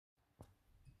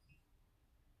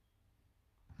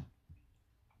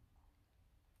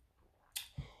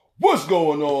What's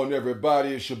going on,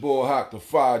 everybody? It's your boy Hawk the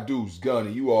Five Deuce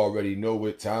Gunny. You already know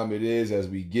what time it is as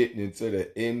we getting into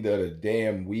the end of the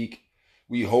damn week.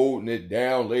 We holding it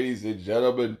down, ladies and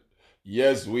gentlemen.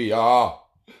 Yes, we are.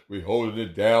 We holding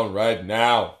it down right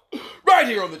now. Right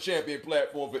here on the champion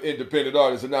platform for independent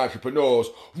artists and entrepreneurs,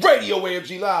 Radio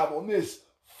AFG Live on this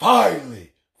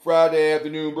finally Friday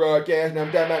afternoon broadcast.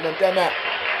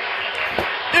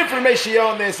 Information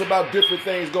on this about different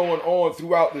things going on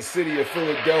throughout the city of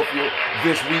Philadelphia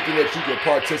this weekend that you can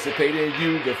participate in.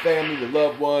 You, the family, the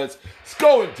loved ones. It's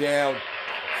going down.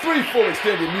 3 full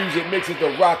extended music mixes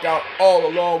the rock out all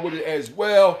along with it as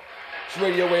well. It's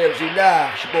Radio AFG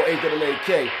Live. It's your boy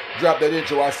AAAK. Drop that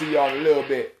intro. I'll see y'all in a little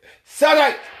bit.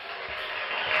 Saturday.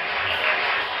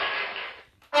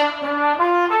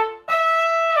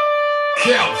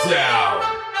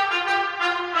 Countdown.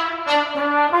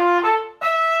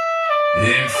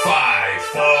 In 5,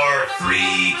 4,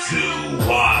 3, 2, 1.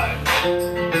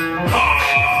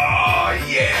 Oh,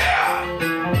 yeah.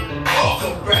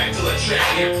 Welcome back to the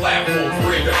champion platform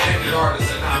for independent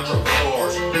artists and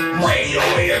entrepreneurs, Radio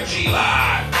AFG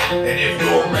Live. And if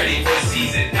you're ready for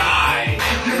season 9,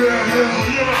 give me a hell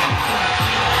yeah.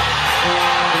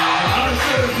 I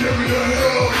said give me a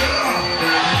hell yeah.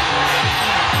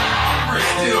 We're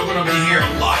still going to be here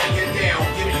locking it down,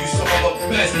 giving you some of the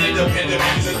best independent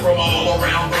music from all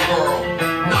around the world.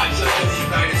 Not just in the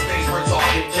United States, we're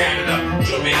talking Canada,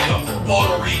 Jamaica,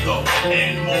 Puerto Rico,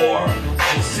 and more.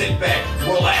 So sit back,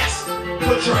 relax,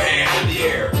 put your hands in the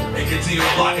air, and continue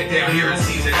to lock it down here in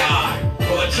season 9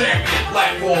 for the champion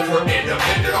platform for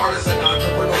independent artists and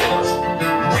entrepreneurs,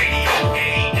 Radio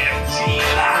AFG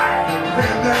Live.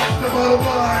 And that's the bottom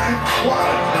line.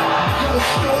 What? The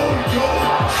Stone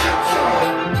Cold Simpson.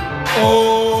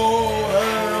 Oh,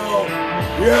 hell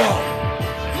yeah.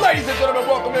 Ladies and gentlemen,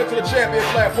 welcome into the champion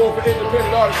platform for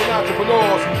independent artists and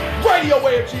entrepreneurs, Radio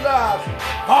AFG Live.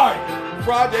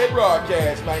 Friday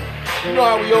broadcast, man. You know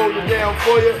how we hold it down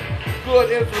for you.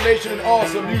 Good information and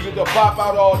awesome music to pop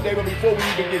out all day. But before we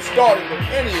even get started with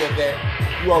any of that,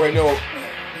 you already know.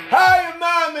 Hi, your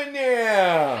mama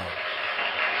now.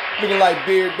 Looking like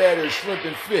beard batter, shrimp,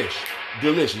 and fish.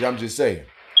 Delicious, I'm just saying.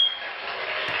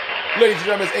 Ladies and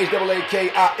gentlemen, it's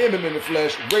HAAK. I am him in the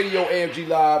flesh. Radio AFG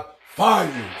Live.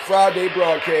 Finally, Friday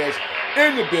broadcast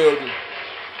in the building.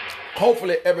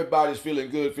 Hopefully everybody's feeling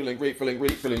good, feeling great,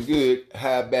 feeling good.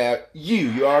 How about you?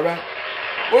 You all right?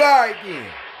 Well, all right then.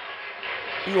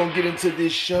 We're going to get into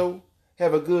this show.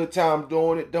 Have a good time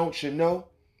doing it, don't you know?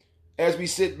 As we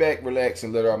sit back, relax,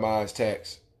 and let our minds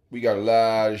tax, we got a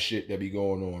lot of shit that be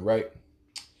going on, right?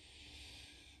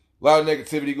 A lot of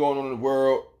negativity going on in the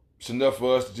world. It's enough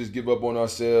for us to just give up on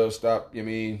ourselves, stop,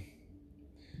 being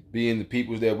the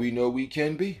peoples that we know we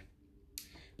can be.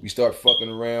 We start fucking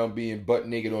around, being butt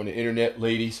naked on the internet,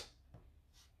 ladies.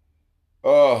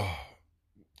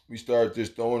 We start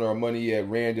just throwing our money at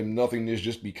random nothingness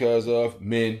just because of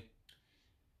men.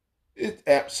 It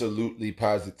absolutely,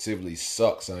 positively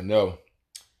sucks, I know.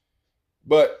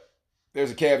 But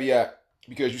there's a caveat,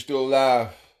 because you're still alive.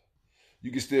 You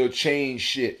can still change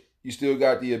shit. You still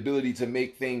got the ability to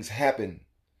make things happen.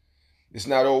 It's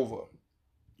not over.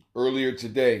 Earlier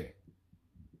today,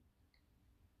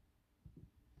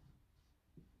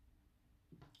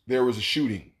 there was a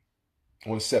shooting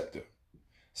on SEPTA,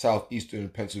 Southeastern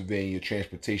Pennsylvania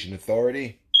Transportation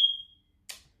Authority.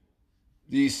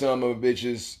 These son of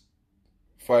bitches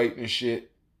fighting and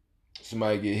shit.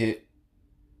 Somebody get hit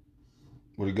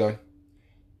with a gun.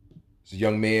 It's a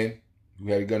young man who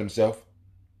had a gun himself.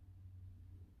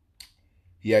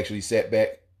 He actually sat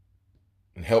back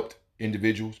and helped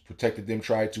individuals, protected them,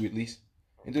 tried to at least,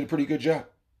 and did a pretty good job.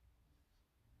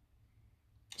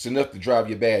 It's enough to drive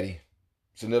you batty.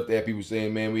 It's enough to have people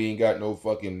saying, man, we ain't got no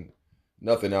fucking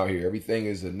nothing out here. Everything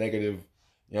is a negative.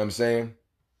 You know what I'm saying?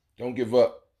 Don't give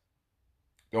up.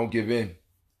 Don't give in.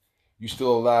 You're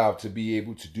still alive to be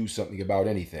able to do something about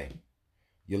anything.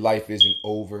 Your life isn't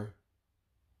over.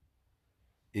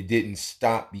 It didn't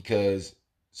stop because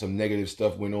some negative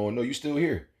stuff went on. No, you're still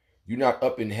here. You're not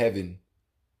up in heaven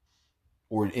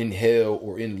or in hell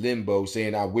or in limbo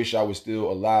saying, I wish I was still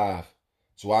alive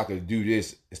so I could do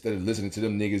this instead of listening to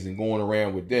them niggas and going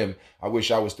around with them. I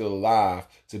wish I was still alive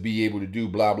to be able to do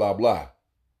blah, blah, blah.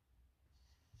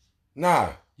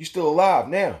 Nah, you're still alive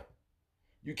now.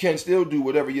 You can still do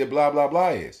whatever your blah, blah,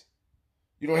 blah is.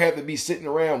 You don't have to be sitting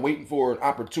around waiting for an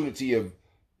opportunity of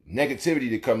negativity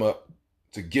to come up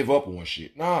to give up on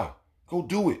shit. Nah, go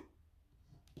do it.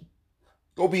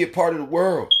 Go be a part of the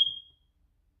world.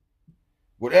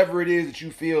 Whatever it is that you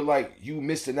feel like you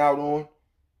missing out on,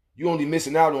 you only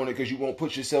missing out on it because you won't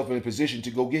put yourself in a position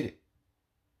to go get it.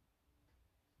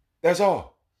 That's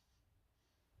all.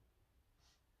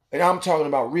 And I'm talking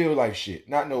about real life shit.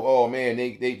 Not no, oh man,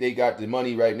 they got the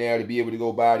money right now to be able to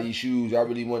go buy these shoes. I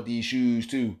really want these shoes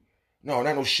too. No,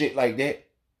 not no shit like that.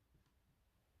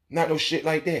 Not no shit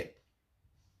like that.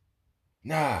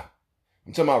 Nah.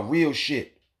 I'm talking about real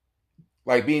shit.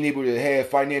 Like being able to have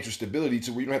financial stability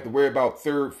to where you don't have to worry about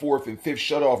third, fourth, and fifth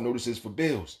shutoff notices for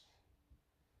bills.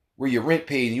 Where your rent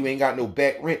paid and you ain't got no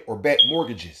back rent or back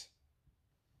mortgages.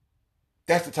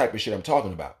 That's the type of shit I'm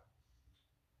talking about.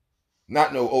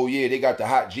 Not no, oh yeah, they got the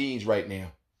hot jeans right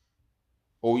now.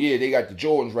 Oh yeah, they got the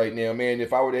Jordans right now, man.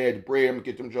 If I would have had the bread, I'm going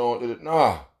to get them Jordans.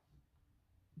 Nah.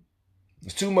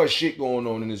 There's too much shit going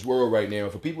on in this world right now.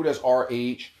 For people that's our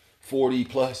age, 40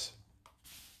 plus,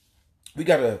 we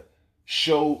got to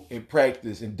show and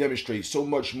practice and demonstrate so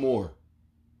much more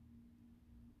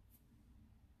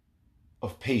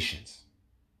of patience.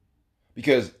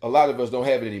 Because a lot of us don't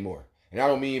have it anymore. And I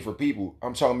don't mean for people.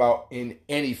 I'm talking about in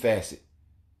any facet.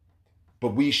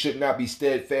 But we should not be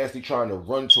steadfastly trying to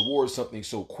run towards something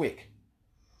so quick.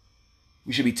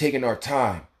 We should be taking our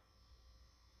time.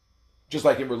 Just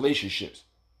like in relationships.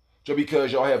 Just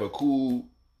because y'all have a cool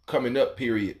coming up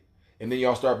period. And then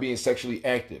y'all start being sexually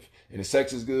active. And the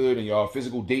sex is good. And y'all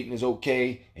physical dating is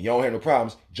okay. And y'all don't have no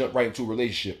problems. Jump right into a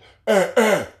relationship.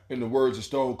 In the words of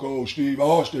Stone Cold Steve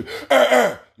Austin.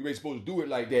 You ain't supposed to do it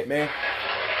like that, man.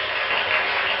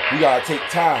 You gotta take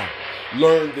time.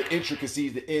 Learn the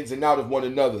intricacies, the ins and out of one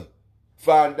another.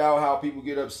 Find out how people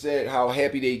get upset, how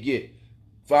happy they get.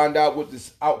 Find out what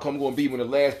this outcome going to be when the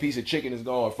last piece of chicken is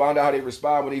gone. Find out how they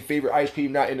respond when their favorite ice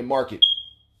cream not in the market.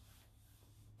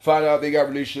 Find out if they got a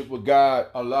relationship with God,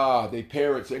 Allah, their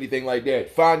parents, or anything like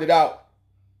that. Find it out.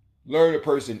 Learn a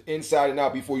person inside and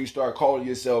out before you start calling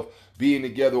yourself being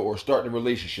together or starting a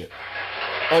relationship.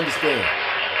 Understand.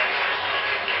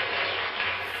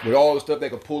 With all the stuff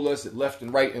that can pull us left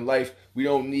and right in life, we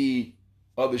don't need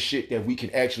other shit that we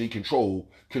can actually control,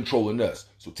 controlling us.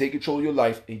 So take control of your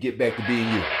life and get back to being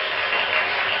you.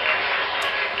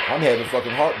 I'm having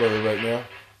fucking heartburn right now.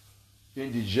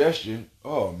 Indigestion.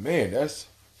 Oh man, that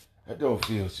don't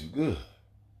feel too good.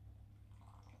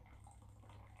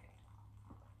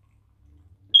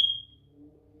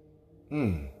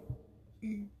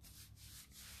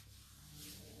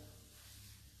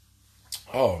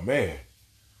 Oh man.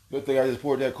 Good thing I just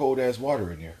poured that cold ass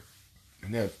water in there.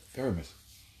 In that thermos.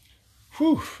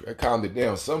 Whew, that calmed it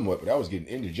down somewhat, but I was getting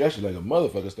indigestion like a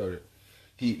motherfucker started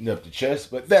heating up the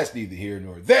chest. But that's neither here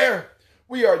nor there.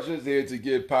 We are just here to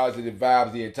give positive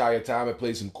vibes the entire time and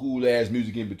play some cool ass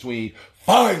music in between.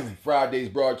 Finally, Friday's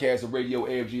broadcast of Radio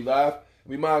AFG Live.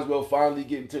 We might as well finally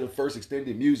get into the first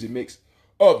extended music mix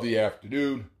of the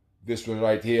afternoon. This one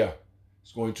right here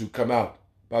is going to come out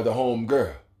by the home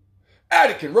girl,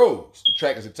 Attica Rose. The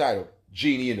track is entitled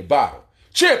Genie in the Bottle.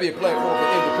 Champion platform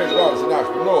for independent artists and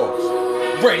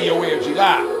entrepreneurs. Radio AFG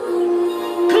Live.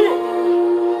 Come on.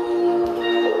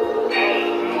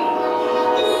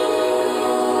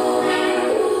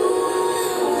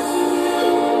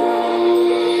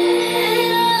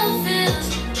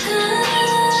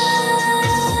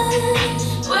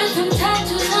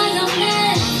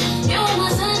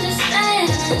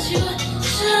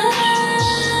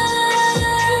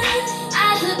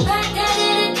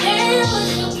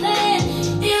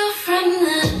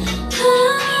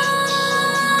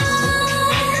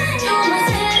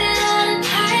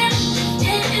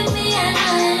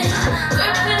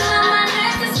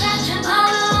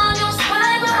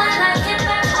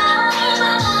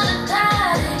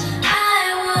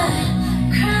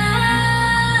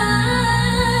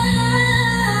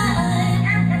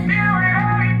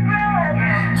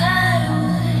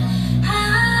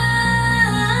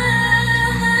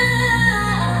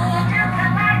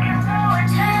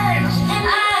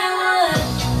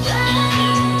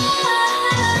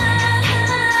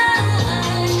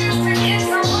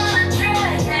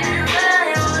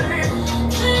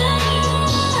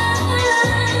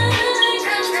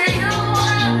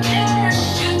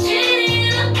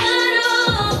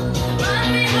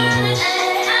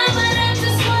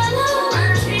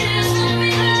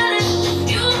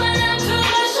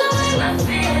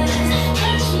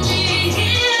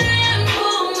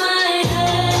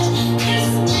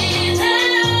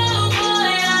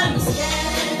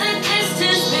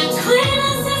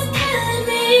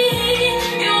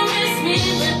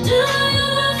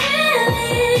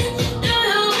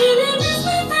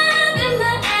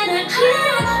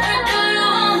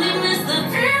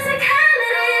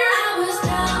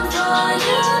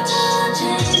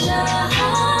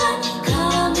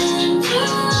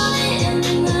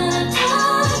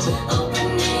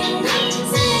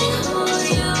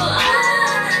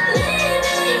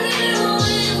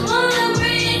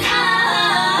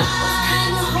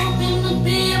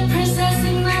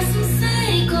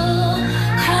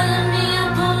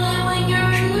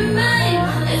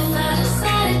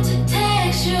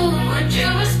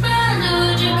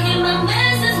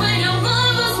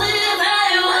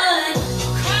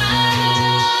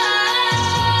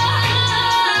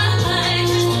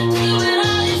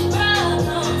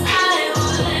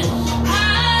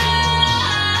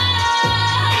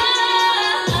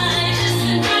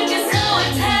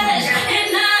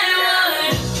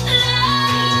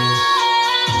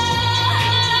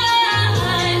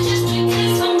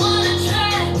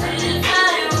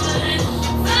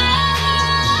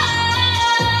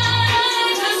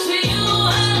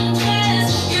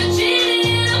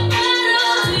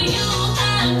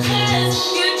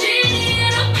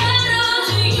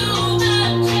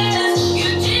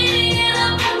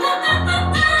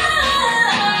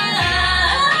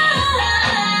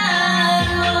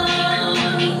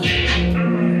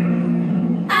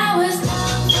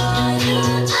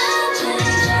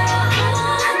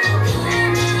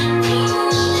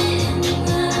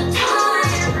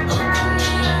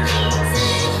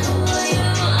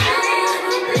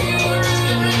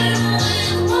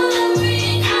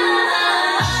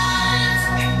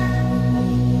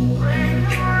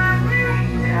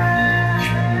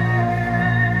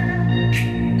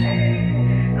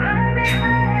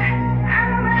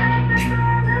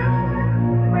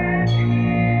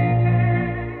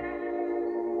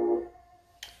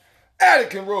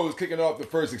 Declan Rose kicking off the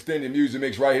first extended music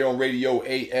mix right here on Radio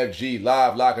AFG,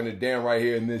 live locking it down right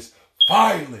here in this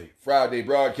finally Friday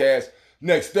broadcast.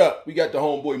 Next up, we got the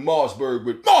homeboy Mossberg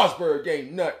with Mossberg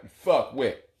Ain't Nothing Fuck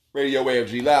With. Radio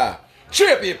AFG Live,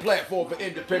 champion platform for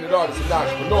independent artists and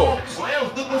entrepreneurs.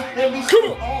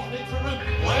 Come on.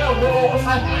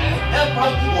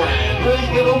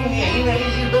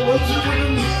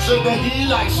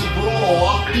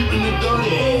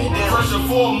 First and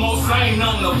foremost, I ain't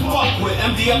nothing to fuck with.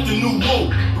 Empty up the new woo,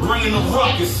 bringing the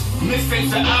ruckus. Mixtapes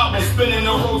and albums spinning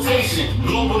the rotation.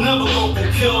 Global never local,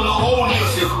 killing the whole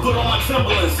nation. Put on my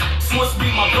Timberlands, Swiss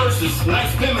beat my verses.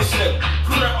 Nice penmanship,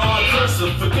 print on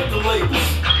cursive, forget the labels.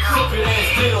 Crooked ass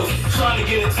deals, trying to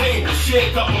get a table, share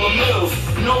a couple of meals.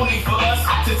 No need for us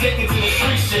to take it to the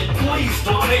street shit. Please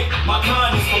don't take my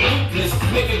kindness for weakness.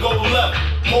 Make it go left,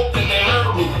 hope that they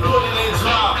heard me. Put it in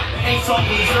drive, ain't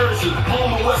talking New Jersey,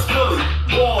 home of West Philly.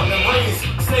 Born and raised,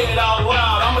 say it out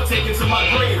loud, I'ma take it to my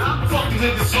grave. Fuck these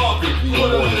niggas talking, put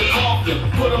them in the coffin.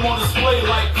 Put them on display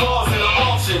like cars in an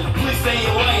auction. Please stay in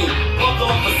your lane,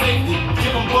 buckle up for safety.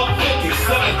 Give them buck 50,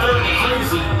 730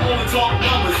 crazy. Only talk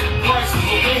numbers, prices,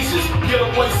 locations.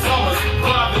 Getaway summers,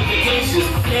 private vacations.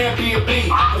 Airbnb,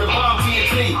 the bomb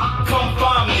TNT. Come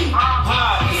find me,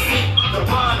 hide and seek. The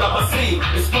pond up I see,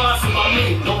 is sponsored by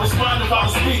me. Don't respond if I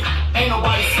don't speak. Ain't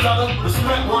nobody stutter,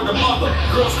 respect word to mother.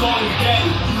 Girls calling me daddy,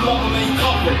 you love them and you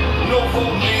comfort. No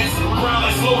romance, ground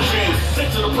like slow jams. Stick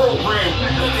to the program,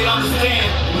 let they understand.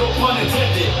 No pun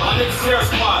intended, my niggas share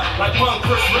squad like one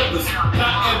Chris Rivers.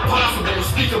 Not impossible to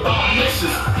speak about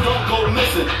missions. Don't go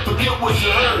missing, forget what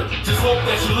you heard. Just hope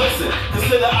that you listen.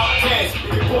 Consider outcasts,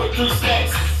 your boy 3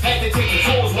 stacks. Had to take the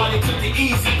tolls while they took the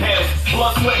easy pass.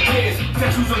 Blood, sweat, tears,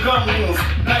 tattoos and gun wounds.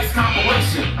 Nice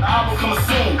compilation, the album coming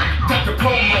soon. Got the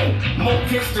promo, more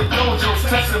kicks to dojos,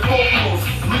 testing vocals.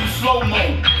 Leave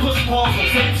slow-mo, push pause on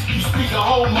tapes, you speak a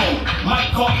homo.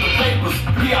 Might call the papers,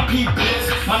 VIP biz,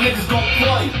 my niggas don't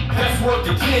play. That's worth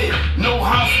the kid, no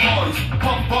house parties.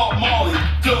 Pump ball Molly,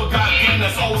 still got game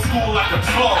that's old school like a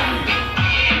trolley.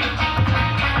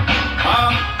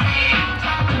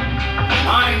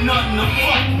 I ain't nothing to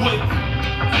fuck with.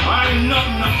 I ain't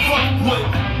nothing to fuck with.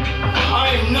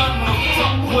 I ain't nothing to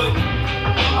fuck with.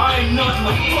 I ain't nothing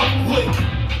to fuck with.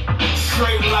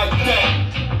 Straight like that.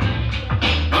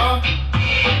 Huh?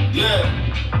 Yeah.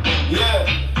 Yeah.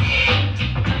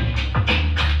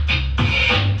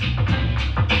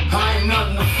 I ain't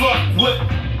nothing to fuck with.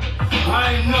 I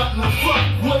ain't nothing to fuck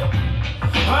with.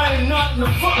 I ain't nothing to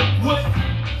fuck with.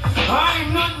 I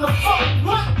ain't nothing to fuck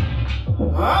with.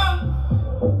 Huh?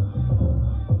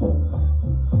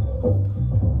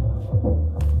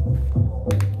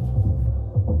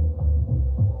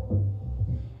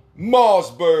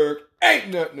 Mossberg ain't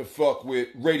nothing to fuck with.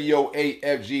 Radio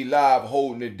AFG Live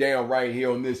holding it down right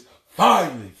here on this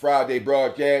finally Friday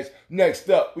broadcast. Next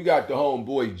up, we got the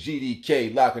homeboy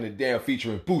GDK locking it down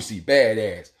featuring Boosie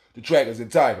Badass. The track is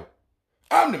entitled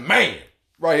I'm the Man.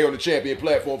 Right here on the champion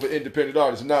platform for independent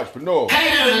artists and entrepreneurs.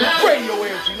 Radio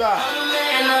AFG Live.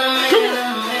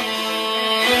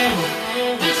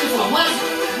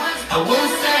 I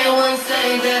wouldn't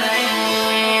say that I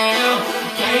am.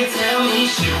 Can't tell me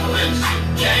shit.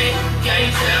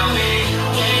 Can't tell me.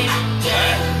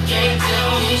 Can't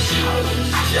tell me shit.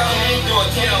 Y'all ain't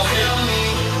gonna tell me.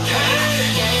 Can't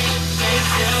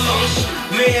tell me shit.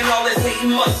 Man, all this hate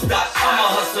must stop. I'm a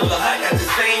hustler, I got the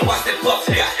same watch that Puff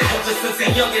got. Ever since a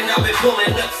youngin', I've been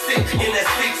pulling up sick in that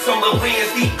 6 on the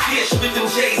Vans deep dish with them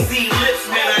Jay-Z lips.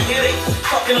 Man, I hear they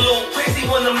talking a little crazy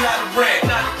when I'm not around.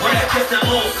 When I catch that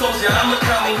little soldier, I'ma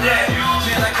calm him down.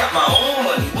 Man, I got my own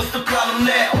money, what's the problem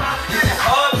now? It's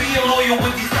hard being loyal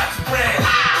with these types of brands.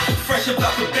 Fresh up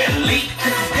out the Bentley,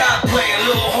 this is God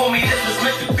playing. Little homie, this was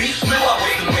meant to be. Knew I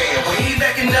was the man way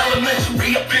back in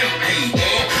elementary. Up in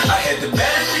P.M. I had the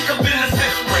baddest chick up in the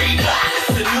 6th grade.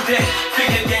 It's a new day,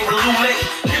 figure gang relate.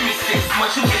 Give me 6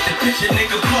 months, you get the picture,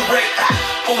 nigga, Blu-ray.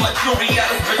 On my jewelry, I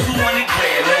done spent 200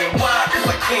 grand. Ain't why,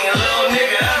 cause I can't, little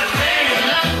nigga, I'm the man.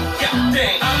 God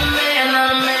dang. I'm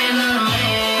a man.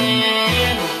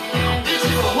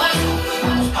 Bitches for what?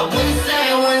 I wouldn't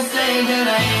say that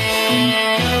I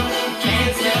am.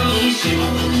 Can't tell me shit.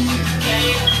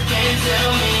 Can't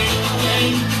tell me.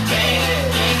 Can't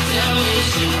tell me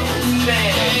shit.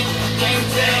 Can't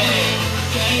tell me.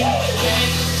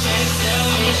 Can't tell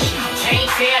me shit. Can't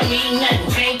tell me nothing,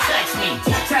 can't touch me.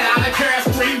 Tell all the girls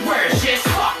 3 words, just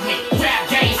fuck me. Rap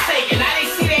game saying, now they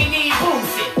see they need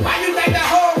boosting. Why you think the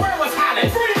whole world was hollering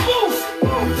free boost?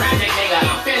 Project nigga,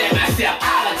 I'm feeling myself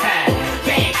all the time.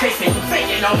 Bad chasing,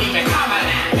 faking, don't even call my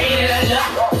line. Made it a look,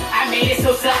 I made it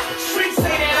so tough. Streets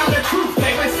say that I'm the truth,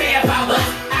 they would say about us.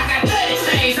 I got 30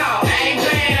 chains on, I ain't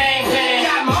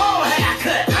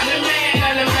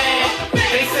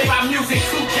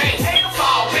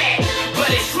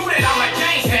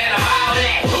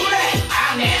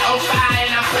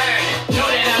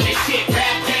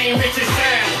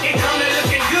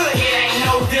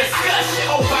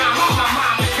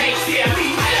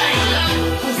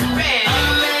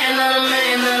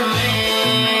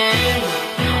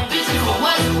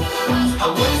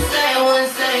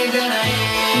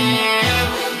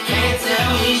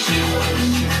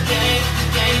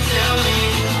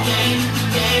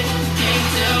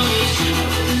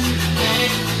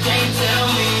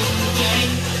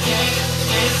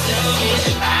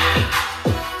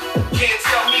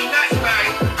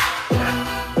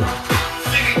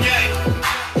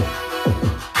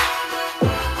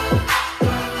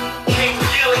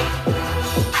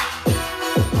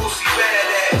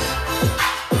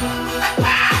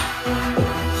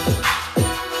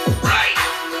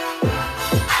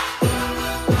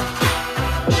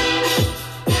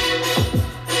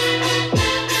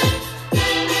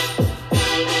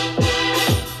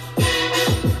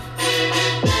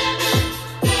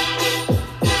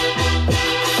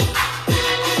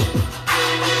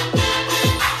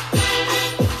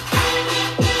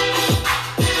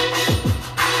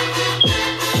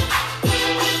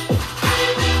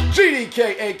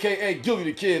AK, a.k.a. Gilly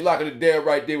the Kid, locking it down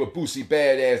right there with Boosie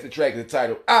Badass, the track and the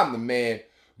title, I'm the Man.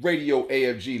 Radio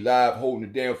AFG Live, holding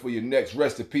it down for you next.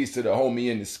 Rest in peace to the homie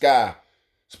in the sky.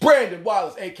 It's Brandon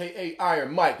Wallace, a.k.a.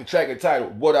 Iron Mike, the track and title,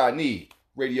 What I Need.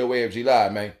 Radio AFG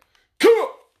Live, man. Come on!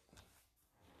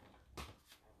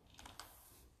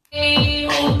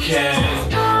 Okay.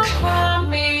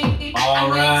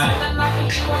 Alright.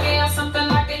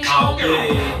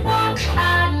 Okay.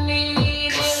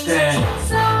 What's that?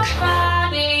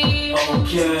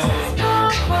 Okay.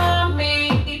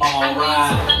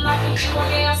 Alright.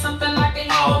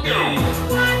 Okay.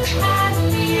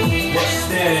 What's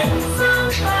that?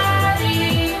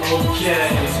 Okay.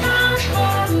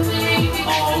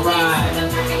 Alright.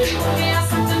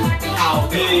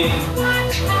 Okay.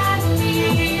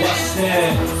 What's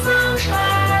that?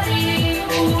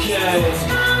 Okay.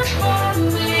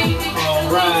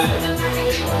 Alright.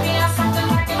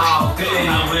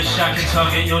 I wish I could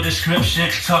target your description.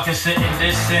 Talking, sitting,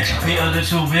 listen, be a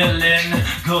little villain.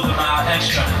 Go the mile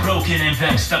extra, broken and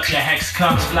vexed up. Your hex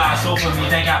comes, flies over me,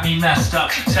 they got me messed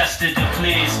up. Tested to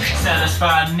please,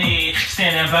 satisfy need.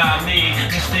 Standing by me,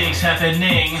 mistakes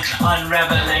happening.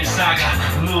 Unraveling saga,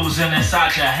 losing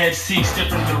inside your head seeks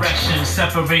different directions.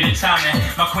 Separated timing,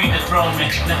 my queen dethroned me,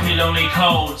 left me lonely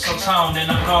cold. So toned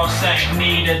and I'm gonna say,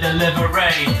 need a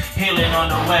delivery. Healing on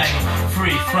the way,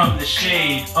 free from the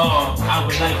shade. All I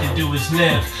would like to do is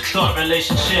live. Thought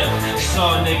relationship,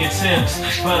 saw negatives,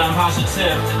 but I'm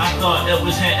positive. I thought it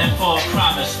was hinting for a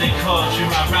promise. They called you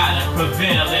my rider,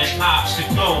 prevailing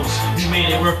obstacles. You made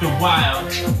it worth the while.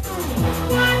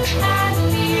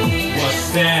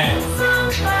 What's that?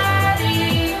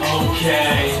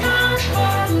 Okay.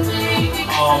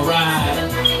 Alright.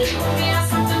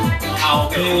 I'll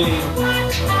be.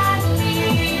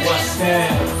 What's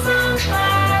that?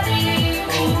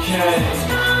 Okay.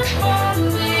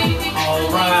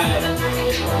 Alright.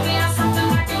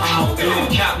 I'll do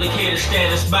complicated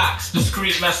status box,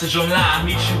 discreet message online,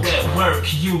 meet you at work,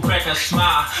 you crack a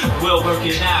smile, we'll work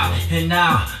it out, and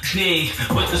I'll be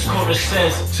what this chorus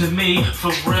says to me,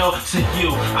 for real to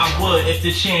you. I would if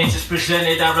the chance is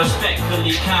presented. I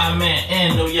respectfully comment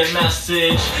in on your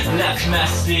message. Left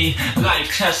messy, life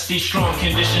testy, strong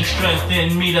condition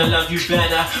strengthen me to love you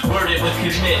better. Worded with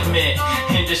commitment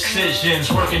and decisions,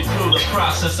 working through the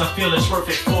process. I feel it's worth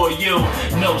it for you.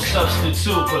 No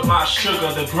substitute but my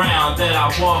sugar, the ground that I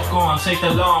walk on. Take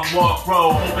the long walk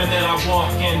road, hoping that I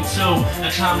walk into a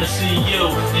time to see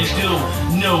you and do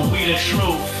new. We the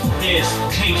truth. There's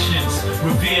patience,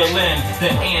 revealing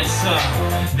the answer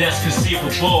that's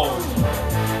conceivable.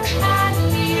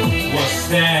 What's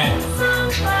that?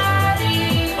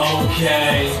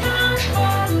 Okay.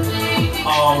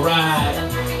 Alright.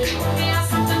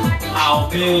 I'll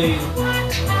be.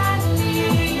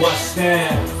 What's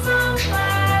that?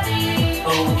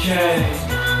 Okay.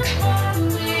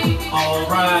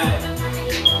 Alright.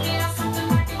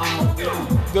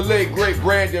 The late, great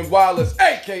Brandon Wallace,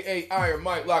 a.k.a. Iron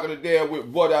Mike, locking it down with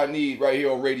What I Need right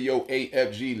here on Radio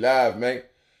AFG Live, man.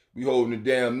 We holding it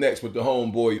down next with the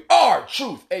homeboy,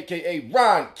 R-Truth, a.k.a.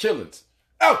 Ron Killings.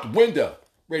 Out the window,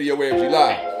 Radio AFG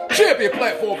Live. Champion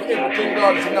platform for independent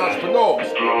artists and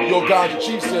entrepreneurs. And your Ganja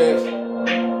Chief says,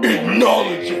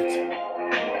 acknowledge it.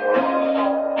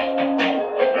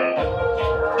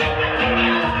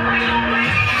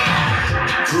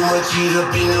 Too much heat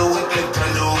up in the whip, they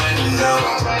turn the window.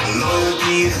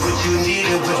 Loyalty is what you need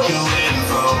and what you waiting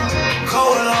for.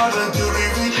 Cold hard until we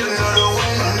reach another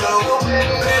window.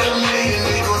 Bet $1 million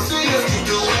they gon' see us through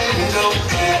the window.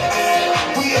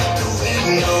 We at the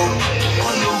window.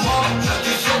 On the mark, like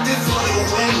it's something for the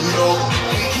window.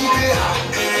 We keep it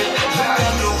hot, look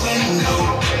out the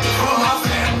window. From my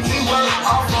family, we work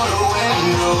off for the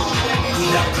window. We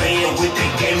not playing with the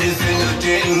game, this in the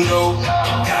Nintendo.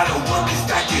 Gotta work and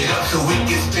stack it up so we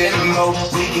can spend more.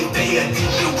 We can pay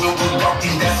attention when we're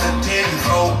walking, that's a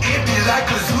tenfold. It be like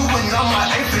a zoo and all my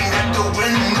apes ain't at the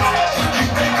window. You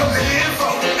think I'm here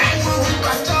for? And when we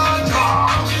bust on,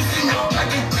 I'm just in your black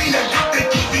and green, I think they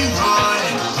keep me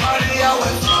running. Party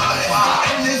always fun,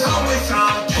 and there's always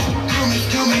something.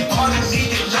 Do me, pardon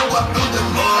me, you know I put the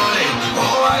money.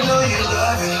 Oh, I know you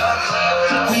love it.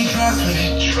 We trust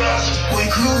me. We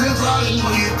cruising probably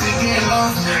when you think you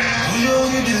lost me. We don't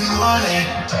need this money,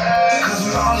 cause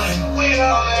we all in.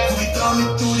 We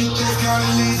thumbing through the chest,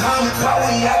 counting these hundreds, how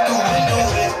we out the window.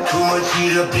 Too much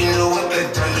heat up in the whip, they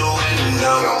turn the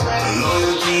window.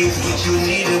 Loyalty is what you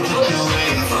need and what you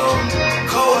waiting for.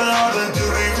 Cold hard until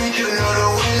we reach another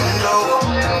window.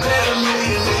 Bet $1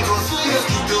 million they gon' see us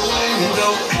through the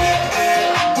window.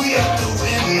 We at the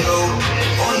window.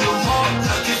 On the mark,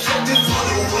 like it's something for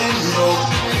the window.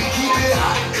 We keep it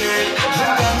hot,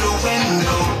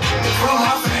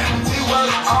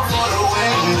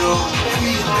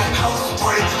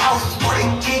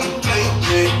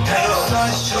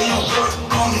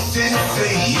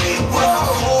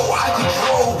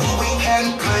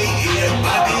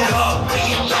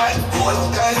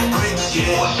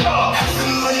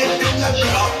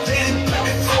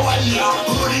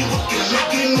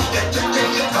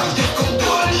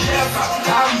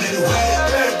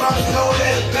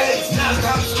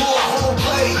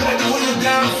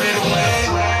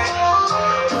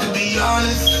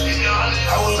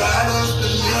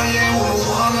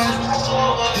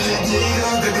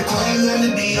 the queen, let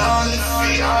me be honest.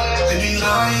 They be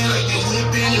lying like they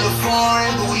whipping in the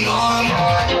foreign, but we on.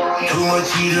 Too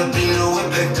much heat up in the whip,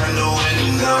 that kind of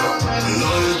window.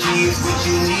 Loyalty is what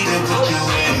you need and put you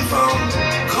in for.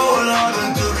 Cold hard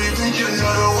until we reach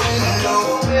another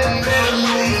window. Better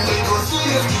million, they gon' see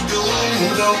us through the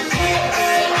window.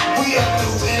 We at the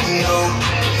window.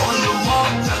 On the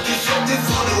mark, not distracted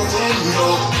for the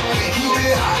window. We keep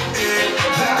it hot,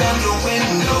 back on the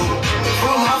window.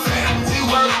 For my fam, we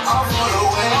work off for the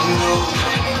window.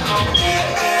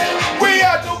 We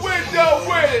out the window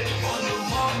with it.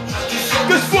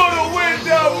 This for the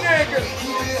window, nigga.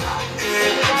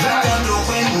 Back on the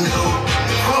window.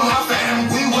 For my fam,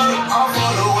 we work off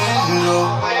for the window.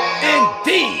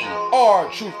 Indeed.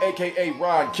 R-Truth, a.k.a.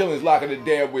 Ron Killings, locking it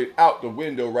down with Out the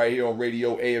Window right here on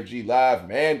Radio AFG Live,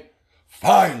 man.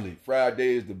 Finally,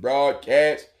 Friday is the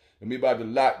broadcast, and we about to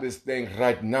lock this thing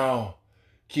right now.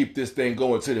 Keep this thing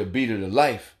going to the beat of the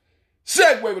life.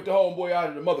 Segue with the homeboy out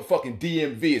of the motherfucking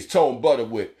DMV. It's Tone Butter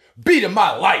with Beat of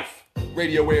My Life.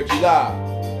 Radio AFG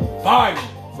Live. Finally,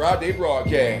 Friday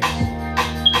broadcast.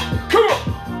 Come on.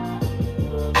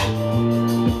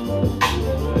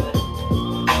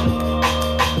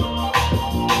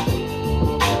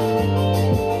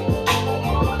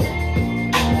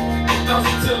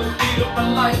 My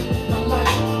life.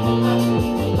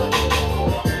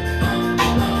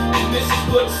 And this is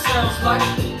what it sounds like.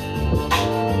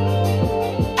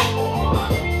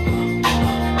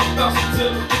 I'm bouncing to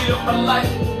the beat of my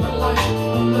life.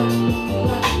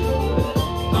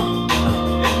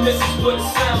 And this is what it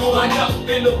sounds like. Up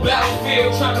in the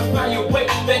battlefield, trying to find your way.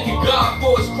 Thanking God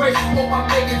for His grace. Hope I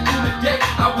make it through the day.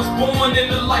 I was born in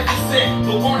the life of sin,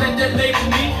 but won't let that label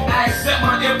me. I accept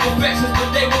my imperfections, but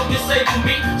they won't disable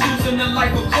me. Choosing a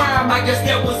life of crime, I guess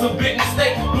that was a big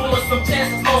mistake. Blowing some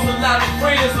chances, lost a lot of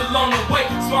friends along the way.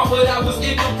 Smart, but I was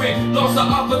ignorant, lost the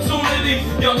opportunity.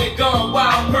 Young and gone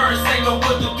wild, parents ain't know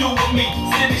what to do with me.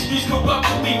 City streets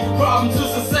corrupted me, problem to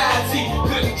society.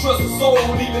 Couldn't trust a soul,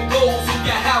 even those who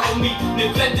got high with me.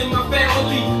 Neglecting my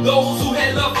family, those who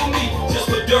had love for me. Just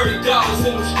for dirty dollars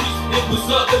in the streets, it was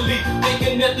ugly.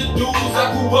 Thinking that the dudes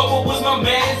I grew up with was my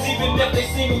mans. Even if they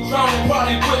see me drowning,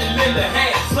 probably put it in the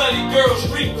hand. Slutty girl,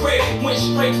 street cred, went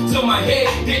straight to my head.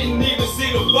 Didn't even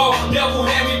see the ball. Devil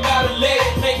had me by the leg,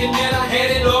 thinking that I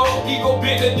had it all. Ego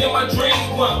bigger than my dreams.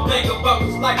 One thing about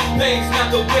this life, things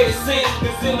not the way it seems.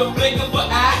 It's in the blink of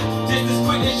an eye, just as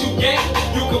quick as you gain.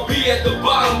 You could be at the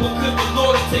bottom because the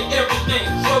Lord will take everything.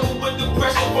 Trouble with the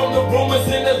pressure from the rumors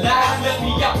and the lies left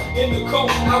me out in the cold.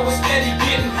 I was steady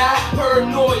getting high,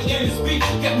 paranoid in the speech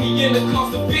kept me in the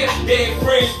constant fear. Dead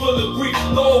friends full of grief,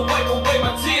 Lord wipe away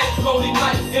my tears. Lonely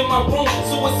nights in my room,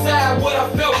 suicide what I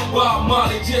felt. While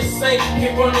Molly just say,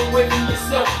 can't run away from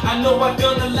yourself. I know I've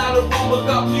done a lot of wrong, but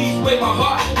God please weigh my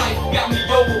heart. Life got me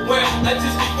overwhelmed, I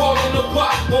just keep falling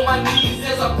apart. On my knees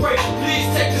as I pray, please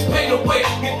take this pain away.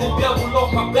 Get the devil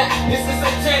off my back, it's a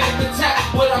satanic attack.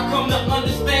 What I come to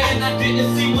understand, I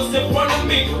didn't see what's in front of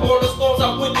me. All the storms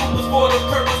I went through was for the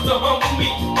purpose to humble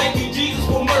me. Thank you Jesus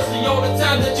for mercy all the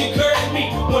time that you carried me.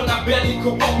 When I barely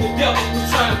could walk, the devil was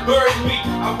trying to bury me.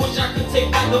 I wish I could take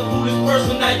back the foolish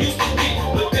person I used to be,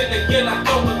 but then again I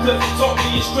don't, because it taught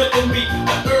me and strengthened me.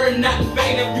 I earn not in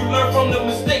vain if you learn from the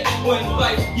mistake. When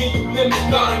life give you limits,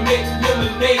 gotta make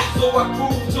lemonade. So I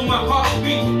groove to my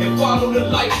heartbeat and follow the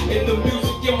light and the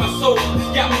music in my soul.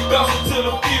 It's got me bouncing to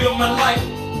the beat of my life.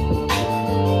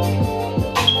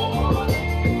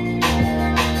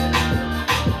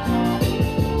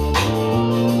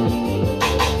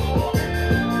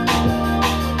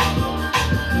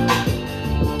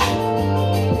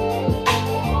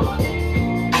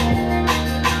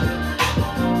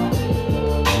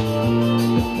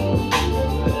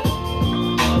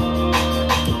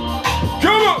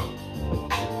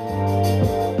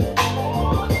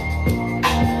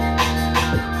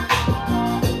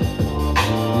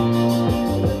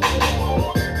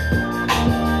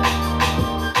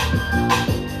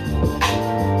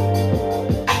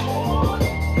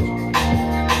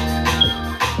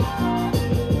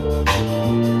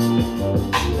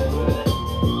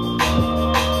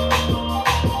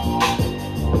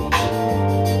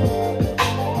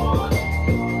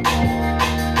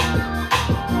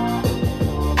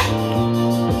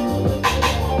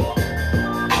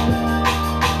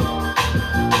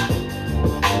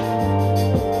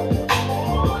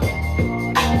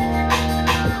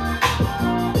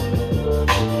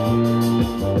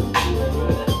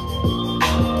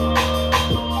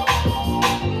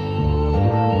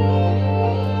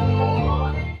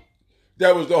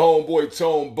 That was the homeboy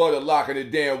Tone Butter locking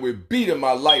it down with Beat of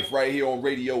My Life right here on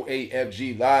Radio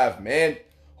AFG Live, man.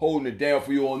 Holding it down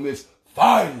for you on this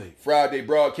Finally, Friday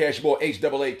broadcast, your boy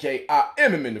HAAK, I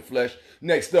am him in the flesh.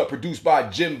 Next up, produced by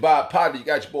Jim Bob Potter, you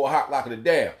got your boy Hot Locking It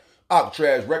Down,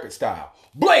 Alcatraz Record Style,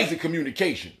 Blazing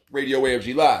Communication, Radio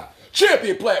AFG Live,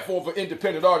 champion platform for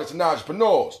independent artists and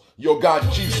entrepreneurs. Your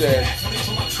Ganja Chief says,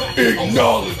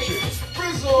 acknowledge it.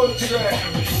 Frizz on the track.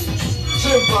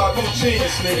 Jim Bob, you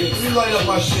genius, nigga. You light up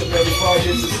my shit, man, before I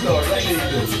get to start. I need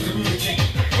this.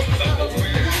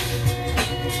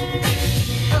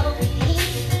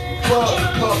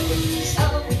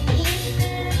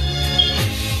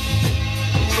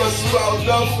 Trust about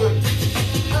nothing.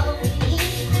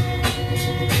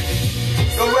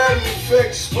 No matter the effect,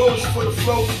 exposed for the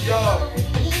flow for y'all.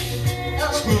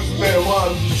 Excuse me, man, while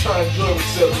I'm just trying to enjoy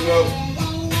myself, you know.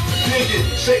 Dig it,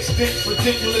 shake sticks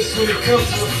ridiculous when it comes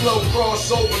to the flow.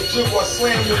 Crossover, dribble, I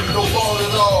slam with you, no ball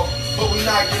at all. But we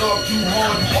knock it off you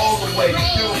hard, you all the way.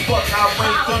 Give a fuck how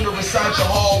rain thunder inside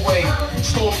your hallway.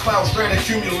 Storm clouds, granite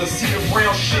cumulus, see the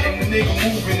brown shit and the nigga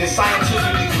moving it,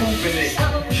 scientifically proving it.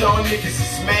 Y'all niggas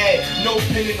is mad, no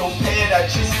pen and no pad, I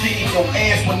just get in your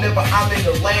ass whenever I'm in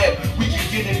the lab. We can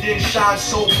get it in, shine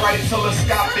so bright,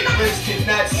 telescopic lens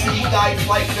cannot see life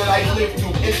like that I live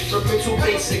through. Instrumental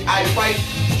basic, I write.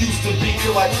 Used to be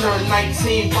till I turned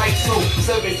 19, right? So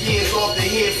 7 years off the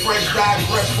head, fresh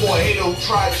digress for a hater who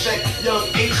try check. Young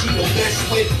H, he the best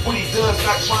with what he does,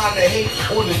 not trying to hate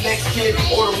on the next kid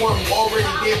or the one who already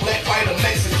did black by the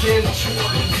Mexican. Now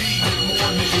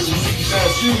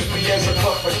excuse me as I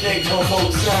puff my cake one more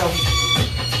time.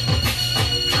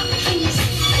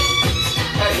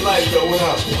 How you like though, what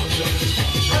up?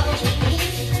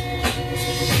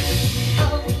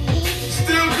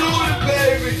 Still doing it,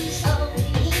 baby.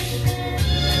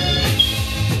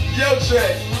 Yo,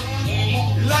 Trey,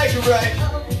 you like it, right?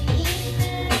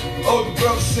 Oh, the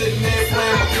brother sitting there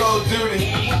playing my Call of Duty,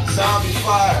 zombie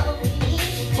fire.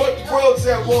 But the world's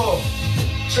at war.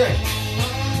 Trey.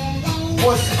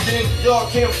 Once again, y'all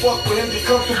can't fuck with him. You're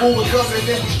comfortable with coming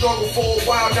in. We struggle for a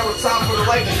while. Now it's time for the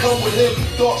light to come with him.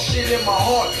 Dark shit in my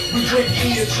heart. We drink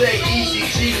E and J, easy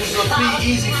Jesus, or be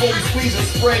easy before we squeeze and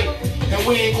spray. And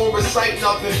we ain't gonna recite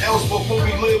nothing else but when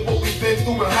we live what we've been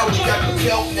through and how we got the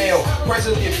belt now.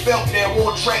 Present get felt now.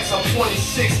 On tracks, I'm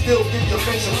 26. Still give your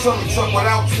bitch a tummy tuck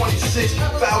without 26,000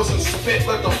 spit.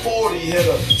 Let the 40 hit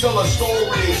her. Tell a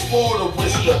story, explore the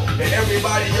whisper. And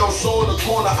everybody else on the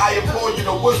corner, I implore you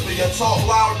to whisper. You talk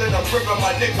loud, then I'm ripping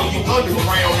my nickel. You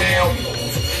underground now.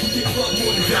 Go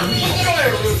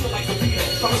ahead, Riz.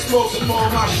 I'm smoking more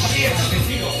of my shit.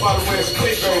 By the way, it's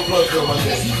Clayberry blood on my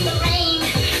neck.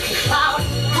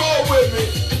 Roll with me.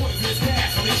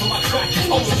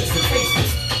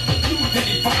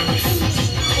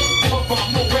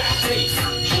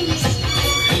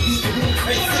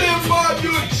 Jim Bob,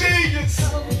 you a genius.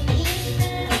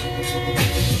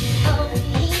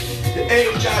 The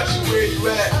aim got you where you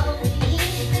at.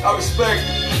 I respect it.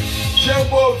 Jim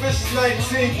Bob, Vicious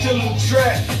 19, killing the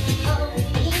track.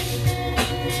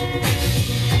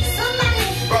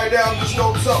 Right now, I'm just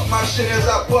gonna talk my shit as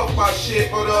I puff my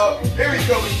shit, but here we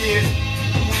come again.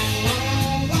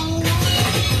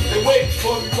 They waiting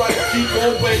for me, right? Keep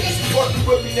on waiting. Fucking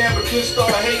with me now, but just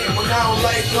start hating. When I don't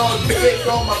like y'all, you take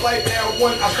all my life now.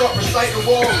 One, I start reciting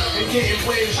wall and getting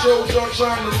weird shows. Y'all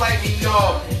trying to like me,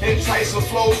 nah. Enticing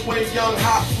flows, when young,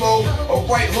 hot flow. A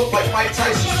right hook like Mike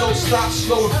Tyson, so stop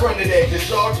slow in front of that. Cause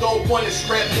y'all don't want it,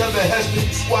 scrap never has to be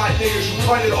squad niggas. You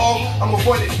run it off, I'ma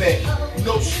run it back.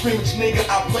 No scrimmage, nigga,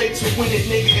 I play to win it,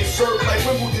 nigga, and serve like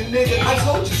Wimbledon, nigga. I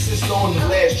told you, sister, on the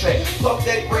last track. Fuck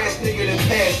that grass, nigga, then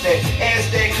pass that. Ask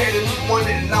that cat if you want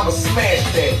it, and I'ma smash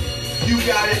that. You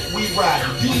got it, we ride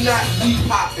it. You not, we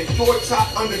pop it. Your top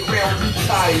underground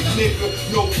retired, nigga.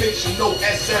 No picture, no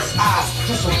SSI.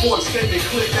 Just a four extended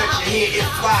clip at your head, it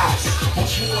flies.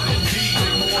 Much more than D,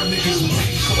 with more niggas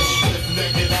leave so swift,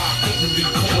 naked eye, couldn't be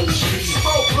caught the street.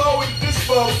 Smoke blowing this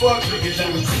motherfucker. Niggas that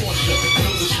was caution,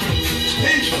 know the street.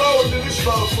 He's blowing in this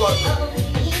motherfucker.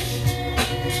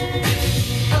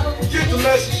 Get the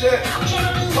message at.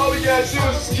 All we gotta do is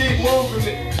just keep moving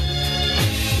it.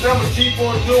 And I'ma keep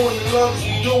on doing the love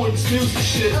we doing this music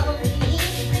shit.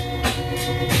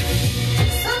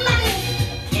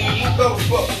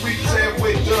 Motherfucker, we just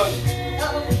halfway done.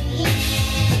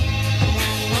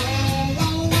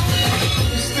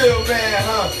 You still mad,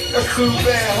 huh? That's too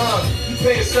bad, huh?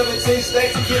 Paying 17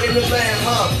 stacks to get in the land,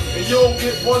 huh? And you don't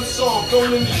get one song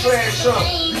thrown in the trash, huh?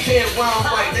 You can't rhyme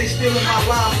right, they stealing my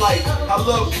limelight. I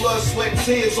love blood, sweat,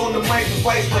 tears on the mic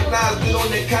device like Nas did on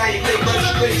that Kanye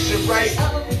registration, right?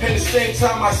 And the same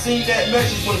time I seen that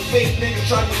message when fake niggas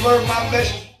tried to learn my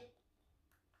message.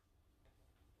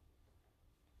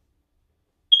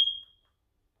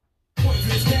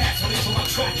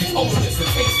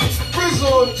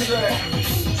 on the track.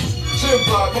 Jim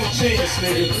Bob, I'm a genius,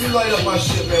 nigga. Let me light up my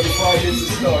shit, man, before I get to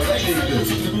start. I need this.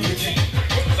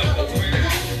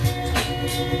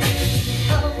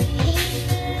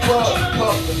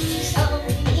 Puffin.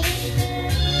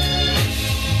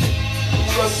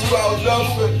 Trust about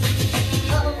nothing.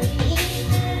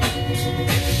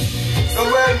 No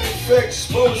matter the effect,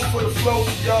 exposed for the flow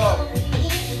for y'all.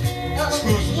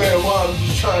 Excuse me, man, while I'm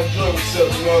just trying to enjoy myself,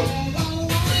 you know.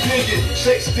 Dig it,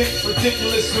 shake sticks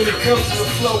ridiculous when it comes to the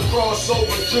flow.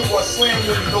 Crossover, dribble, I slam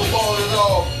them, no ball at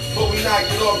all. But we knock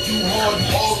it off, you hard, you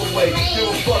all the way. Give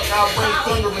a fuck, I rain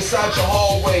thunder inside your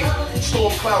hallway.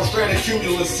 Storm clouds,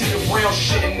 stratocumulus, see the brown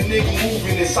shit and the nigga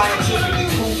moving it, scientifically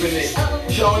proving it.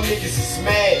 Y'all niggas is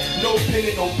mad, no pen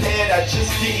and no pad, I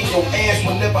just get in your ass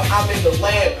whenever I'm in the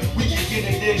lab. We can get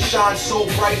it in, shine so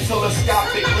bright,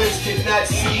 telescopic lens cannot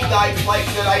see thy flight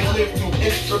that I live through.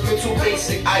 Instrumental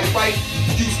basic, I write.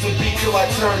 Used to be till I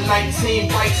turned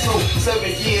 19, right? So 7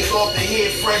 years off the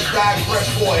head, fresh digress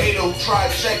for a hater who try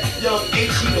to check. Young H,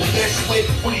 he the best with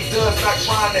what he does, not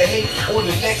trying to hate on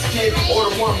the next kid or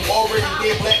the one who already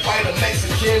did black by the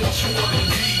Mexican. Now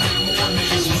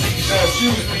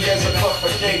excuse me as I puff my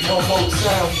cake one more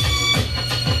time.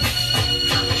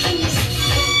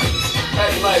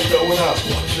 That light going up.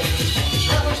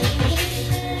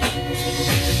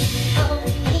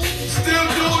 Still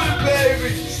doing it,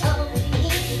 baby.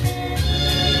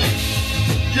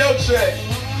 Yo, check.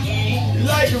 You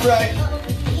like it, right?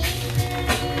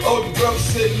 Oh, the brother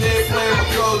sitting there playing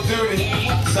with Call of Duty.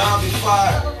 Zombie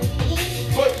fire.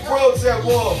 But the world's at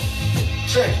war.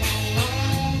 Check.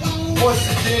 Once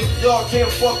again, y'all can't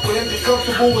fuck with him. You're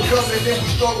comfortable with coming, and then we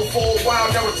struggle for a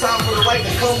while. Now it's time for the light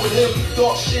to come with him.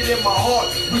 Dark shit in my heart.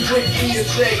 We drink E and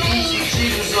J, easy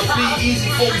Jesus, or be easy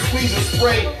before we squeeze and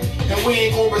spray. And we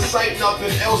ain't gonna recite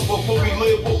nothing else before we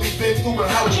live what we've been through and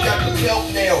how we got the belt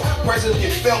now. Present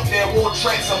get felt now, on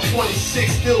tracks, I'm 26.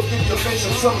 Still think the bench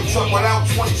and tummy tuck without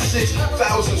 26,000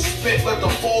 spit, let the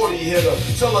 40 hit her.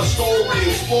 Tell a story,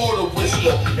 explore the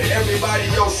whisper. And everybody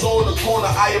else on the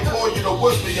corner, I implore you to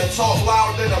whisper. You talk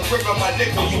loud, then I'm bringing my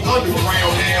nickel, you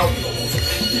underground now.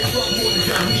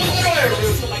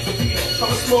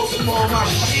 I'm smoking on my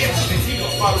shit.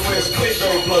 By the way, it's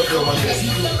Clayberry blood on my neck.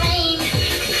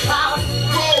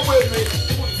 Go with me.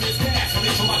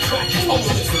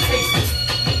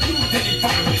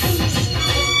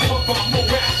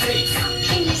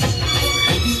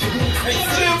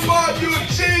 Jim Bob, you a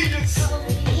genius.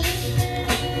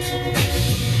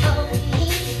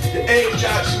 The age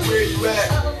out you where you at.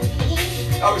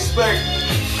 I respect it.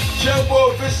 Jumbo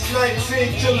Vicious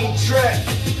 19 killing the track.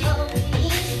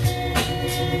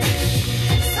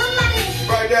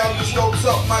 Right now, I'm just gonna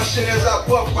talk my shit as I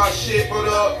puff my shit, but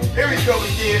here we go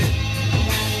again.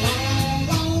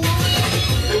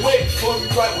 They wait for me,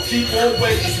 right? We'll keep on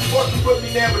waiting. Fuck you put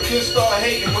me down, but then start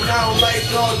hating. When I don't like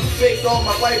y'all, you faked all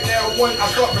my life. Now one, I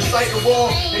start reciting raw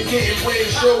and getting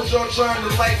weird shows. Y'all trying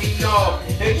to like me, nah.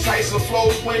 Enticing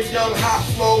flows, when young, hot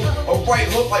flow. A right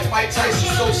hook like Mike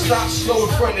Tyson, so stop slow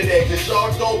in front of that. Cause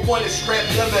y'all don't want it, scrap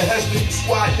never has to. You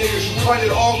squad niggas, you run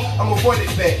it off, I'ma run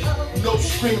it back. No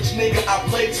scrimmage, nigga, I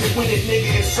play to win it,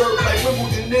 nigga, and serve like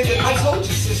Wimbledon, nigga. I told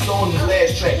you, sister, on the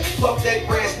last track. Puff that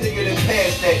grass, nigga, then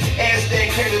pass that. Ass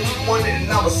that cannon, we want it, and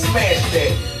I'ma smash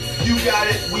that. You got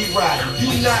it, we ride.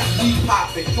 You not, we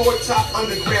pop it. Your top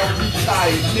underground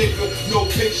retired, nigga. No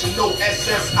picture, no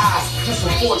SSI. Just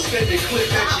a full extended clip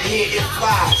at your head, it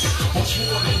flies. Much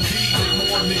more than me,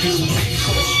 more niggas leave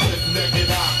so swift,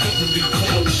 naked eye, couldn't be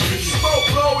caught the street. Smoke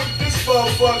blowing this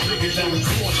motherfucker. Niggas out in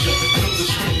caution, know the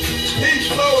street.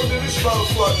 He's blowing to this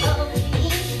motherfucker.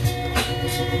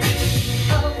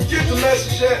 Get the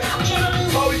message out.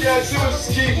 All we gotta do is just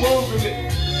keep moving it.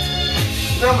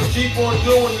 And I'ma keep on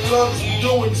doing the love we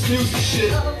doing this music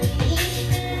shit.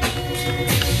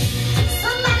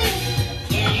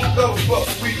 Double fuck,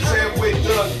 we just halfway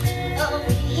done.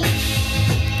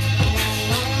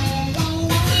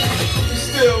 You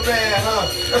still mad, huh?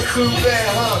 That's too bad,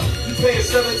 huh? You paying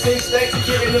 17 stacks to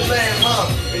get in the land, huh?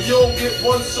 And you don't get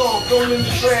one song thrown in the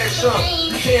trash, huh?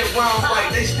 You can't rhyme right,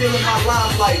 they stealing my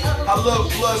limelight. I love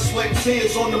blood, sweat, and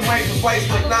tears on the mic device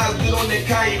like Nas did on that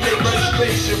Kanye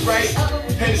registration, right?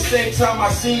 At the same time, I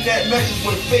seen that message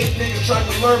when fake niggas tried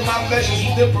to learn my measures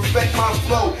and then perfect my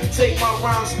flow. Take my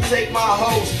rhymes and take my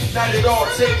hoes. Not at all,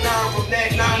 take 9 from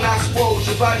that 9 I swole.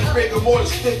 Your body rigor more than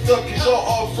stiffed up cause y'all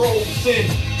all frozen.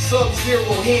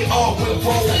 Sub-zero, head off with a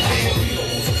roll, man.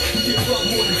 Get up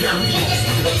more than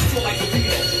Doritos, still like the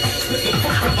Beatles. Split the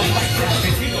fuck up like that,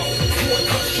 Vito. One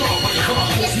cut strong when you come up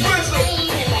with me.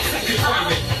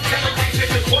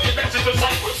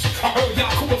 I heard y'all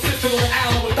cool assistant on the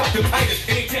island with Dr. Titus.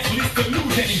 It ain't just release the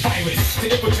losing virus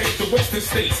to infiltrate the western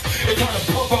states. They're trying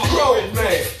to pump out Grown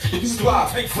man. If you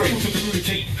survive, take free to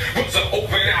communicate. What's up?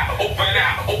 Open out, open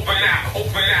out, open out,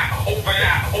 open out, open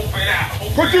out, open out,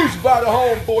 open out. Produced by the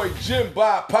homeboy Jim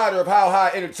Bob Potter of How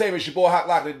High Entertainment. Your boy Hot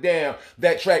Locking It Down.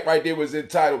 That track right there was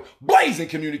entitled Blazing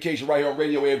Communication right here on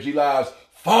Radio AFG Live's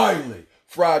finally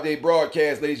Friday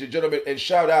broadcast, ladies and gentlemen. And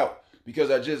shout out, because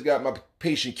I just got my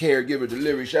patient caregiver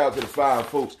delivery. Shout out to the fine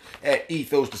folks at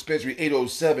Ethos Dispensary,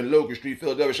 807 Logan Street,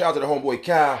 Philadelphia. Shout out to the homeboy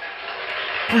Kyle.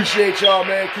 Appreciate y'all,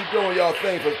 man. Keep doing y'all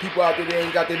thing. For people out there that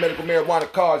ain't got their medical marijuana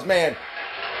cards, man,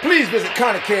 please visit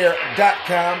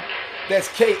KaneCare.com. That's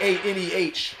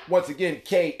K-A-N-E-H. Once again,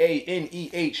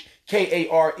 K-A-N-E-H-K-A-R-E.com.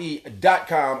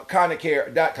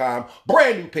 KaneCare.com.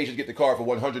 Brand new patients get the card for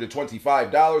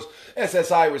 $125.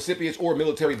 SSI recipients or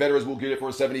military veterans will get it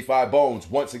for 75 bones.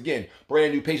 Once again,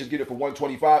 brand new patients get it for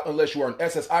 $125. Unless you are an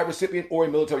SSI recipient or a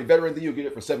military veteran, then you'll get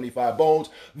it for 75 bones.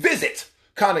 Visit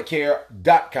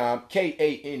KaneCare.com.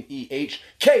 K-A-N-E-H-K-A-R-E.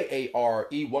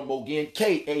 One more again,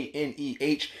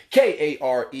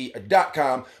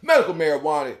 K-A-N-E-H-K-A-R-E.com. Medical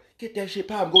marijuana. Get that shit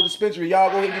poppin'. Go to the dispensary.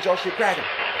 Y'all go ahead and get y'all shit cracking. You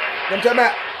know what I'm talking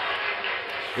about?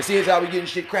 And see, here's how we getting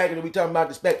shit cracking and we talking about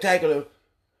the spectacular.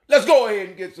 Let's go ahead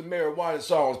and get some marijuana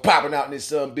songs popping out in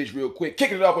this bitch real quick.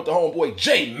 Kicking it off with the homeboy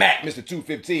J Mac, Mr.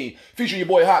 215. Featuring your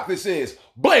boy Hawk. This is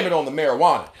Blame It on the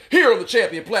Marijuana. Here on the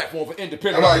champion platform for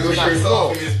independent I'm about to go straight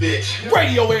off in this bitch.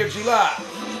 Radio AFG Live.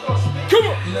 Come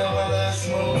on. You know I love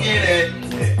smoking it.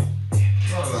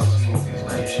 I love smoking this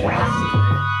great shit.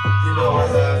 You know I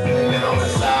love blame it on the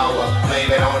sour,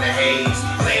 blame it on the haze,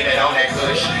 blame it on that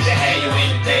kush that had you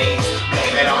in the days,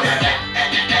 blame it on that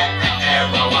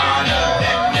marijuana.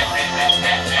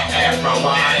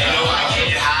 You know I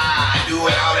get high, I do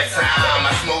it all the time.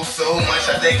 I smoke so much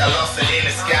I think I lost it in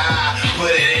the sky.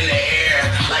 Put it in the air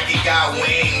like it got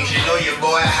wings. You know your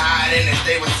boy hiding and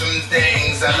stay with some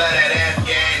things. I love that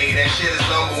Afghani, that shit is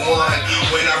 #1.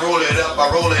 When I roll it up,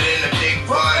 I roll it in a big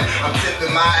bun. I'm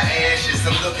tipping my ashes,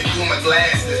 I'm looking through my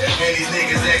glasses. And these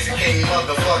niggas asking, can you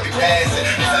motherfucking pass it?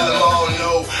 Tell them all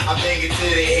no, I bang it to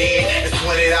the head. It's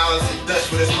 $20 in Dutch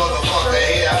for this motherfucker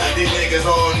here. These niggas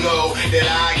all know that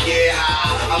I get high.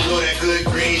 I blow that good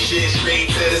green shit straight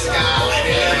to the sky. And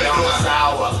blame it on the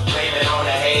sour, blame it on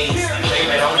the haze,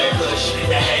 blame it on that kush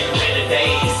that had you in the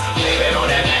days. Blame it on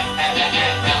that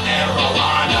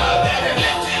marijuana, blame it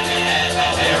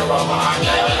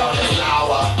on the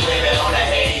sour, blame it on the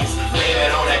haze, blame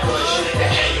it on that kush that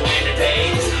had you in the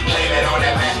days. Blame it on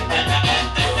that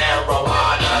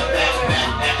marijuana, blame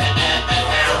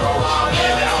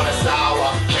it on the sour,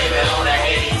 blame it on the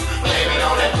haze, blame it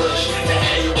on that kush that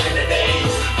had you in the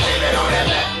days. Blame it on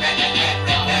that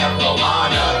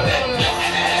marijuana,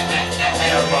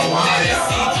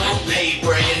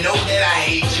 paper, you know that I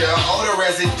hate ya. All the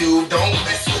residue, don't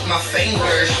mess with my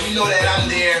fingers. You know that I'm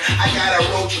there. I got a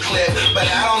roach clip, but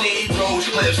I don't need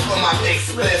roach clips for my big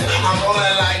split. I'm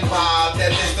rolling like Bob,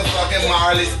 that Mr. fucking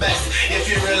Marley's best. If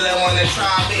you really wanna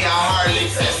try me, I hardly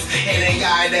test. And the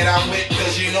guy that I'm with,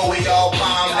 cause you know we all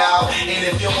bombed out. And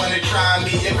if you wanna try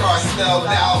me, your car's spelled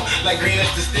out. Like green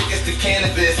is the stick, it's the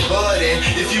cannabis budding.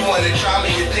 If you wanna try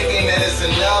me, you're thinking that it's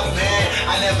enough, man.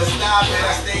 I never stop it,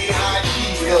 I stay high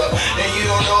cheese up. And you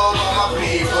don't know about my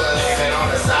people. Blame it on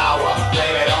the sour,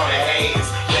 blame it on the haze,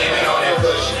 blame it on that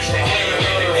kush, the hand you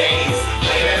in the days.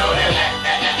 Blame it on that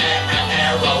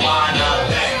marijuana,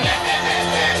 blame it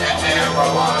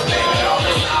on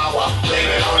the sour, blame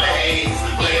it on the haze,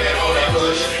 blame it on that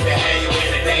kush, the hand you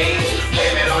in the days.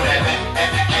 Blame it on that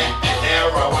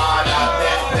marijuana,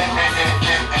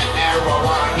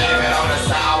 blame it on the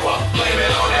sour, blame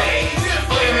it on the haze,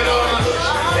 blame it on the kush,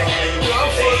 the hand you in the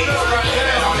days. Blame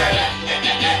it on that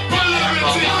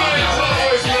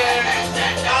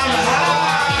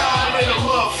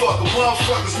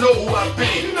motherfuckers know who I be.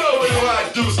 You know who I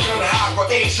do, it's kinda high for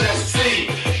HSC.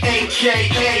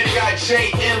 AKA got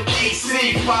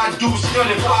JMEC. 5 deuce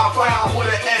gunning 5 with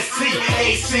an SC.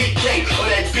 ACK or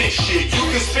that bitch shit. You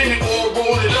can spin it or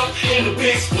roll it up in the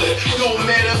big split. Don't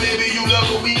matter, baby, you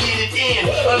love it, we get it in.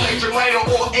 Electric lighter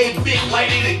or a big light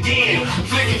it again.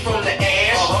 Flicking from the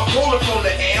ash, rolling from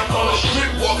the amp. On the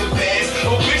strip walking past, a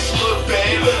bitch look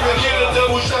bad. I get a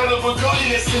double shot of a gun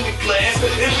that's in the glass.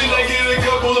 If then I get a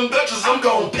couple of Dutches, I'm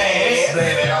gon' pass.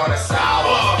 Blame it on the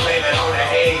sour, blame it on the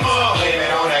haze, blame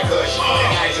it on that kush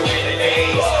that had you in the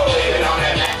days. Blame it on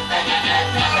that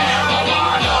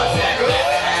marijuana, blame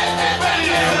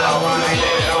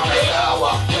it on the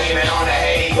sour, blame it on the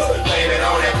haze, blame it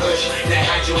on that kush that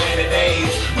had you in the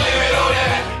days. Blame it on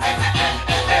that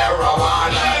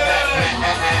marijuana,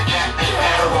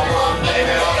 blame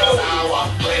it on the sour,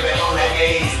 blame it on the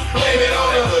haze, blame it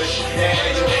on the kush that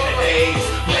had you in the days.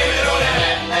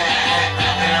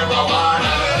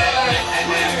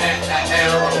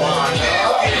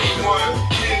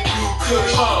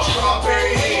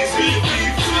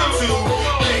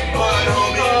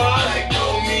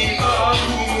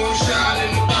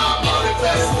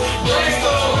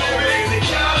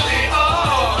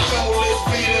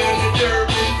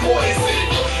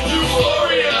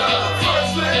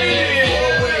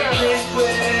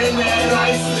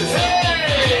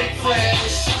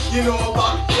 You know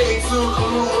about the K2,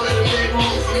 Kahlua, and the bedroom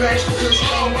from extra good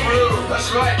strong crew. That's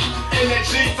right. In that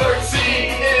G13,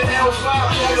 in L5,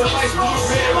 all the lights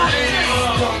blueberry.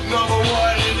 Skunk number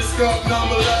 1 and the skunk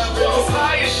number 11. It's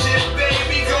high as shit,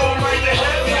 baby, going right to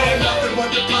heaven. Ain't nothing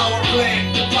but the power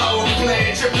plant, the power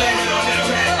plant. You're blaming on that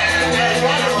man.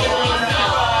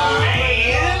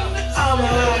 I'm a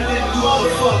hot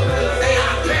motherfucker. Hey,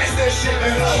 pass that shit,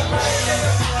 man.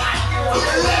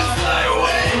 Left side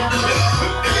away.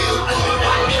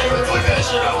 Put that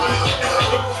shit away.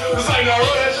 It's like, now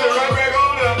roll that shit right back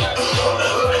on up.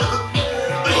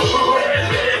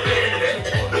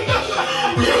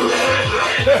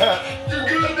 You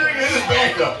good, nigga? Hit his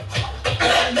back up.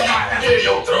 Yeah,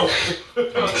 your throat.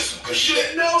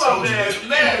 Shit, no, I'm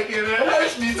mad, and it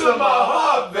hurts me to my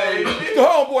heart, baby. The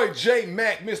homeboy J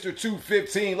Mac, Mr.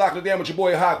 215, locking it down with your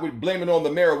boy Hawk with Blaming on the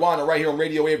Marijuana right here on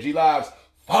Radio AFG Live's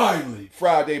finally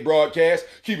Friday broadcast.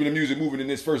 Keeping the music moving in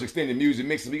this first extended music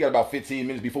mix. We got about 15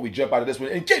 minutes before we jump out of this one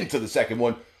and get into the second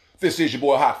one. This is your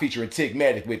boy Hawk featuring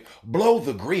Tigmatic with Blow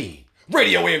the Green.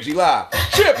 Radio AFG Live,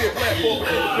 champion platform.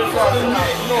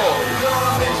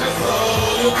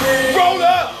 Roll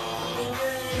up.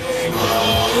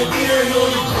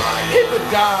 Hit the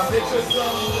dime, bitches.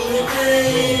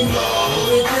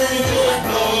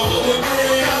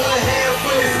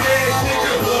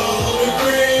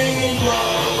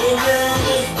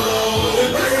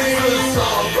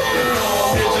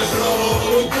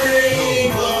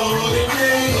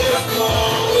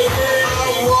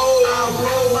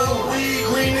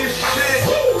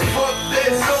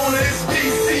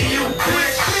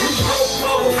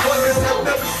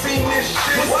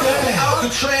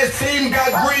 Trans team got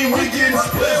green, we getting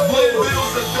split. Blood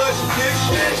bills, a Dutch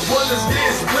bitch. One is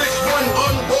getting split, one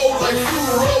unroll like two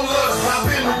rollers. Hop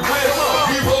in the whip,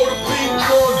 we roll the pink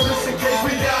corn just in case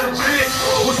we got a bitch.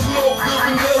 With smoke, good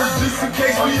vanilla just in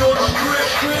case we on the strip.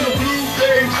 The blue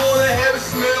days wanna have it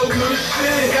smell good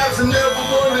shit. Got to never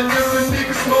wonder if a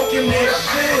nigga smoking that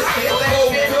shit.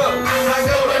 Hold up, I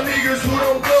got my niggas who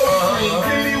don't go.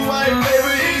 Give me white,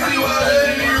 baby, easy, why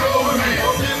let me roll with me?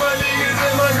 Get my niggas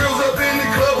and my girls up in the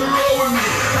club to roll with me.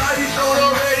 I done shown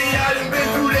already, I done been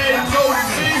through that and told it.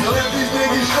 So if these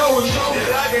niggas showing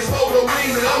that I can smoke no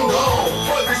weed, then I'm gone.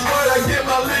 Fuck this right, I get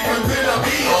my liquor, then I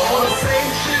be on. The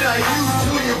same shit I used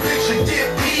to, your bitch and get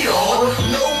beat on.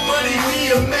 No money,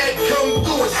 me and Matt come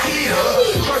through a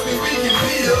skeeter. Trust me, we can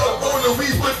beat up on the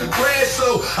weeds with the grass,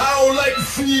 so I don't like to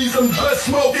sneeze, I'm just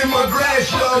smoking my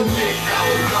grass, yo.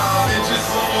 It's just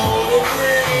blow the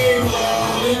green,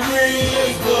 blow the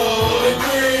green, blow the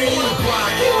green.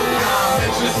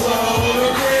 It's just blow the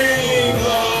green,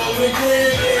 blow the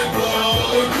green,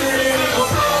 blow the green.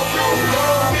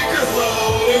 Niggas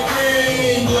blow the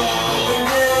green, blow the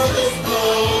green, just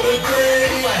blow the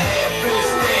green. My head for the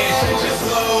station, just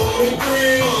blow the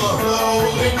green, blow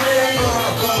the green,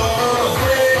 blow the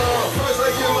green. First I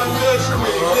get my Dutch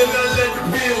quick, then I let the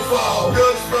bill fall.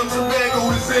 Dutch from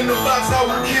tobacco is in the box, I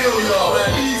will kill y'all.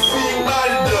 BC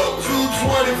bodied up,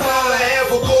 225, half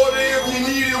a quarter if you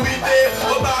need it, we there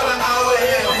about an hour and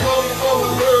a half. Come from the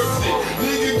Thursday,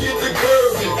 nigga get the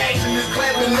curving. Action is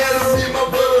clapping, that'll be my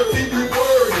bird, keep me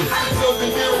wording.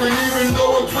 Something different, even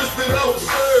though I'm twisted, I'm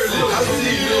absurd. I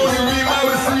see you on the beat,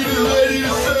 mama see the ready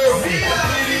to serve me.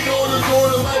 Sitting on the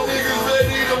corner, my niggas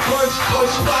ready to punch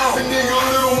out. A nigga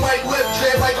little Mike left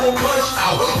jab like on punch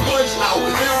out. Punch out,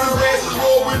 if the grass is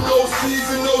raw with no seeds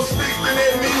and no sticks, then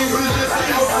that means it's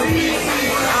just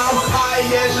easy. I'm high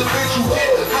as a bitch, you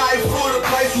get high for the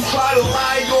price. You try to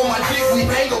lie on my dick, we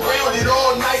hang around it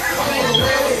all night. Hang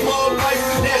around with small bites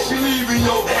and that shit leaving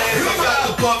your ass. I got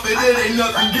the buff and it ain't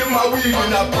nothing, get my weed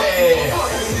when I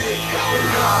pass.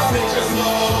 Bitches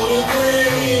blow the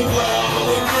green,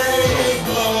 blow the green,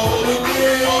 blow the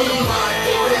green. All the mic,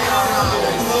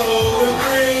 blow the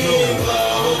green,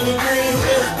 blow the green,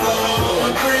 just blow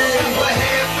the green. My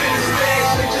hands in the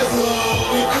station, just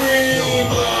blow the green,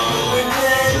 blow the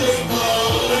green, just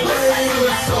blow the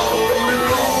green. So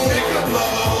nigga,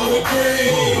 blow the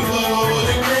green, blow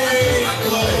the green,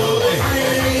 blow the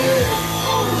green,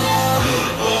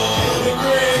 blow the green, blow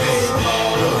the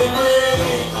green.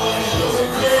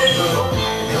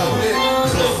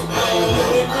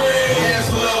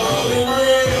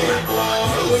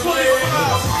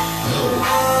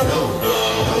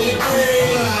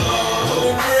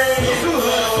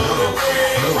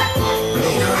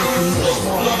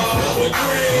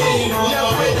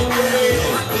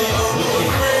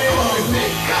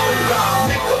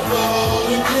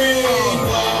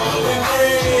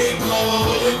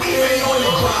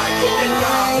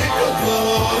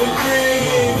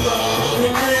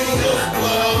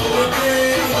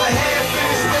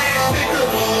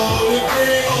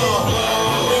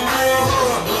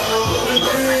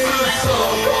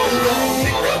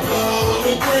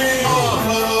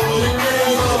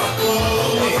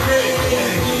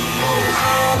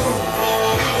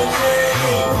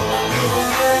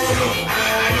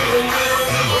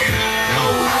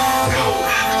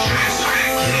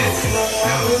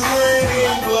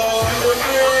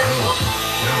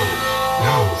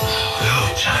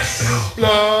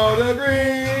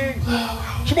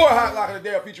 Locking It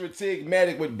Down featuring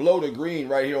Tigmatic with Blow the Green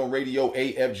right here on Radio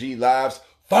AFG Live's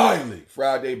finally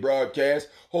Friday broadcast.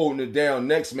 Holding it down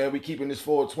next, man. We keeping this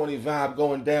 420 vibe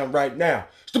going down right now.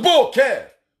 It's the Bull Calf.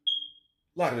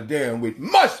 Locking it down with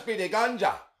Must Be the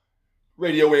Ganja.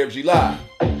 Radio AFG Live.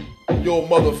 Your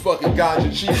motherfucking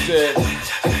ganja chief says,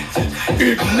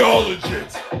 acknowledge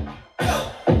it.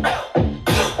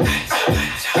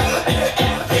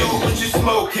 Yo, what you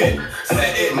smoking?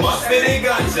 Say it must be the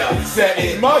ganja.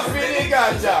 Say it must be the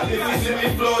ganja. If you see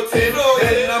me floating,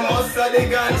 then I must have the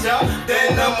ganja.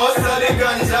 Then I must have the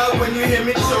ganja when you hear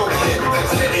me choking.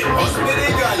 Say it must be the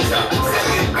ganja. Say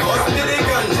it must be the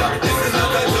ganja. This is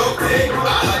not a joke thing.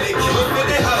 I had a cure for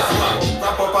the asthma.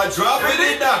 Wrap up a drop with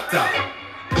the doctor.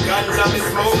 Ganja me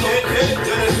smoking, you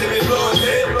don't see me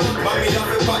floating. Mommy have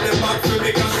to pop the back for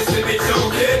me cause she see me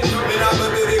choking. Me not go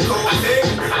do the coke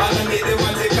thing. And I need the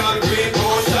magical green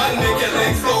potion. Make your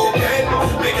legs open,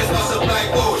 make it smash up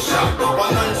like ocean.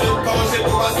 100 pounds, she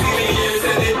put a ceiling years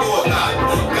in the Portland.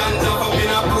 Ganja from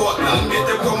in a Portland, get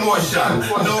the promotion.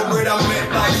 No bread I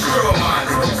make like Stroman.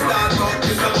 Start up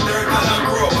with some dirt and a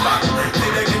grow back.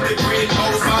 Till they get the green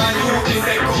house, my youth is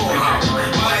a go ham.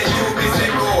 My youth is a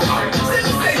go ham.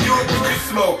 Say you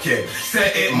smoking, say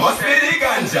it must be the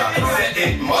ganja. Say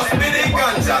it must be the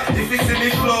ganja. If you see me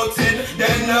floating,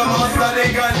 then I must have the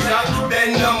ganja.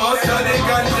 Then I must have the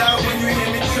ganja when you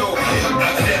hear me choking.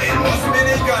 Say it must be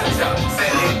the ganja. Say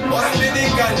it must be the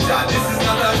ganja. This is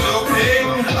not a joke thing.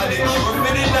 I the cure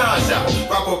for the nausea.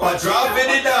 Wrap up a drop for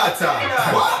the data.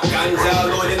 What? Ganja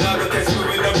alone, you know, catch me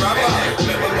with the rapper.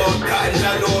 Make my mouth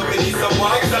ganja, know me need some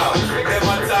water. Them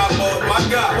a talk about my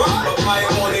God, but my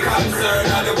only concern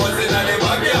are the ones in the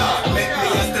backyard. Make me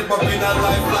a step up in a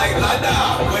life like ladder.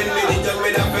 When me need young, me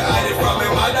have to hide it from my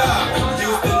mother.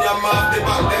 Houston, your mouth, the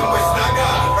back, them with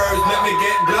stagger. Herbs make me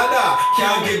get bladder.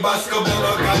 Can't give Basco, but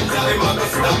no ganja, him a go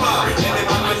stammer. Any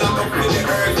man will lock up with the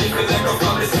herbs, he feel like I'm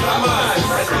from the slammers.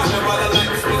 Excuse me, but I like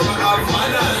to speak my have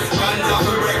manners. Ganja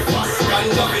for breakfast,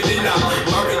 ganja for dinner.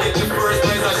 Marry get the first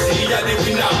prize, and she a the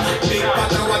winner. Big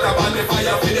pot of water on the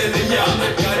fire for the linya.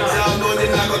 Ganja know you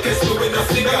not go kiss me with no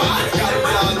cigar.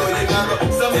 Ganja know you not go.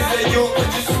 Some say you what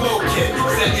you smoking.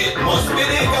 Say it must be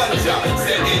the ganja.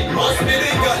 Say it must be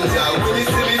the ganja. When you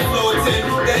see me floating,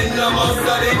 then I must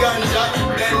have the ganja.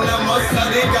 Then I must have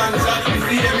the ganja. If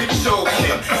you hear me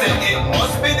choking, say it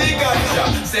must be the ganja.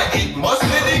 Say it must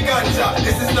be the ganja.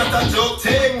 This is not a joke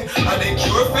thing. I the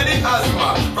cure for the asthma.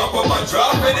 Wrap up a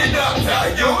drop for the doctor.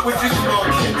 You what you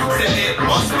smoking. Say it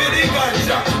must be the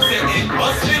ganja. Say it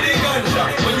must be the ganja.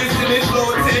 When you see me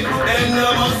floating, then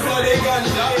I must have the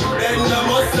ganja. Then I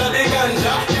must have the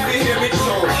ganja. If you hear me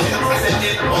choking, say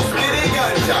it must be the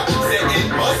ganja. Say it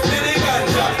must be the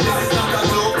ganja. This is not a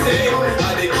joke thing.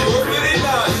 I the cure for the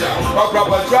nausea. A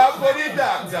proper drop for the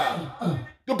doctor.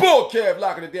 The Bull Calf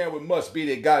locking it down with Must Be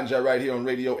the Ganja right here on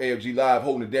Radio AFG Live.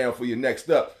 Holding it down for you next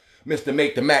up. Mr.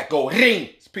 Make the Mac go ring.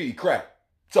 It's Petey Crack.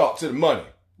 Talk to the money.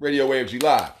 Radio AFG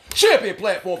Live. Champion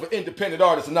platform for independent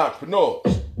artists and entrepreneurs.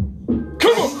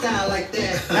 Come on. Style like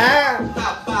that.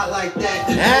 Pop out like that.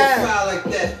 Style like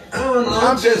that. I don't know.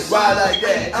 I'm just wild like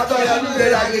that. I thought I knew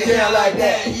that I could down like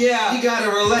that. Yeah, you gotta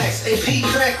relax. Hey, Pete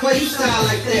Crack, why you style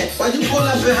like that? Why you pull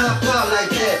up and hop out like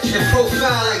that? And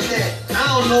profile like that? I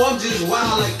don't know, I'm just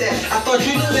wild like that. I thought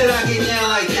you knew that I get down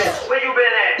like that. Where you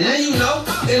been at? Now you know.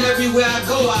 And everywhere I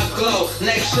go, I glow.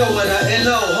 Next show in a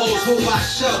NO. Hoes who I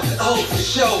show. Oh, for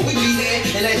sure. We be there.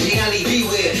 And that Gianni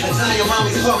beware. Italian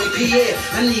mommies call me Pierre.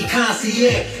 I need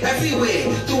concierge.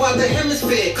 Everywhere. Throughout the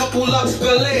hemisphere. Couple Lux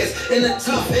Bel-Airs. And a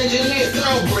tough engineer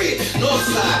thoroughbred.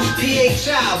 Northside.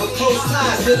 PHI. But close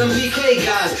ties to them BK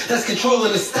guys. That's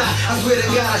controlling the stock. I swear to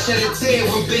God, I shed a tear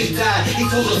when Big died. He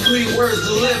told us 3 words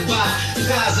to live by.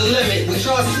 Sky's the limit. What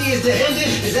y'all see is the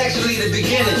ending. Is actually the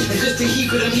beginning. And just to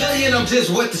keep it a million, I'm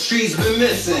just what the streets been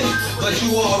missing. But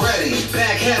you already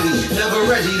back heavy, never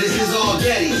Reggie, this is all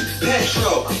Getty.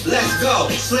 Petro, let's go.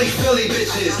 Slick Philly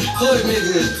bitches, hood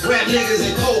niggas, rap niggas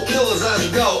and cold killers, let's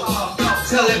go.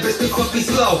 Tell that bitch to fuck me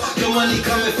slow. The money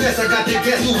coming fast, I got the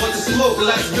guests who want to smoke,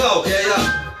 let's go.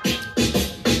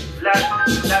 Let's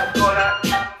go that.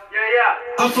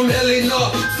 I'm from Illinois,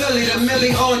 Philly, the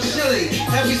Millie on chili.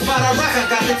 Every spot I rock, I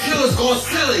got the killers going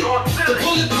silly. The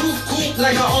bulletproof coupe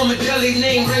like an armadillo.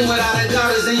 Name ring without a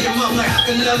dollars in your mouth like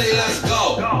Akinelli, let's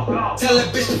go. Tell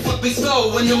that bitch to fuck me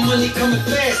slow. When the money coming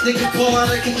fast, nigga pull out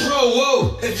of control,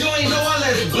 whoa. If you ain't know, I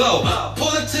let it blow.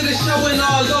 Pull it to the show and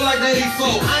all low like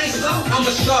 94. I ain't slow, I'm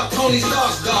a shark, Tony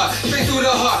Stark's guard. Straight through the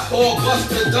heart, all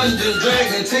Buster, Dungeon,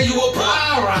 Dragon, tear you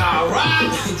apart. Rah.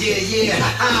 Yeah,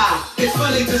 ha. It's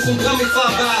funny till some dummy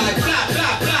fly by like blah,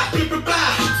 blah, blah, blah, blah,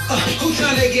 blah. Who tryna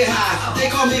when they get high. They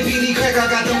call me BD Crack,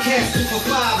 I got them cats 2 for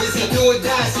 5. It's a do or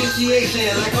die situation.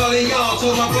 Like all of y'all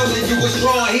told my brother you was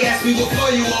wrong. He asked me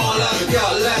before you on. Let's go,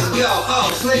 let's go.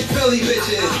 Oh, slave Philly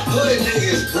bitches, hood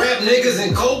niggas, rap niggas,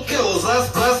 and cold killers.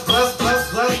 Let's bless.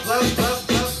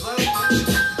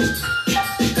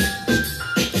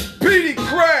 BD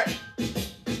Crack.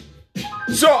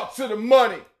 Talk to the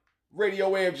money.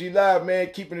 Radio AFG Live, man,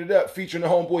 keeping it up. Featuring the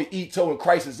homeboy Ito and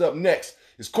Crisis. Up next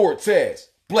is Cortez,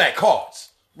 Black Hearts.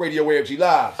 Radio AFG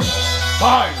Live.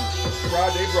 Fine.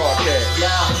 Friday broadcast.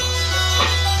 Yeah.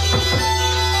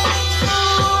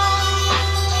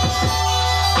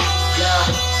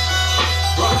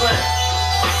 Brooklyn,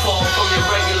 fall from your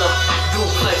regular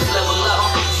duplex level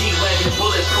up. G-Wagon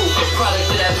bulletproof, a product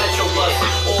of that Metro bus.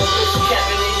 All this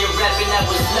capping in your rapping, that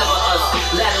was never us.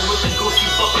 Ladder with the Gucci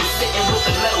buckle, sitting with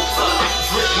the metal tuck.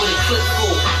 Drip with a clip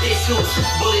full, issues,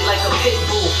 bullet like a pit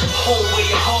bull. Home where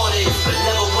your heart is, but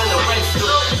never when the rent's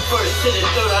due. First to the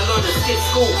third, I learned to skip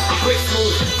school. Bricks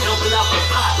move, jumping out the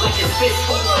pot like it's fish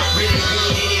food. Really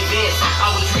in advance, I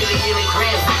was really in the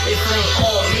grams. If it ain't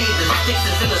on me, the sticks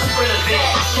is in the sprinter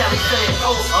van. Cali sending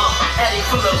post, addict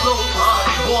from the loop,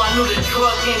 Boy, I knew the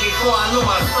drug game before I knew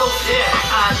my soap,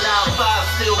 I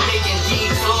 9-5 still making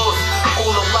G's laws.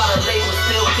 Own a lot of labels,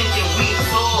 still thinking we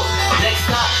sold. Next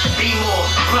stop, be more.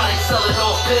 Product selling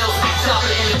off pills. Chopper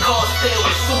in the car still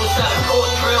with suicide court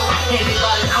drill. Handed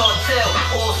by the cartel,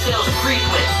 all sales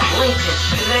frequent. Lincoln,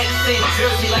 connects in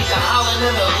Jersey like the Holland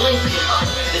and the Lincoln.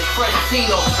 This fresh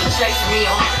Tino projects me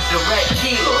on direct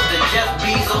kilos. The Jeff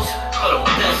Bezos for the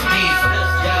best diesel.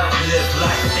 Live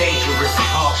life dangerous,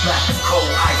 all black is cold,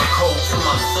 ice cold to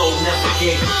my soul, never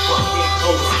gave a fuck.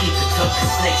 Always keep it tough,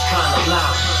 cause snakes tryna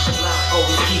lie.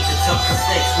 Always keep it tough, cause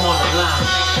snakes wanna lie.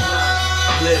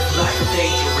 Live life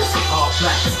dangerous, all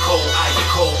black is cold, ice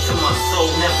cold to my soul,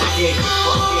 never gave a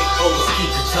fuck. Always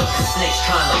keep it tough, cause snakes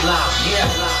tryna lie.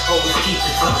 Always keep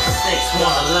it tough, cause snakes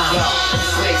wanna lie.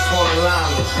 Snakes wanna lie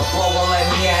me. My bro won't let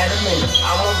me at him in.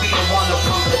 I won't be the one to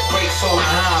pump the brakes on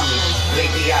behind me.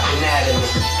 Lately I've been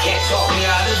adamant. Can't talk me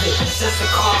out of it. Since the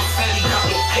confetti got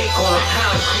me cake on the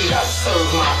concrete, I serve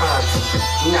my auntie,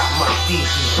 not my DP.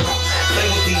 Play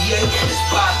with the yay, it's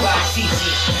bye-bye TT.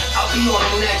 I'll be on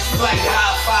the next flight,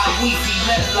 high-five Wi-Fi.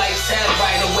 Med lights head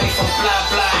right away from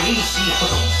blah-blah he-she.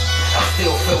 I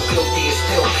still feel guilty, it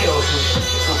still kills me.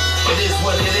 It is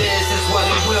what it is, it's what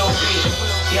it will be.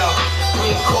 Yo,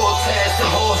 bring Cortez to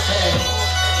Horsehead.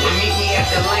 And meet me at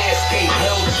the landscape,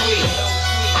 Hill 3.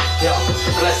 Yo,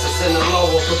 bless us in the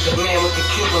lower, but the man with the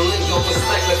Cuban lingo,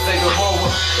 perspective figure over.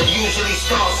 It usually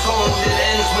starts home, it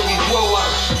ends when you grow up.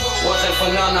 Wasn't for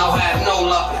none, I'll have no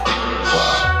luck.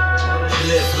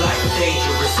 Live life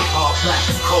dangerous, all black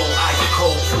is cold, ice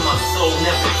cold to my soul,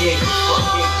 never gave a fuck.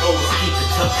 Always keep it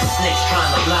tough, cause snakes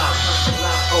tryna lie.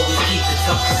 Always keep it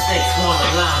tough, cause snakes wanna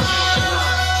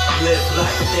lie. Live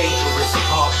life dangerous,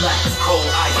 all black is cold,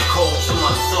 ice cold to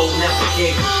my soul, never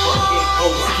gave a fuck.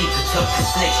 Always keep it tough, cause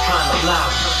snakes tryna lie.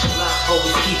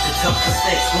 Always keep it tough, cause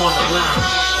snakes wanna lie.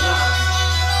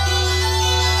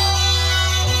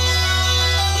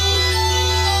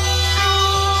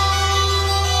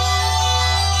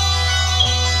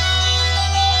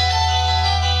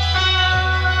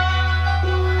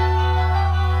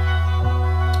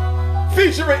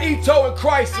 Featuring Ito and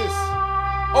Crisis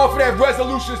off of that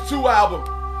Resolutions 2 album.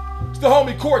 It's the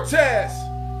homie Cortez.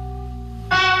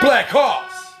 Black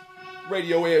Hearts.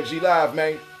 Radio AFG Live,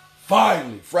 man.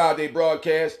 Finally, Friday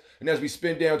broadcast. And as we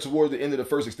spin down towards the end of the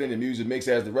first extended music mix,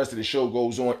 as the rest of the show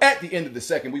goes on, at the end of the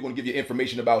second, we're going to give you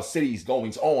information about cities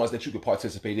goings-ons that you can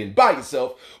participate in by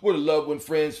yourself, with a loved one,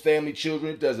 friends, family,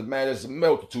 children. It doesn't matter. There's a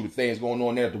multitude of things going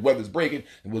on there. The weather's breaking,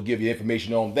 and we'll give you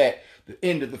information on that. The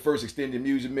end of the first extended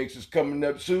music mix is coming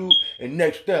up soon. And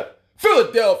next up,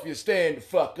 Philadelphia, stand the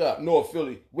fuck up. North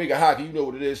Philly, Wigga Hockey, you know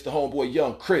what it is. The homeboy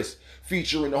Young Chris,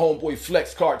 featuring the homeboy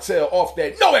Flex Cartel off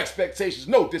that No Expectations,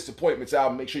 No Disappointments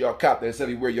album. Make sure y'all cop that. It's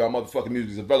everywhere y'all motherfucking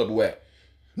music is available at.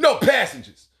 No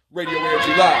Passengers. Radio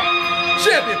AFG Live.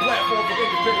 Champion platform for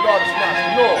independent artists and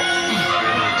entrepreneurs.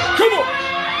 Come on.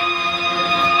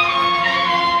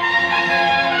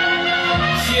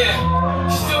 Yeah,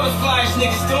 still the flyest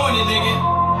niggas doing it, nigga.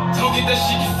 Don't get that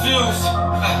shit confused.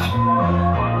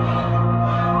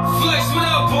 Flex, what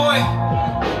up, boy?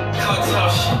 Cartel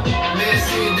shit. Man,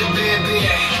 see the baby.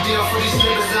 Deal for these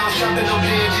niggas, I'm shopping on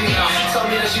BNG. Tell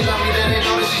me that she love me, that ain't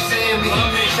know that she saying me.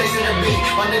 Chasing the beat,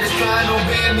 my niggas trying to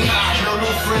ban me. No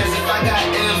new friends, if I got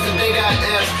M's, then they got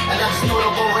M's. And I just threw it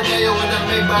up on Rodeo in the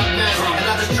big back then. And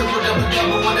I just triple double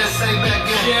when that same back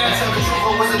then. I tell the truth,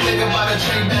 I wasn't thinking about a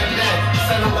chain back then.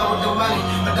 Fell in love with the money,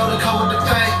 but don't it come with the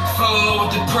pain? Fell in love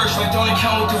with the purse like don't it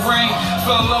come with the rain.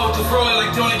 Fell in love with the roller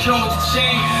like don't it come with the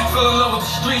chain. Fell in love with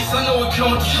the streets, I know it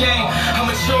come with the game.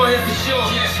 I'm mature here for sure,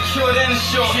 secured and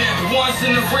assured. The ones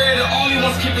in the rear, the only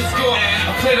ones keeping score.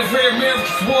 I play the rear mirror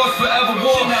because wars forever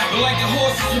war. But like the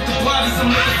horses with the bodies, I'm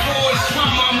looking forward.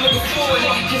 Trauma, I'm looking forward.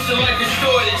 Kiss it like it's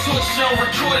distorted. Torch show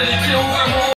recorded and kill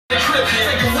whoever. Crip,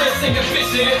 take a risk, take a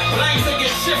bitch, nigga. But I ain't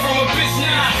taking shit from a bitch,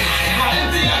 nah. I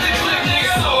didn't think I could clip,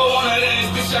 nigga. So on that ass,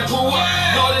 bitch, I grew up.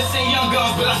 No, this ain't young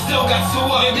guns, but I still got two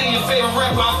up. And then your favorite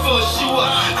rapper, I fill a shoe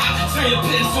up. Turn your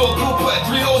pit into a blue butt,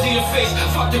 3 holes in your face.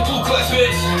 Fuck the blue clutch,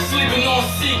 bitch. Sleeping on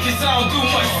C, cause I don't do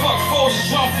much. Fuck foes,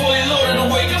 just run fully loaded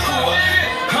away the crew up.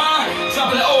 Huh?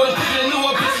 Dropping the old and picking the new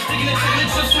up, bitch. Sticking the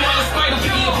chips around the spider,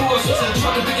 picking your crew up. Switching the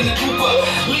truck and picking the coupe up.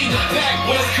 Leave the back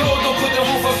when it's cold, don't put the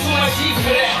roof up. Too much heat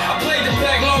for that. I played the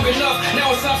bag long enough,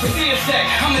 now it's time for the attack.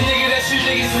 I'm the nigga that you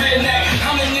niggas reenact.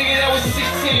 I'm the nigga that was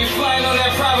 16, flying on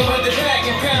that private with the back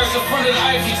in Paris in front of the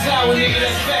Eiffel Tower, nigga,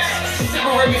 that's facts.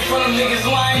 Separate me from them niggas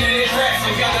lying in their tracks.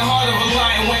 I got the heart of a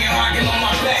lion, winging hocking on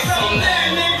my back. So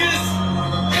that niggas,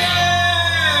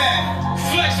 yeah,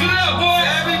 flex it up, boy.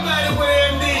 Everybody with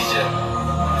amnesia.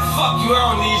 Fuck you, I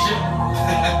don't need you.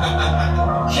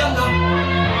 Younger.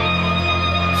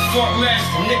 Fort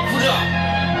Master, Nick, what up?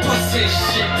 Bust this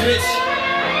shit, bitch.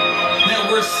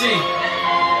 Network C.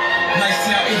 Nice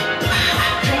town E.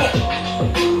 Come on.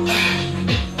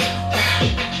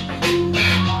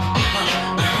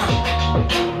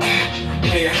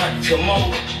 Nigga, come on.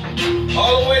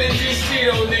 All the way to DC,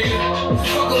 though, nigga.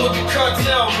 Fucking with the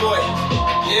cartel, boy.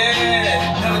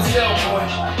 Yeah, never tell, boy.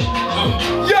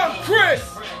 Young Chris,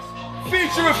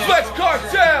 featuring Flex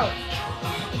Cartel.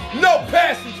 No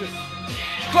passengers.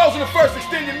 Closing the first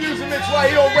extended music mix right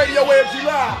here on Radio AFG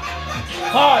Live.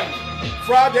 Hi,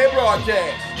 Friday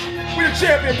broadcast. We're the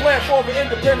champion platform for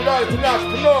independent artists and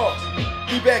entrepreneurs.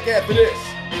 Be back after this.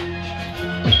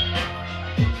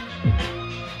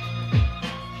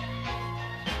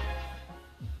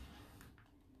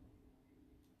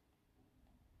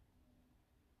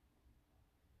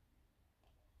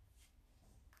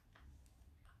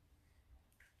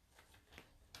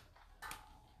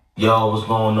 Yo, what's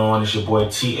going on? It's your boy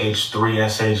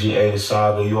TH3SAGA, the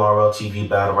Saga, URL TV,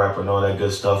 battle rapper, and all that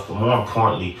good stuff. But more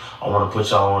importantly, I want to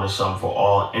put y'all on to something for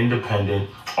all independent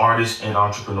artists and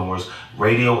entrepreneurs.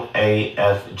 Radio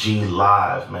AFG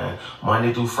Live, man.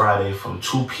 Monday through Friday from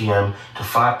 2 p.m. to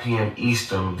 5 p.m.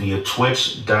 Eastern via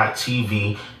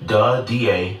twitch.tv,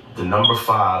 DA, the number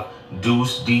 5,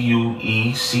 Deuce,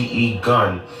 DUECE,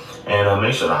 Gun. And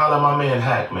make sure to holler at my man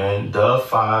Hack, man.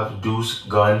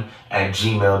 The5deucegun at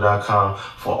gmail.com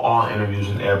for all interviews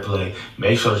and airplay.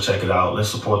 Make sure to check it out. Let's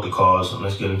support the cause and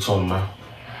let's get into them, man.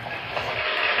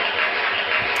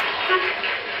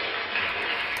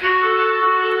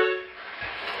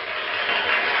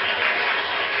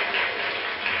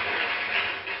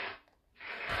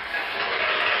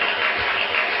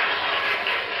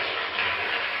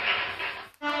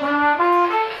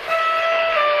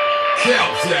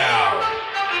 Countdown.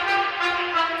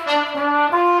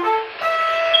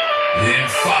 In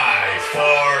 5,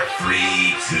 4,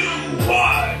 3, 2, 1.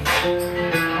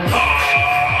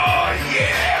 Oh,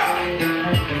 yeah.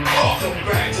 Welcome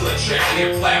back to the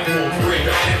champion platform for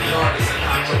independent artists and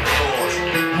entrepreneurs.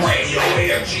 Radio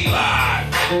AFG Live.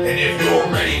 And if you're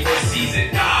ready for season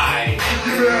 9, give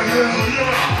me that hell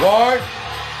yeah. Lord.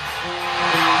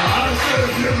 I said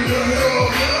give me that hell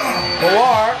yeah.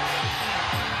 Lord.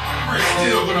 We're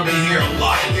still gonna be here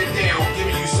locking it down,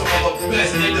 giving you some of the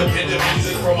best independent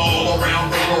music from all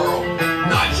around the world.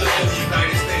 Not just in the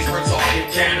United States, we're talking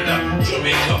Canada,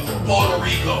 Jamaica, Puerto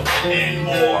Rico, and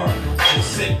more. So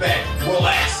sit back,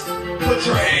 relax, put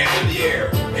your hands in the air,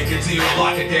 and continue to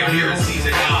lock it down here in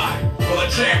season 9 for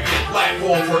the champion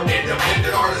platform for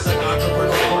independent artists and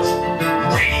entrepreneurs.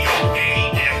 Radio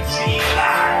AFG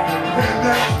Live. And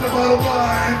that's the bottom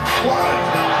line. What?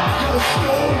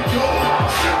 Stone Cold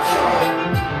Simpson.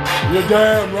 You're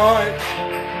damn right.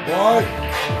 What?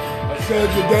 I said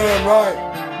you're damn right.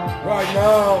 Right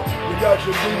now, you got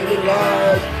your beady little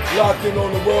eyes locked in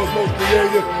on the world's most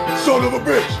creative son of a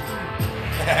bitch.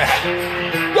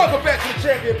 Welcome back to the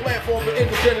champion platform for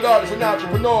independent artists and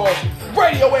entrepreneurs.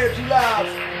 Radio AFG Live.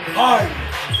 Hi,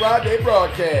 Friday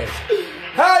broadcast.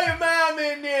 How you mom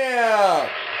in there?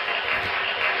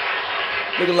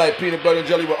 Looking like peanut butter and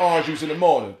jelly with orange juice in the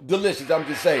morning. Delicious, I'm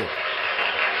just saying.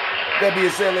 That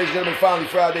being said, ladies and gentlemen, finally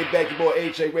Friday, back your boy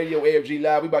HA Radio AFG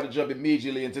Live. We about to jump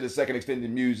immediately into the second extended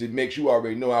music mix. You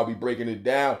already know how we breaking it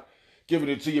down. Giving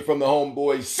it to you from the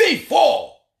homeboy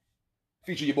C4.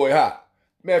 Feature your boy Hot.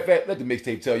 Matter of fact, let the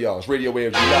mixtape tell y'all. It's Radio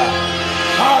AFG Live.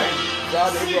 Hi,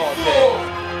 Friday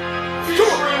broadcast.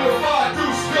 Featuring the 5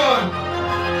 Deuce gun.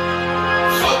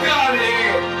 Fuck out of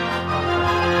here.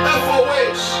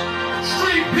 FOH.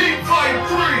 Street Beat Fight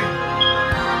 3.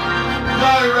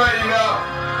 Y'all ain't ready now.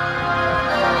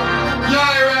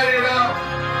 Y'all ain't ready now.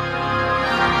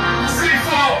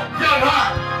 C4, Young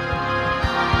Hot.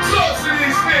 Talk to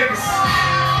these niggas.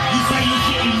 You say you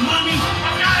getting money?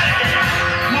 Fuck out of here.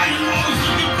 Why you always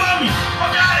looking bummy?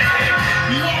 Fuck out of here.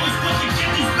 You always put to get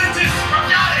these bitches?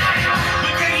 Fuck out of here.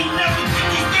 But then you never get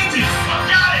these bitches? Fuck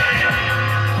out of here.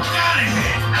 Fuck out of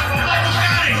here. Fuck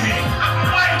out of here.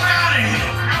 Fuck out of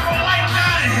here. Fuck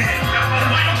out of here.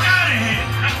 Fuck out of here.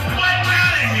 Fuck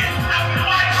out of here.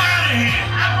 Fuck out of here.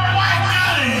 Fuck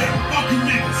out of here. Fuck you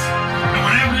niggas. And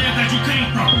whatever it is that you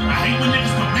came from, I hate when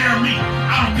niggas compare me.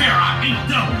 I don't care. I ain't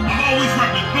dumb. I'm always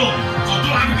rapping building. So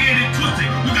don't ever get it twisted.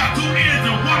 You got 2 ears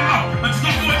and 1 mouth. But just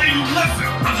don't go there you listen.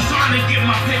 I'm just trying to get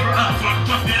my paper up so I can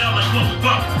fuck it out like Uncle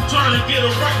Buck. Trying to get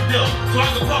a record deal so I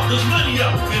can fuck this money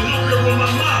up and look here with my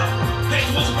mom. Hey,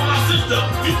 what's for my sister?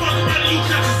 You fuck around and you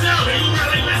catch a sound and you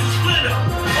really mess a splinter.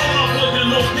 All I'm looking,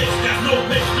 no pics, got no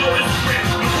pics, no Instagram.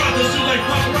 I'm trying to shoot like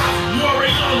Pop Rock. You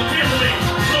already know the cameraman.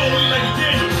 Throw me like a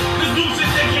candy. This new shit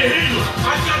they can't handle.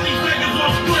 I got these beggars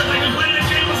on split like it's playing a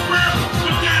game of Scrabble.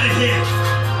 Fuck out of here.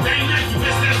 That ain't nice, you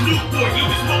best that's Newport. You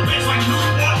can smoke bitch like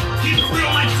Newport. Keep it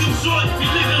real like Too Short.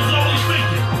 These niggas always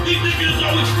faking. These niggas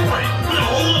always fraud. Put a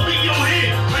hole up in your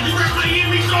head like you rap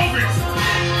Miami Dolphins.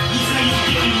 You say you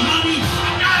getting money?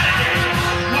 Fuck out of here.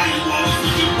 Why you always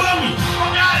looking bummy?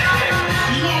 Fuck out of here.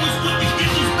 You always look to get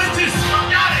these bitches?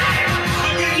 Fuck out of here.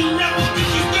 But then you never get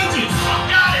these bitches? Fuck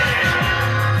out of here.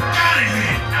 Fuck out of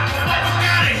here. Fuck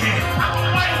out of here.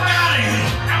 Fuck out of here.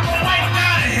 Fuck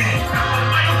out of here. Fuck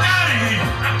out of here.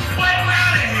 Fuck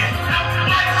out of here.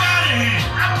 Fuck out of here.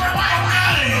 Fuck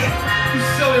out of here. You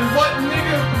selling what,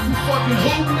 nigga? You fucking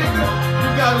who, nigga? You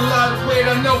got a lot of weight,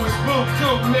 I know it's boo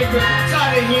too, nigga.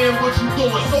 Tired of hearing what you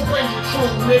doing, so bring your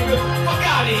truth, nigga. Fuck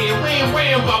out of here, we ain't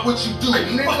worrying about what you do,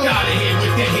 nigga. Fuck out of here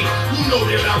with that hate. You know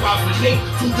that I rock for Nate.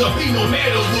 To the beat, no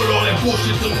matter what all that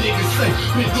bullshit them niggas say.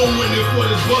 Been doing it for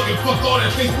this bugging. Fuck all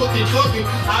that Facebook and talking.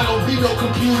 I don't be no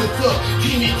computer thug.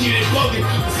 Keep me get it bugging.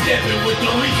 Stepping with the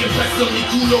Rican, press on me,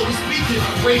 you know we speaking.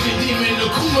 Raging demon the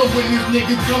cooler when these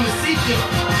niggas come to seek you.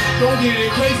 Don't get it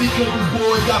crazy, cause the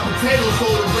boys got potatoes, so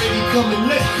the ready coming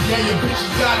next. Now your bitches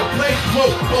gotta play.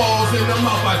 Smoke balls in the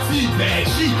mouth, I teabag.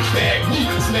 She bag, we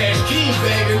smash king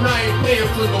bag, and I ain't playing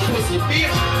for no pussy,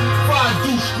 bitch. Fried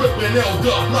Deuce stripping L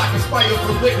up, block inspired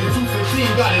from Whitney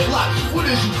 215, got it locked. What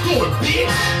is you doing,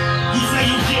 bitch? You say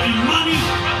you getting money?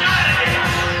 Fuck out of here.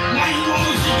 Why you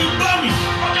always looking bummy?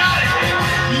 Fuck out of here.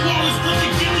 You always look to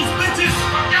get these bitches?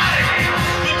 Fuck out of here.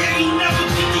 But then you never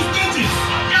get these bitches?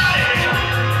 Fuck out of here.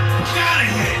 Fuck out of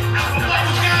here. Fuck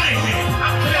out of here.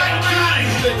 Fuck out of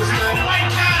here. Fuck out of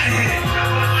here.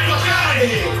 Fuck out of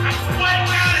here. Fuck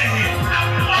out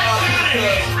of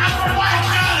here. Fuck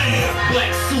out of here.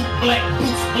 Black suit, black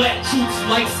boots, black troops,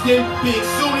 light skin, big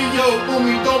Sunni, yo,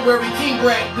 Umi, don't worry, King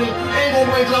Bragdon. Ain't gon'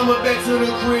 bring drama back to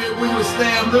the crib. We was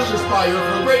established, inspired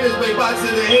from greatest way by to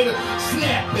the hater.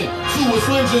 Snapping to a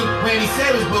Slim Jim, Randy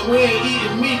Savage, but we ain't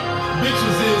eating meat.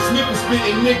 Bitches and snipping,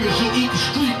 spitting niggas, you eat the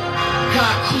street.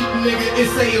 Concrete nigga,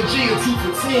 it's AFG and 2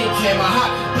 for 10. Camera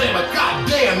hot, blame a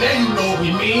goddamn, now you know what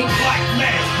we mean. Black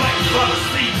mask, black brother,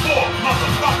 C4.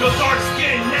 Motherfuckers, dark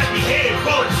skin, nappy head,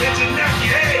 bullets, bitch, and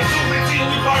nappy head. 215,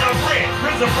 we part of red.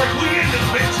 Prison break, we in this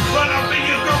bitch. Run up in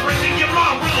your girlfriend and your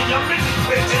mom, really, I'm in this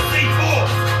bitch. It's C4.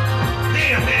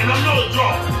 Damn, man, I know the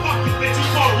draw. Fuck you, bitch, you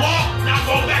call law? Now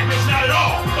go back, bitch, not at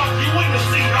all. Fuck you in the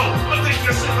CO. But think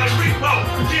your shit like repo.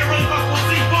 You can't really fuck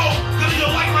with C4, cause you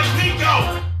like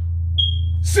Nico.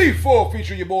 C4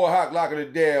 featuring your boy Hawk, locking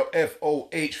it down.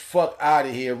 FOH, fuck out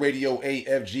of here. Radio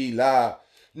AFG Live.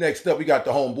 Next up, we got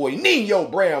the homeboy Nino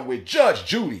Brown with Judge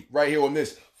Judy right here on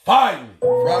this finally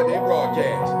Friday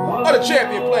broadcast on the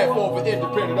champion platform for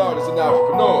independent artists and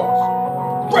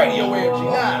entrepreneurs. Radio AFG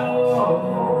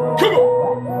Live. Come on.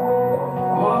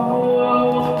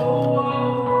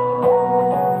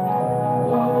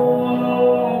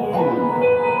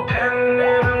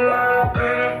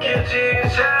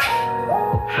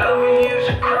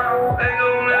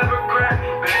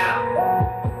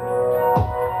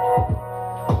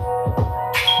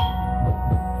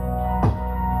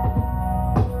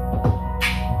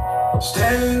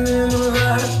 Standing in the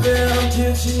light, better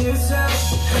get to yourself.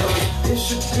 It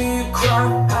should be a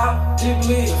crime, how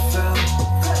deeply I felt.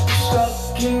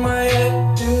 Stuck in my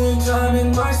head, doing time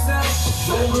in myself.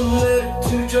 Wrote a letter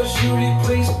to Judge Judy,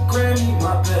 please grant me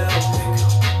my bail.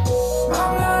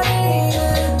 I'm not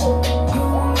even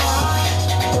gonna lie.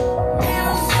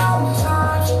 Even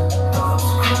sometimes thoughts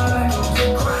cry.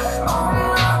 I'm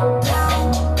locked down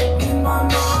in my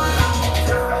mind.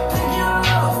 Think you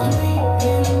loved me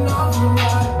in another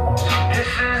life.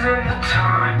 This isn't the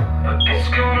time, but it's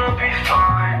gonna be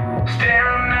fine.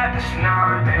 Staring at this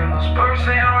night, and those birds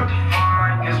they hard to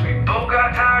find. Cause we both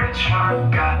got tired of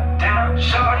trying. Goddamn,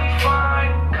 shawty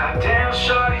fine. Goddamn,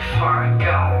 shawty fine.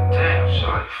 Goddamn,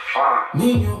 shawty fine.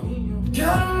 Nino,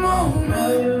 got a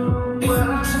moment in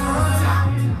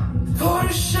time.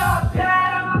 Photoshop in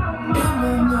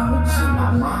my notes in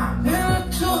my mind. And it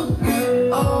took me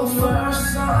all first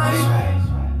sign.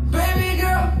 Baby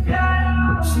girl,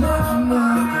 it's never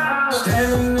mine.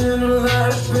 Standing in the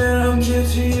light, and I'm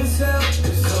guilty as hell.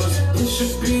 Because it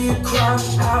should be a crime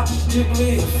how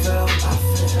deeply I felt.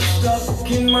 Stuck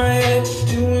in my head,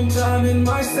 doing time in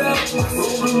myself.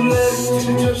 Wrote a letter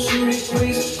to Judge Judy,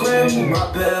 please grant me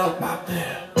my bail.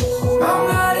 I'm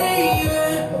not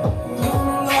even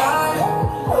gonna lie.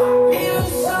 Even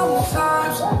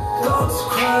sometimes thoughts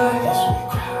cry.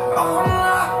 I'm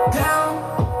locked down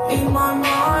in my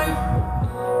mind.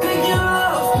 Think you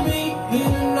loved me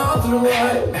in another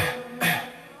life.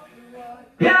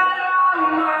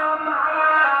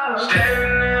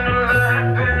 Staring in the light,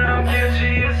 and I'm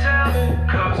guilty as hell.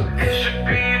 Cause it should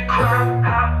be a crime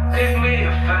how deeply I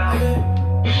felt.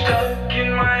 Stuck in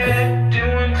my head,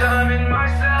 doing time in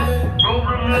myself. Wrote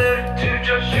a letter to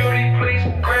Judge Judy, please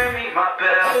grant me my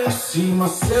bail. I see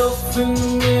myself in the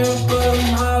mirror, but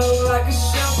I'm hollow like a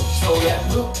shell. So that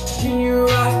look in your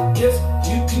eyes, yes,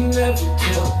 you can never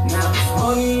tell. Now it's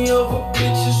money over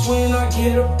bitches when I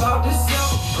get about to sell.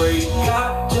 Pray to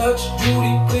God, Judge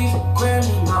Judy, please grant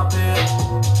me my bail.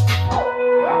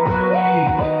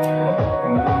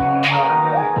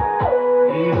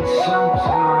 Even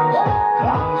sometimes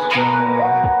thoughts cry.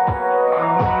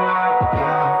 I'm locked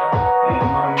out in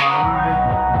my mind.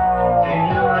 Think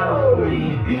you love me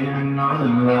in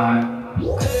another life.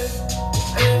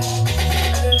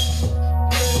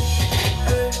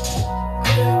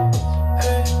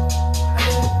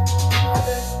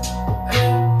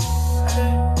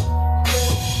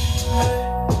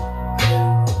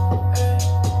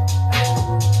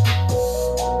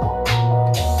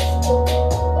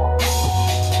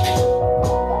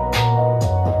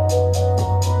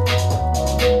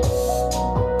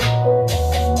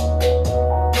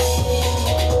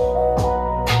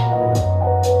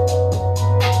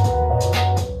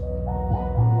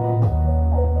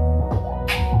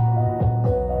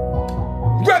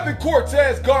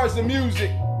 Cortez guards the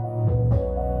music.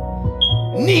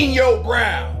 Nino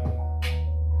Brown.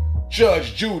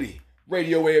 Judge Judy.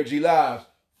 Radio AFG Live.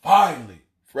 Finally,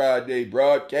 Friday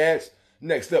broadcast.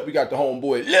 Next up, we got the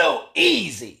homeboy Lil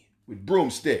Easy with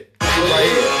Broomstick. Right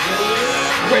here.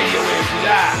 Radio AFG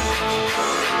Live.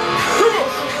 Come on.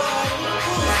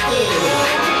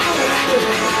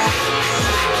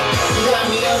 You got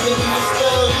me up in the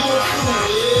skull, you a fool,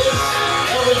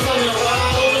 yeah. Every time you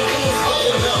ride on the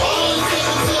broomstick, always take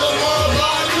it to the mall,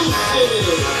 buy new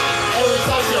shit. Every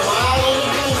time you ride on the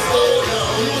broomstick,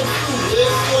 you a fool,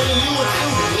 yeah. Shorty, you a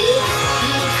fool, yeah.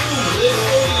 You a fool, yeah.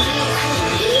 Shorty, you a fool,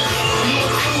 yeah. You a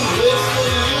fool, yeah.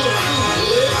 Shorty, you a fool,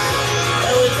 yeah.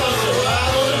 Every time you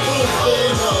ride on the broomstick,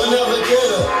 you'll never get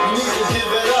her. You need to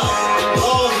give it up.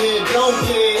 Long hair, don't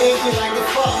care, ain't you like the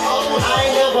fuck? I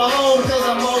ain't never home cause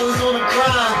I'm always on the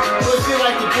grind. But she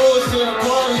like the bullshit and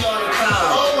party all the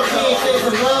time. She ain't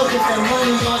chasing love cause that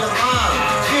money on the mind.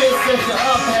 She'll set you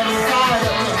up, have you tied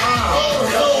up your mind.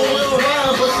 No real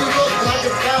rhyme, but she look like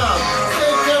a dime.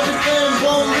 Take everything,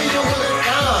 won't leave her with a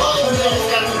dime. Her niggas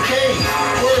got some cake,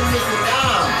 words is a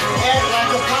dime. Act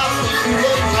like a pasta, she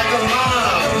look like a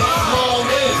mom. Small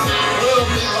waist, real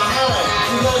big behind.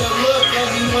 She let her look at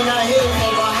me when I hit her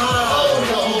from behind.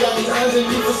 You got me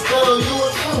underneath the spell, you a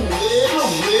fool,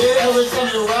 yeah. Every time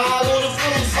you ride on the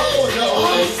broomstick,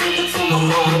 always take it to the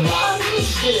mall, buy new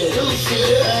shit.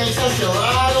 Every time you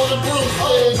ride on the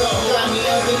broomstick, you got me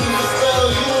underneath the spell,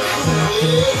 you a fool,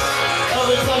 yeah.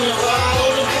 Every time you ride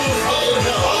on the broomstick,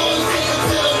 always take it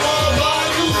to the mall, buy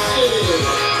new shit.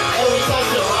 Every time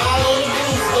you ride on the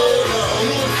broomstick,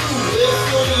 you a fool, yeah.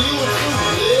 Shorty, you a fool,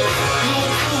 yeah. You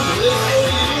a fool, yeah.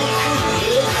 Shorty, you a fool,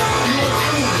 yeah. You a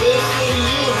fool, yeah. Shorty,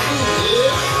 you a fool,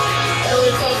 yeah.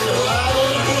 Every time you ride on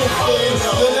the broomstick,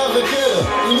 you'll never get her.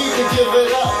 You need to give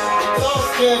it up. Dark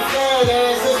skin, fat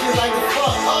ass, if you like the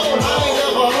fuck. I ain't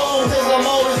never home cause I'm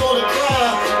always on the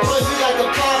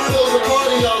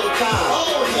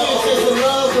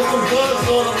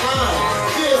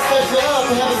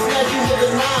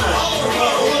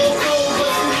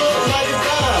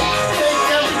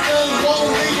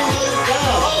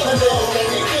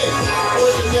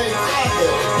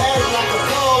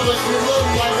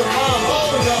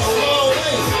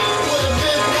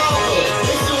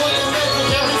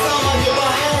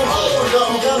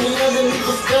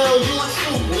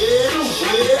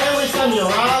time you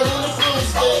ride on the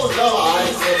broomstick, I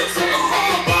take it to the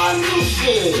mall, buy new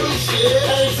shit. Every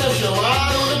time you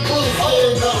ride on the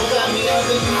broomstick, you got me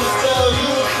under you spell, you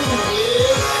a true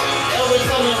bitch. Every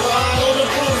time you ride on the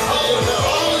broomstick,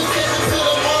 always take it to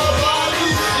the mall, buy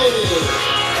new shit.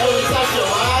 Every time you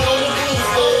ride on the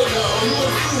broomstick, you a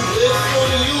true bitch,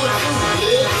 shorty, you a true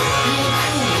bitch. You a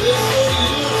true bitch, shorty,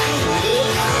 you a true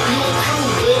bitch. You a true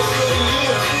bitch, shorty, you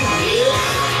a true bitch.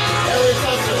 Every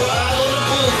time you ride on the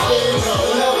broomstick,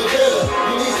 you'll never get her.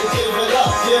 You need to give it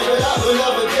up, you'll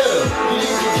never get her. You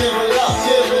need to give it up,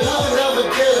 you'll never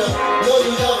get her. No,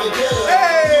 you never get her.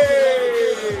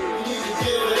 You need to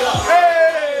give it up.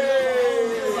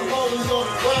 I'm always on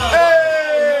the grind.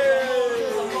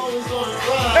 I'm always on the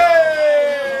grind.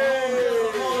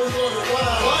 I'm always on the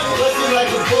grind. Let's see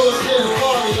like a bullshit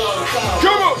party all the time.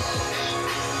 Come on.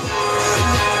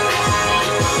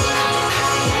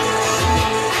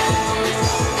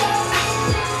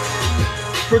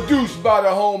 Produced by the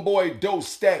homeboy Dose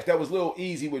Stacks. That was Lil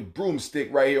Easy with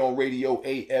Broomstick right here on Radio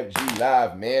AFG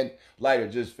Live, man. Lighter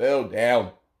just fell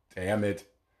down. Damn it.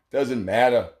 Doesn't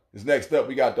matter. Because next up,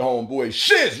 we got the homeboy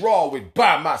Shiz Raw with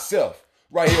By Myself.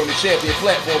 Right here on the champion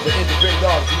platform for independent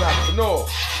artists and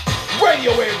entrepreneurs.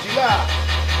 Radio AFG Live.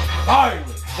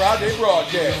 Finally, Friday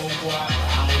broadcast.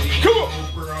 Come on.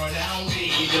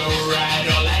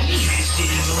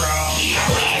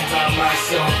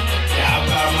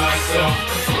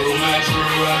 Through my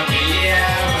drew up, yeah,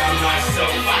 by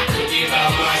myself. I cook it by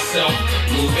myself,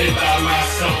 move it by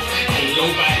myself. Ain't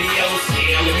nobody else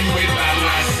here, let me wait by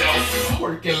myself.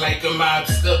 Working like a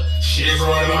mobster, shit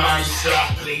on the monster.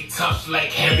 Play tough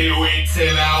like heavyweights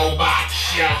and I'll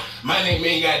box ya. My name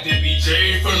ain't got to be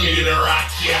J for me to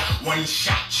rock ya. One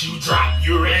shot you drop,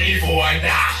 you ready for a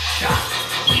doctor.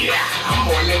 Yeah,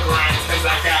 I'm on the grind cause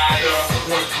I got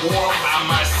one war by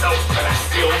myself, but I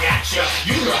still got ya.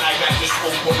 You know I got this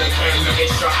scope on the gun to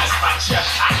make sure I spot ya.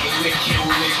 I ain't the kill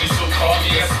niggas, so call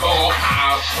me a skull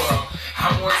hopper.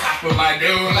 I'm on top of my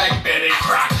dude like Betty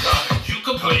Crocker. You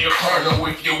can play a corner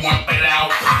if you want, but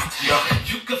I'll pop ya.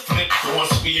 You can flip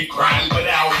doors for your grind, but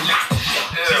I'll knock ya.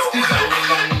 Just cause I'm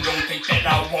alone, don't think that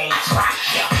I won't drop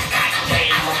ya.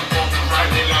 Goddamn, I'm gon' run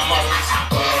and I'm on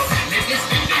top of. Niggas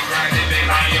think they grindin' and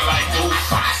I ain't like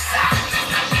Mufasa.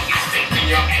 Niggas thinking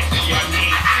you're acting, you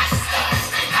need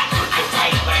Oscars. I grip the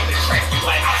pipe like the track, you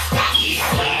like I stop.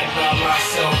 Ride by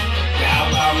myself, die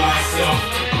by myself.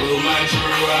 Blew my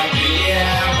drew up,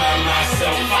 yeah, by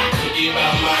myself. I cook it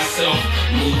by myself,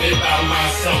 move it by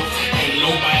myself. Ain't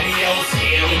nobody else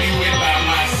here, let me win by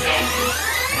myself.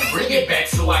 Bring it back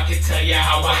so I can tell ya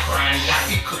how I grind. I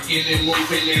be cooking and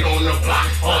moving it on the block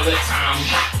all the time.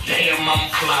 Damn, I'm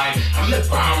fly. I'm the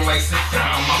bomb like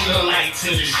Saddam. I'm the light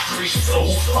to the streets, so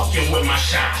who fucking with my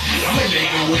shot? I'm a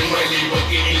nigga with money, but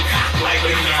getting cocked like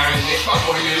a nine. If I'm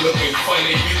on it looking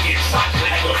funny, you get shot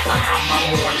like a prime.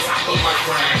 I'm on top of my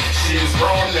grind. Shit's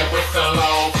wrong, never fell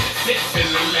off. Fifth in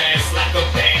the last like a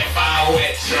bad fire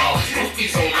wet, y'all.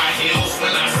 Rookies on my heels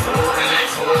when I soar and I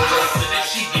told her so that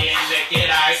she get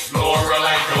naked. I explore her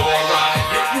like Dora.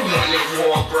 If you run the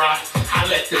war, bruh, I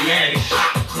let the manic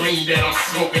pop. Green that I'm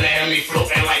smoking at me,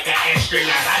 floating like an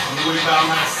astronaut. I do it by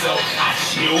myself, I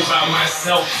chill by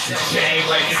myself. Jag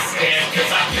like a scam, cause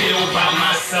I feel by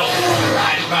myself.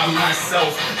 Ride by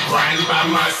myself, grind by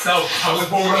myself. I was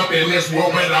born up in this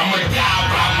world, but I'ma die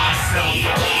by myself.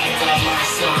 Ride by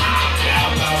myself,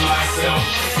 die by myself.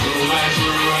 Through my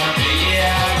drew up,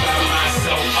 yeah, by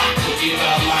myself. I cook it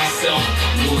by myself,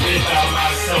 move it by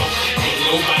myself. Ain't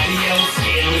nobody else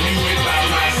here, let me do it by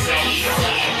myself.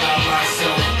 Ride by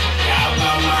myself, die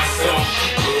by myself.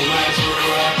 Through my drew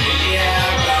up, yeah,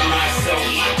 by myself.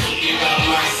 I cook it by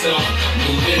myself,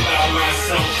 move it by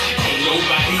myself. Ain't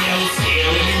nobody else here,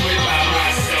 let me do it by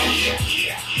myself.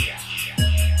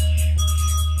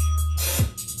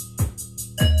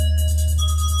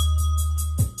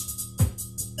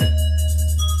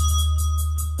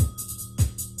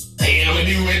 I'ma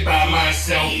do it by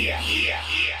myself.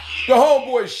 The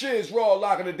homeboy Shiz Raw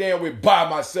locking it down with By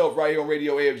Myself right here on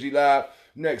Radio AFG Live.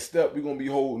 Next up, we're going to be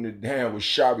holding it down with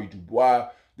Shari Dubois.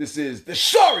 This is the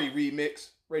Shari remix,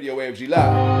 Radio AFG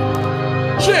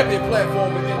Live. Champion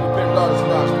platform with independent artists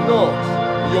and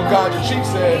entrepreneurs. Your Ganja Chief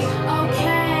says,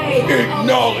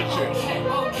 acknowledge it.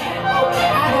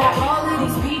 I got all of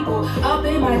these people up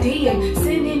in my DM,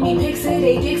 sending sending me pics of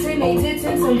they dicks and they tits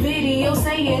and some videos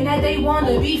saying that they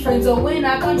wanna be friends. Or when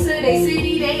I come to their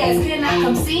city, they ask, can I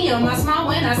come see them? I smile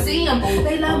when I see them.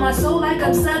 They love my soul like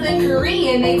I'm Southern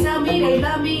Korean. They tell me they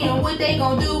love me and what they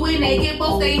gon' do when they get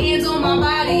both their hands on my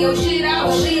body. Oh shit, I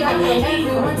was shit.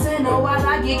 Every once in a while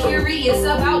I get curious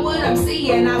about what I'm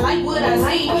seeing. I like what I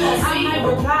see. I might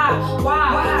reply,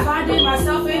 why? Finding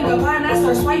myself in the bind, I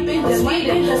start swiping,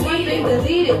 deleting, swiping,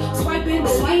 deleted, swiping,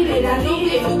 deleted. I know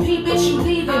if you peep it, you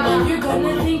leave it. You're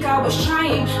gonna think I was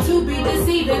trying to be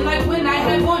deceiving, like when I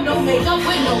had on no makeup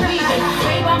with no weaving.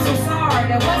 Babe, I'm so sorry,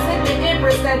 that wasn't the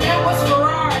Empress, that was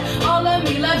Ferrari. All of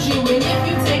me loves you, and if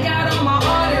you take out all my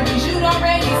arteries, you'd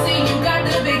already see you got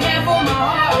the big half on my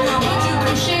heart. But you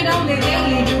do shit on the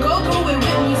daily, you go through it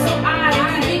with me, so I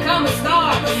can become a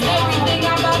star. Everything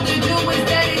I'm about to do is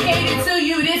dedicated to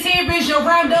you. This here is your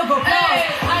round of applause.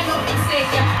 I know you sick,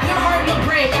 your heart no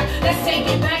break. Let's take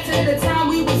it back to the time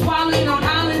we was wilding on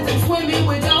islands and swimming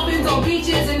with dolphins on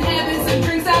beaches and having some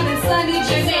drinks out in sunny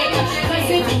Jamaica. Cause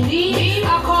if you need,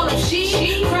 I'll call up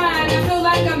she crying. I feel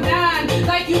like I'm dying,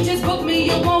 like you just booked me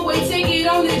a one-way ticket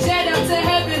on the jet up to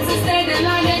heaven to stand in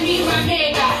line and meet my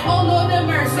mega. Oh Lord of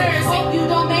mercy, hope you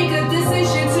don't make a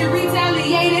decision to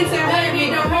retaliate and to hurt me.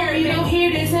 Don't hurry, don't hear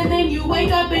this and then you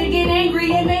wake up and get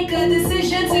angry and make a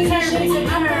decision to turn me.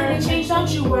 I'm gonna change, don't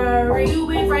you worry. Do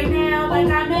it right now like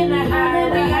I'm in a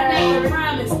hurry. I never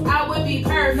promised I would be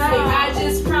perfect. I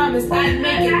just promised I'd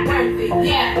make it worth it.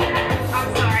 Yeah.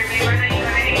 I'm sorry, babe. I know you're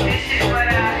gonna hate this shit, but I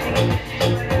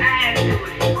had to do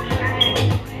it.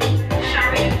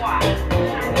 Shari Dubois.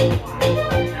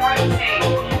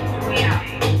 We out.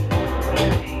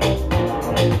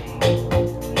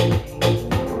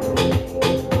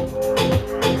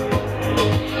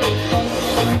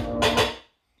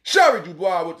 Shari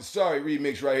Dubois with the Sorry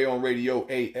remix right here on Radio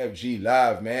AFG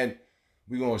Live, man.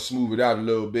 We're going to smooth it out a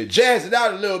little bit. Jazz it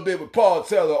out a little bit with Paul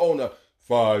Taylor on the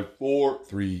 5, 4,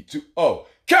 3, 2,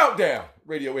 countdown.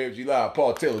 Radio AFG Live,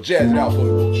 Paul Taylor, jazz it out for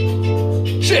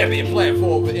the champion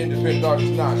platform for independent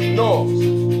artists and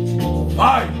entrepreneurs.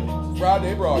 Fire.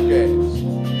 Friday broadcast.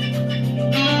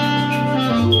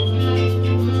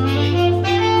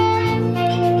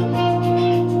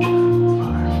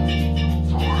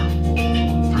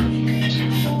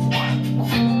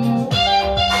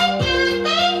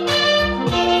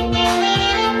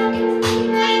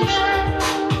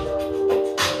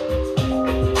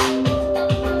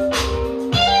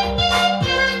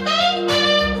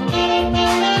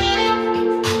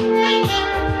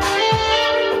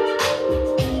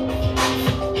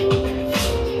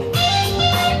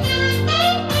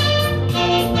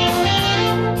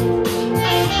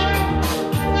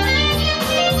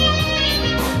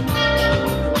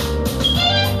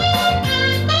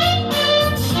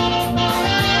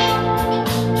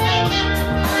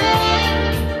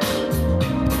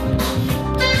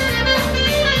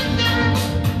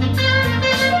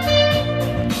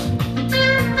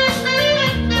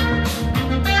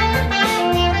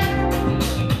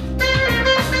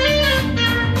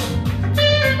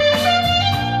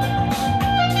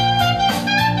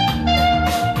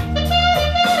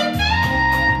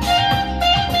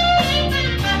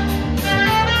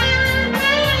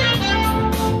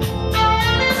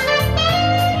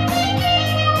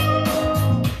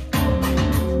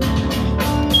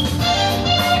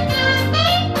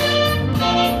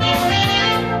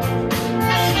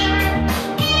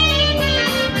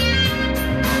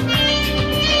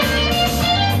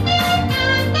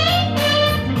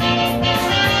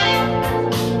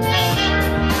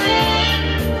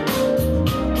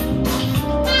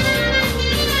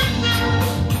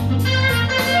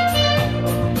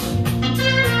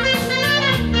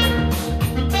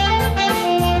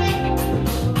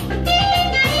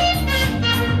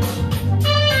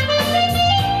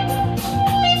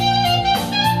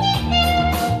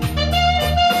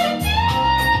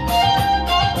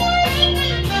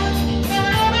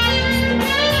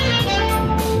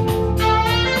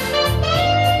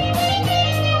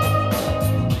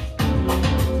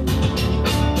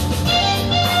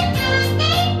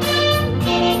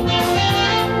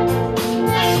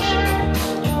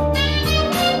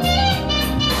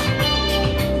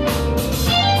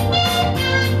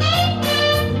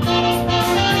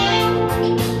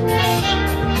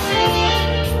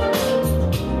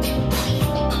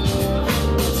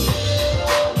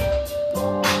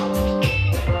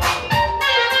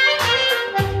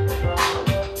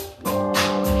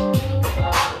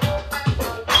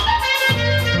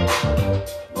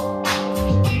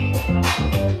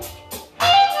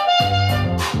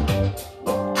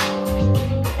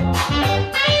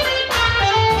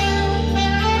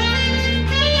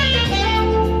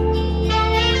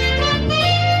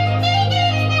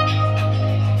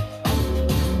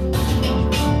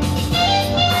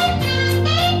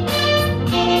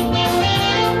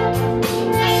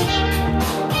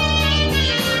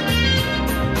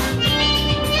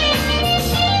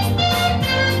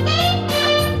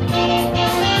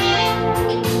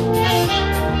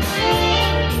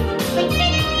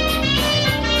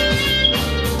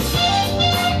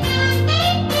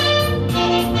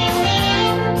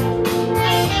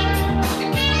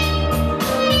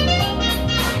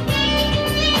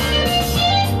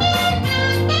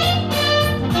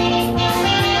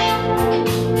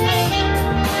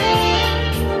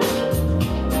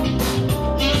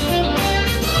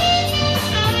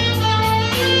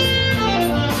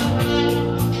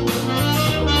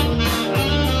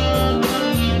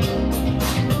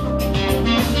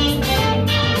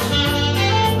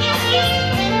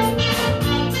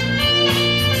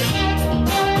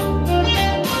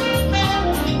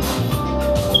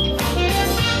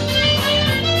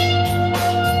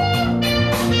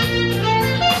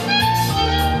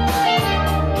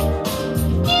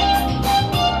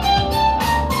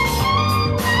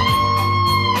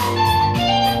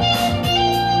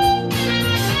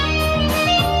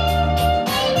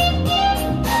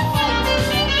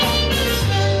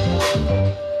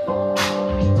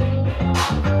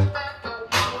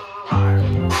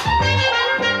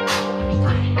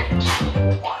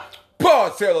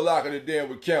 Taylor locking it down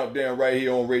with Countdown right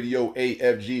here on Radio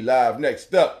AFG Live.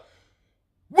 Next up,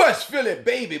 West Philly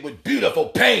Baby with Beautiful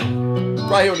Pain.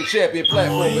 Right here on the champion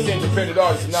platform for independent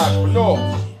artists and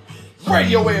entrepreneurs.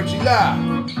 Radio AFG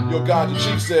Live. Your Ganja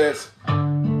Chief says,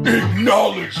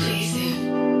 acknowledge it.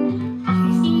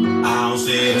 I don't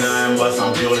see nothing but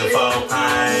some beautiful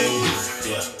pain.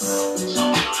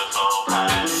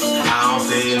 I don't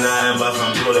see nothing but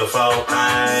some beautiful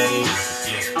pain.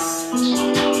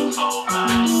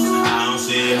 I don't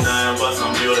see nothing but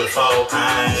some beautiful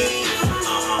pain.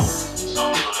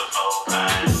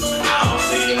 I don't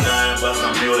see nothing but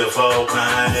some beautiful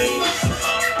pain.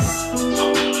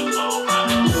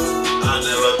 I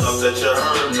never thought that you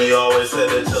heard me. Always said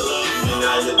that you loved me.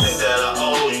 Now you think that I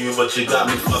owe you, but you got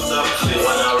me fucked up. Shit,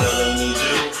 when I really need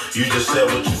you, you just said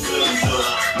what you couldn't do.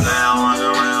 Now I'm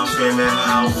around screaming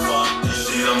how fuck.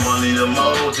 See the money, the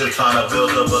mode, you're trying to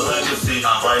build up a legacy.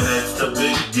 Right next to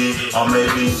Big D, or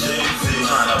maybe Jay-Z.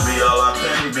 Trying to be all I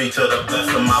can be to the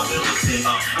best of my ability.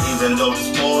 Even though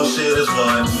this bullshit is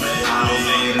what made me. I don't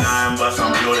need nothing but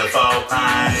some beautiful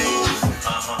pain.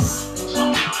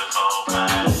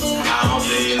 I don't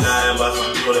see nothing but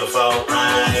some beautiful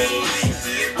pain.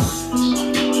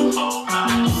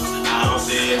 I don't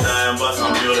see nothing but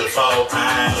some beautiful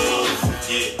pain.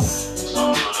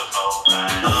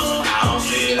 I don't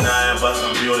see nothing but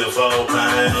some beautiful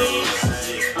pain.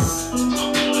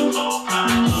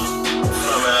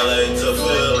 From LA to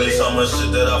Philly, so much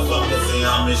shit that I fucking see. I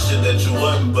mean shit that you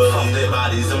wouldn't believe. Their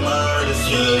bodies and murder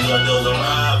scenes, drug deals and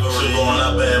robbery. Growing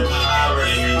up in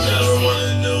poverty, never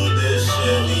would've knew this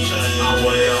shit. I'm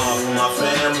way off from my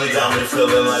family, got me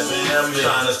feeling like family.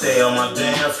 Trying to stay on my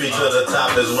damn feet, to the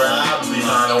top is where I be.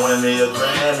 Trying to win me a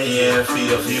Grammy and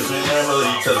feed a few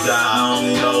families. Cause God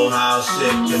only know how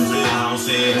shit can be. I don't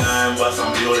see nothing but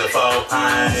some beautiful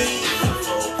pain.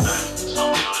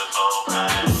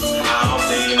 I don't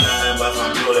see nothing but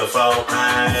some beautiful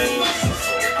pain.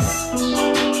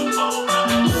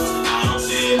 I don't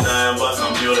see nothing but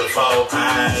some beautiful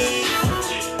pain.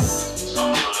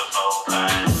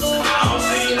 I don't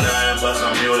see nothing but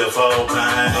some beautiful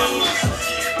pain.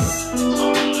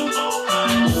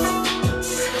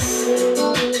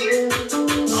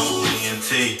 I'm B&T.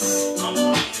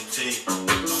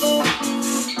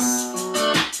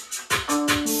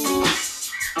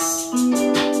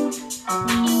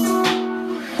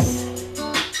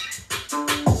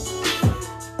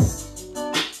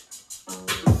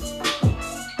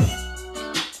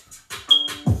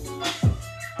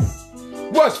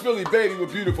 West Philly Baby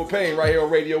with Beautiful Pain right here on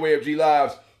Radio AFG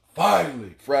Live's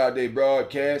finally Friday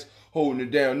broadcast. Holding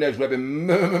it down next, rapping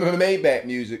Maybach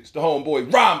music. It's the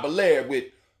homeboy Ron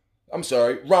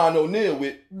O'Neal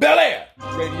with Bel Air.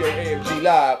 Radio AFG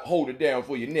Live, hold it down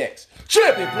for you next.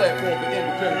 Champion platform for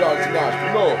independent artists and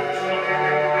entrepreneurs.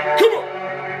 Come on.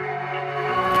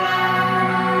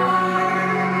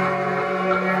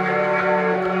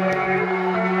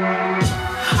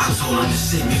 I told him to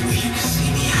send me where you can see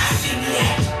me, I see me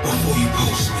at. Before you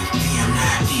post me,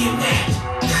 DM that.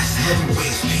 That's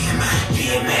heavyweights, being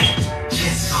mad.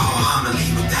 Chances are I'ma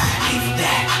leave with that.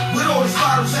 With all these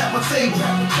bottles at my table,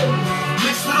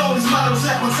 mixed with all these models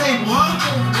at my table, huh?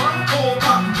 All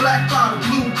poppin', black bottle,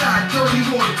 blue dye, dirty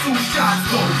water, 2 shots,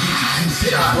 gonna get you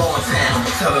 2 shots. Raw town,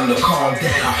 tell them to calm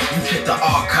down. You hit the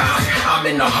archives, I'm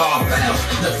in the hard valves.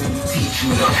 Nothing you teach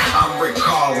me, I'm Rick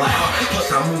Carlisle.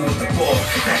 Plus I move with the ball,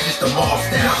 that's just the mob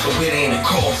style, so it ain't a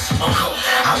cost.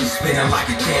 I be spinning like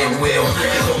a damn wheel,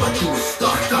 cause all I do is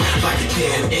stuff like a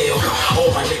damn ill.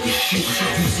 All my niggas shoot,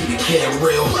 you see the cam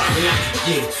real.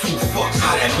 Give 2 fucks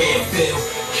how that man feel.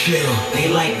 Chill,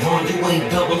 they like Ron, you ain't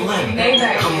double M.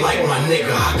 I'm like my nigga,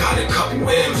 I got a couple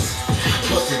M's.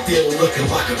 Plus the deal looking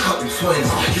like a couple twins.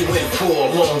 You in for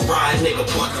a long ride, nigga,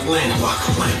 buckle in.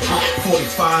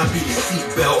 45 be the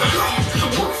seatbelt.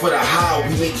 Work for the high,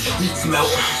 we make the streets melt.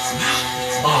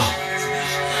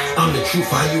 I'm the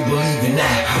truth, how you believe in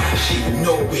that? She would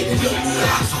know where to know me.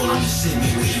 I told her to send me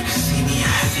where you can see me, I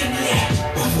see me at.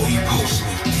 Before you post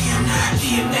me,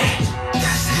 DM that.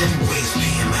 That's heavyweights,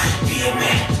 being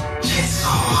mad. Chances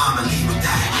are I'ma leave with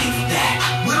that.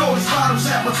 With all these bottles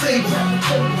at my table,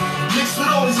 mixed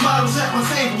with all these models at my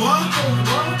table, huh?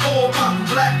 All poppin',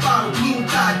 black bottle, blue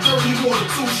dye, dirty water,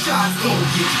 2 shots, gonna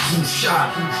get you 2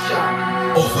 shots.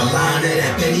 Off a line of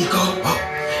that Betty go up.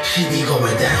 She be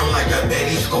going down like a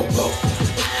Betty Scopo.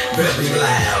 Very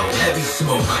loud, heavy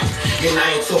smoke. And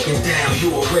I ain't talking down,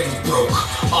 you already broke.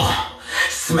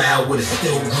 Smile with a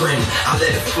still grin. I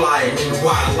let it fly and then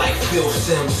wild like Phil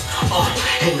Sims.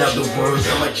 In other words,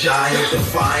 I'm a giant,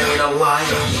 defying a lion.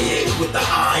 Hit with the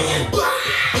iron.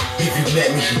 If you met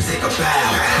me, you take a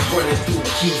bow. Running through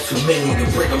keys, too many to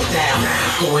break them down.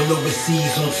 Going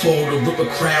overseas on tour to rip a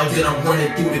crowd. Then I'm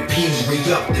running through the P's,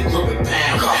 re-up to grip a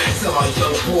pound. Tell my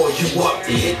young boy, you up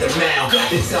to hit the mound.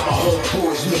 Then tell my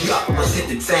homeboys, me up, let's hit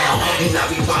the town. And I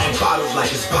be buying bottles like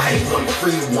it's buy one,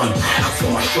 free one. I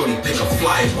told my shorty, pick a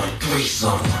fly one,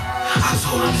 threesome. I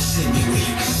told her to send me where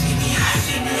you can see me, I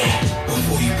see me at.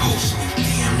 Before you post me,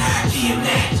 DM that.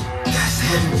 That's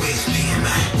heavyweights,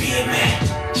 being mad.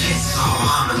 Kiss all,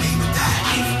 I'ma leave with that,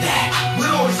 give you that. With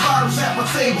all these bottles at my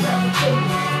table.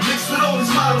 Mixed with all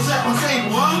these models at my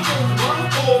table, huh?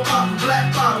 All pop,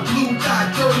 black bottle, blue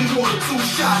dot, dirty water, 2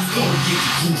 shots. Gonna get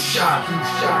you 2 shots.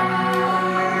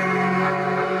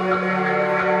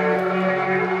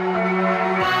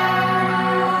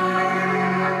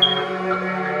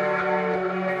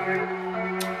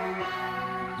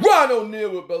 Ron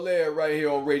O'Neal with Belair right here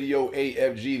on Radio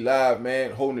AFG Live,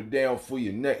 man. Holding it down for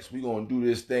you next. We're going to do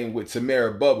this thing with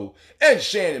Tamara Bubble and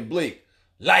Shannon Blake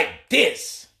like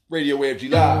this. Radio AFG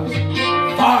Live.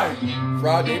 Fine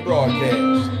Friday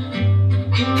broadcast.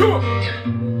 Come on.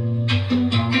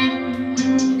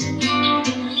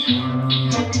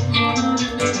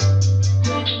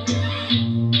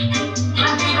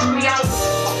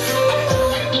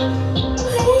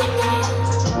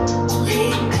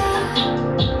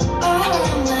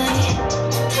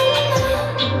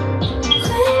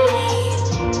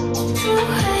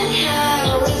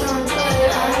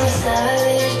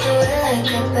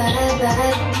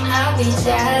 I'll be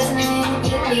Jasmine,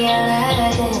 you be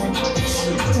Aladdin.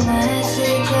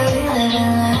 Magic, yeah, we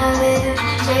living lavish.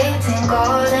 Draped in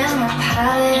gold and my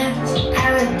palette. I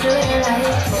would do it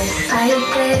like this, like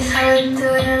this. I would do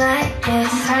it like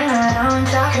this. Turn around,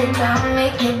 drop it down,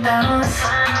 make it bounce.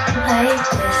 Like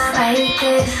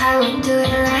this, I would do it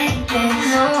like this.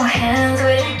 No hands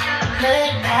with it,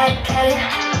 look back at it.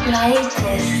 Like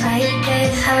this,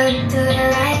 I would do it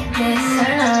like this.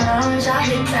 Turn around, drop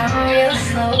it down real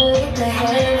slow with the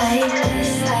head. Like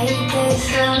this,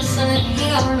 I'm soon he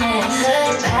gon' miss.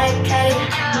 Look back at it,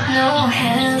 no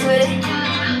hands with it.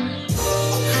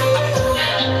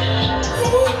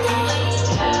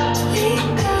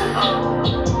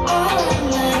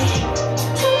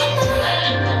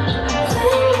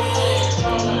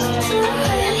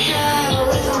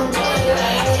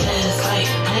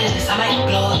 I might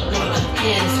blow up,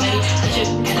 kids, maybe put you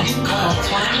in a cup.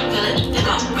 Wanna feel it, think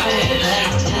I'm crazy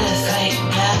like this, like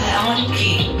that. I wanna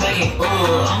keep making I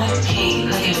wanna keep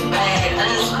looking back.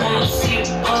 I just wanna see you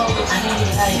I know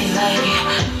you like it.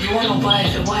 You wanna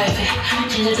wife it.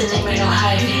 Change the name, ain't no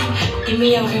hide it. Give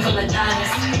me everything from the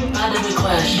diamonds. Not to be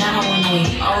question, I don't want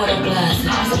me. All with a blast.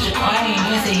 I'm such a queen,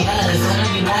 you say yes. I know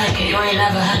you like it. You ain't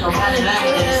never had nobody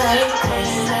like this. Like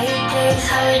this,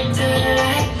 I would do it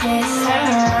like this. Turn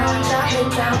around, drop it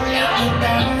down, make it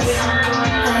bounce.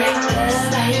 Like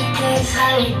this,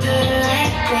 I would do it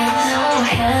like this. No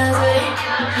hands with it,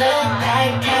 look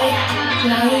back at it.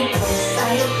 Like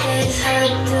this, I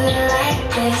would do it like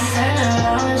this. Turn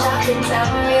around, drop it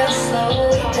down real slow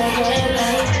with the head.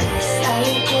 Like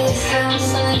this, I'm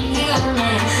soon he gon'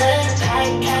 miss. Look back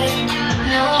at it,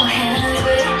 no hands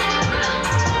with it.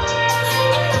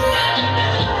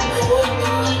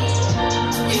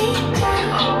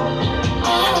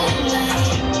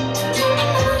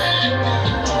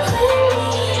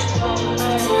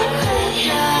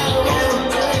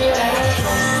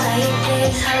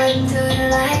 I would do it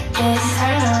like this.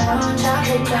 Turn around, drop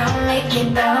it down, make it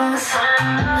bounce.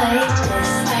 Like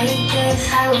this,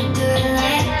 I would do it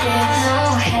like this. No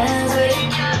hands with it,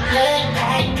 look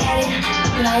back at it.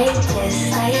 Like this,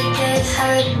 I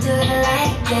would do it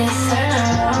like this. Turn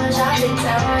around, drop it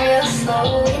down real slow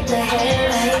with the head.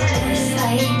 Like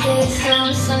this, I'm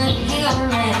soon he gon'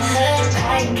 miss. Look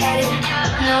back at it,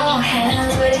 no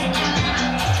hands with it.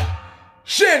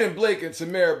 Shannon Blake and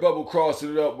Tamara Bubble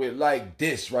crossing it up with Like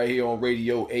This right here on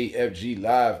Radio AFG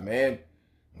Live, man.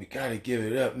 We gotta give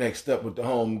it up. Next up with the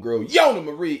homegirl, Yona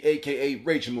Marie, a.k.a.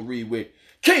 Rachel Marie with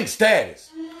King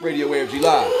Status. Radio AFG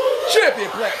Live. Champion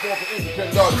platform for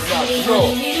independent artists and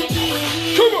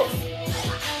entrepreneurs. Come on!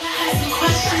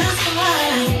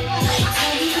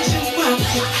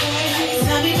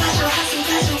 Tell me about your hustle,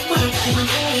 that you're working.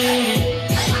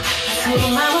 I told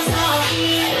him I was all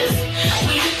ears.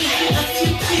 We need to hit a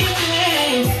few big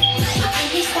things. But then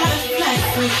we started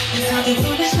flexing. And talking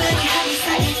foolish, baby, how we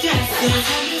second guessing.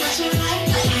 Tell me what you like,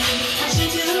 what you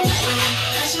do,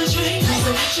 what's your dream,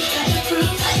 so what you got to prove.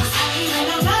 I ain't let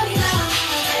nobody know.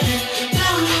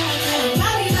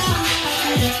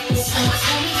 So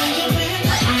tell me where you been,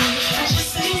 what you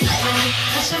say,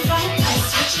 what's your vibe.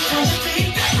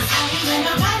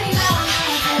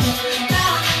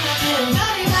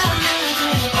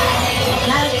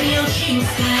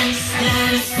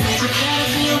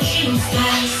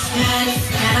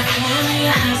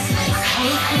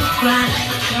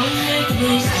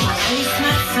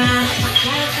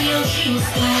 Gotta be on king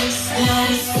status,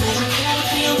 status. Gotta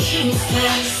be on king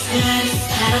status, status.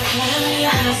 Gotta plan me a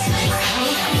hustle,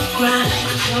 I'll keep grind.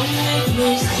 Don't make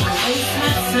moves, don't waste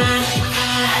my time.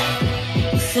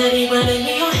 Said he wanted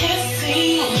me on his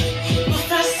team, but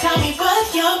first tell me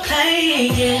what you're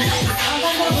playing. All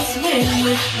I know is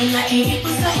win-win, and I can't keep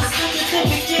myself stuck at the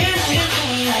beginning.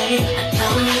 I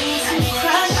don't mean to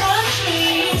crush your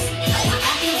dreams,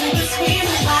 I can read between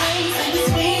the lines, and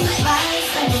between the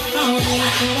lies and the phony. I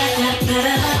feel like I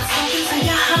better not talking to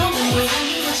your homie. Tell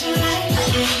me what you like, what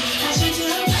you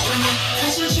do,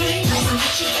 what you drink,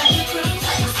 what you got to prove.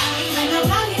 Ain't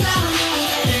nobody down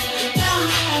there, down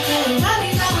there, nobody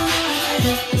down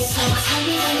there. So tell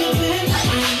me where you been,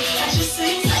 what you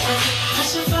see, what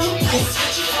you focus,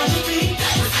 what you want to be.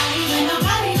 Ain't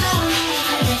nobody down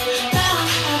there, down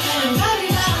there, nobody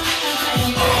down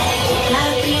there.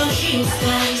 Gotta be on king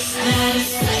status, status.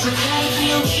 Gotta be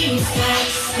on king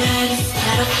status, status.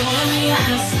 Gotta plan me a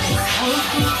hustle, I'll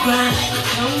keep grind.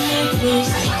 Don't make moves,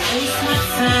 don't waste my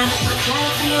time.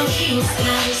 Gotta be on king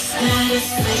status, status.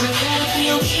 Gotta be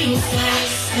on king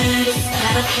status, status.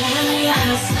 Gotta plan me a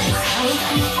hustle, I'll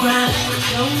keep grind.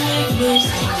 Don't make moves,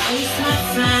 don't waste my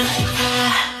time.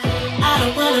 I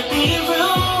don't wanna be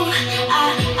rude, I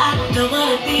don't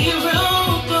wanna be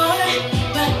rude, boy,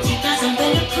 but you got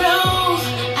something to prove.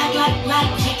 Act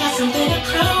like you got something to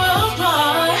prove,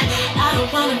 boy. I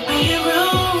don't wanna be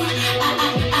rude,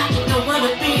 I don't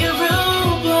wanna be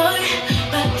rude, boy,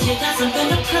 but you got something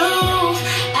to prove.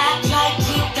 Act like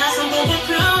you got something to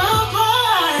prove,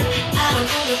 boy. I don't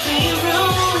wanna be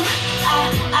rude,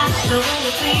 I don't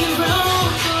wanna be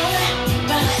rude, boy,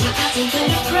 but you got something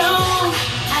to prove.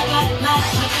 Act like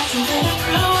you got something to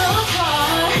prove,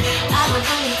 boy. I don't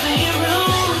wanna be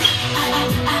rude,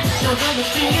 I don't wanna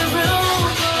be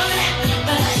rude, boy,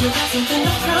 but you got something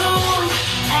to prove.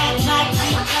 Act like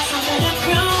you got something to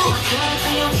prove. Gotta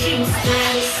be on king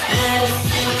status, status.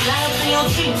 Gotta be on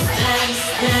king status,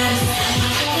 status.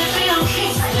 Gotta be on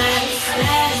king status,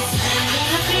 status.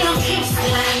 Gotta be on king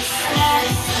status,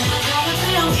 status. Gotta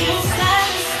be on king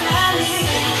status, status.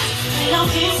 Be on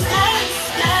king status,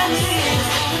 status.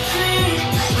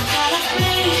 Gotta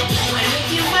be, when if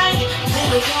you right, then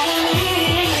we gotta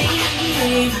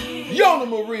leave. Yona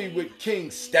Marie with King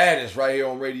Status right here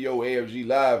on Radio AFG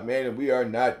Live, man, and we are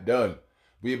not done.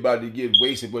 We about to get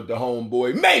wasted with the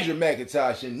homeboy Major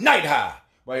McIntosh and Night High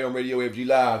right here on Radio AFG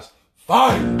Live's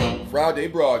final Friday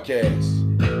broadcast.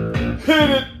 Hit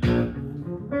it!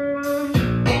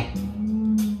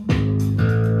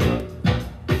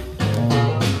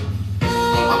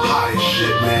 I'm high as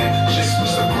shit, man. Just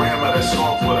switched the grammar that's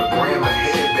off with a grammar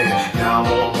headband. Now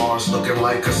I'm on Mars looking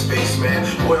like a spaceman.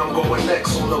 Where I'm going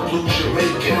next on the blue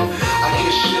Jamaican. I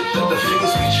get shit that the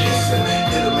fiends be chasing.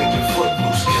 It'll make your foot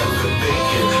loose, Kevin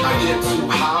Bacon. I get too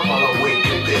high while I'm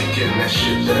waking bacon. That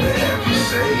shit that I have you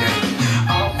saying.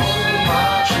 I roll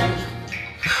my drink,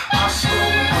 I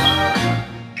smoke my,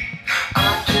 I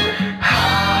get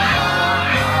high,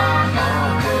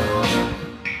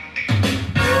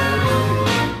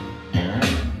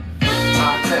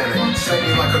 Titanic, sing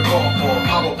me like a golf ball.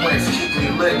 Power plants keep me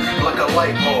lit like a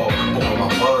light bulb. Boy, my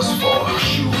buzz fall.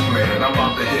 Shoot, man, I'm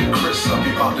about to hit Chris up.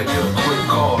 He about to get a quick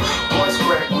call. Boys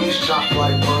crack, weeds chopped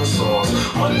like buzzsaws.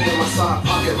 Money in my side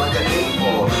pocket like an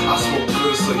 8-ball. I smoke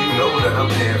good, so you know that I'm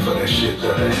paying for that shit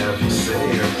that I have you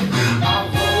saying. I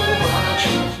roll my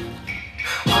drink,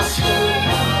 I smoke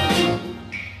my,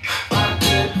 I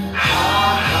get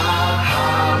high,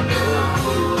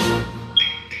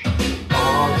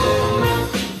 all day.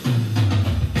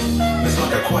 It's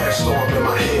like a quiet storm in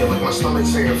my head, like my stomach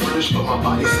saying fridge, but my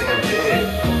body saying bed.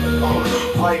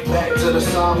 Right back to the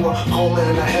sour, Coleman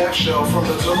and a half shell from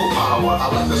the turbo power. I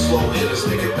like the slow hitters,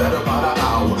 they get better by the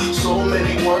hour. So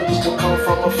many wonders to come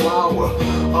from a flower.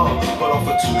 But off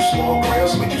of 2 small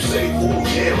grams make you say, ooh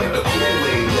yeah, like the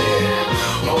Kool-Aid man.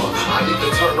 I need to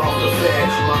turn off the fan,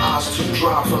 my eyes too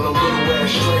dry from the little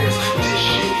ass strands. This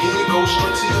shit here goes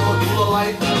straight to your medulla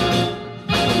like,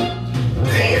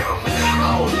 damn,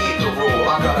 I don't need the roll,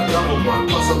 I got a double one.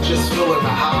 Plus I'm just feeling the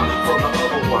high from the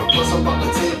other one. Plus I'm about to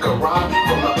take a ride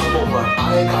from the other one.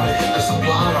 I ain't gotta hit the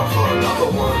supply off for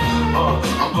another one.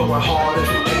 I'm going hard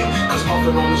every day, cause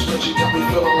puffing on the stretch you got me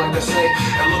feeling like a saint.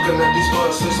 And looking at these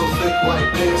buds, they so thick like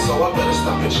pins. So I better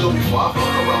stop and chill before I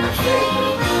fuck around and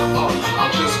faint.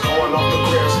 I'm just going off the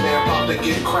grams, man, about to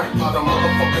get cracked by the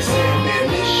motherfucking sand, man.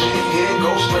 This shit here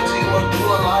goes straight to your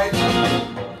medulla like.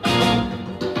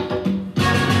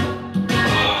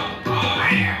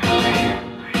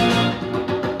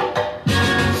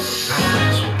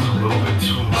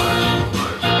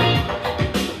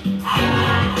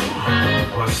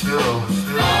 Still,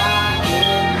 I get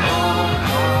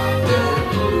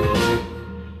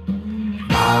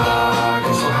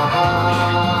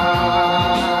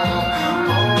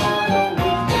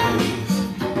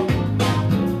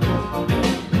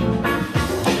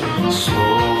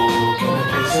Smoking a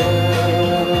prison.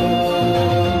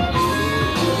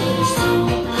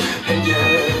 And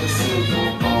yes, it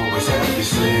won't always have to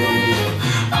say,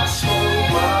 I smoke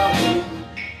my weed,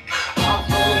 I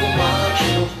roll my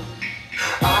truth,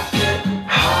 I get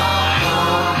high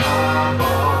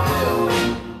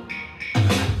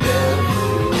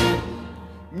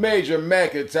on Major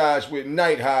Macintosh with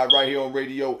Night High right here on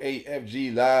Radio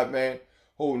AFG Live, man.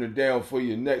 Holding it down for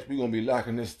you. Next, we're going to be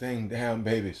locking this thing down,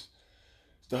 babies.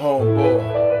 It's the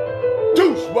homeboy,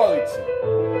 Deuce Wellington.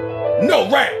 No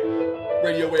rap.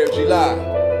 Radio AFG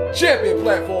Live. Champion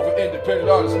platform for independent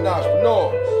artists and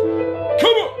entrepreneurs.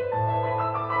 Come on.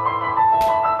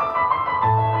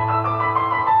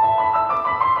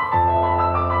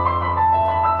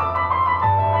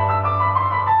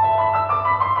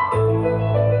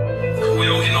 We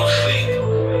don't get no sleep.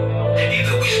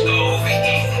 Either we starve or we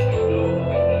eat.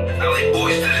 LA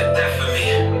boys to the death of me.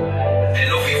 And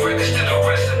no records to the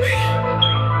recipe.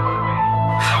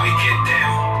 That's how we get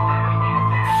down.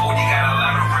 40 got a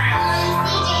lot of rounds.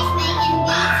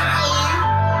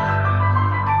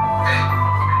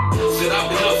 Said I've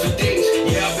been up for days.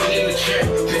 Yeah, I've been in the trap.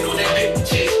 Been on that paper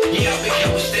chase. Yeah, I've been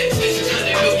counting stacks.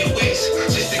 600 million ways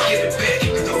just to get it back.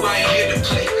 No, I ain't here to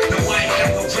play. No, I ain't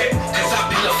got no rap. Cause I've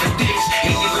been up for days.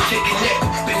 Ain't even taking that.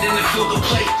 Been in the field to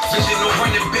play. Vision no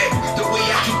running back. The way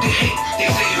I keep the hate. They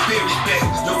say it varies back.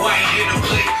 No, I ain't here to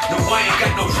play. No, I ain't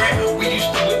got no rap. We used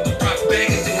to whip the rock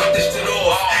baggers and we dished it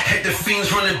off. Had the fiends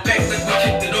running back like we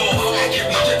kicked it off.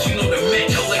 Carry stretch, you know the man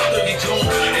held like 30 Jones.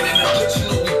 And in the blitz, you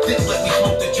know we did like we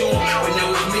smoked the joint. When there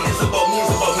was meetings about me,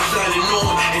 it's about me signing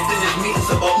on. And then there's meetings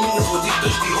about me, it's with these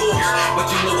thirsty whores. But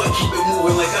you know I keep it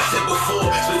moving like I said before.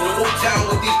 Spend no more time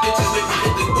with these bitches, make me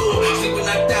hit the door. See when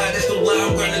I die, that's the line,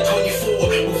 I'm grinding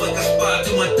 24. Move like a spy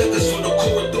to my duckers from the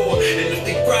corridor. And if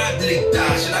they ride, then they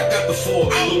die. Shit I got before.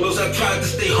 Who knows I tried to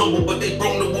stay humble, but they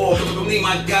brung the war. Don't need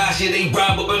my guys, yeah, they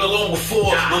ride, but been alone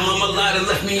before. My mama lied and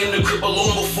left me in the crib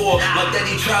alone before. My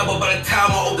daddy tried, but by the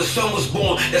time my oldest son was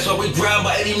born, that's why we grind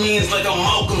by any means like I'm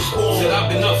Malcolm Spawn. Said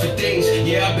I've been up for days,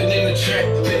 yeah, I've been in the trap,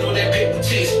 been on that paper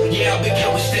chase, yeah, I've been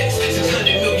counting stacks,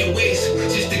 600 million ways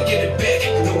just to get it back.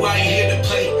 No, I ain't here to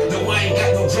play, no, I ain't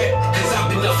got no rap, cause I've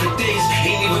been up for days,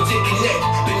 ain't even taking that.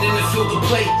 Been in the field to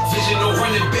play, vision no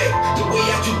running back. The way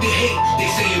I keep the hate, they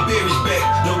say it varies back.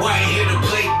 No, I ain't here to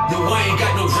play, no, I ain't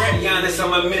got no rap. Be honest,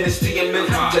 I'm a menace to your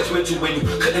mental. Judgmental when you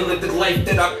couldn't live the life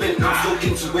that I've been through. Look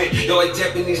into it, yo, like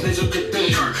Japanese ninja could think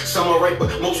you. Some are right,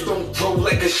 but most don't grow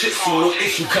like a shih tzu. No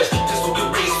issue, cause pistol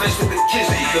can raise fast with the kiss.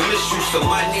 The misuse, so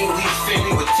my name leaves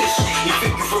family with tissue. You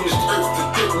think you from this earth to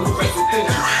dirt, new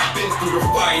residential. Been through the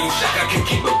fire, you shock, I can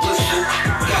keep it blissful.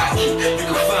 God, you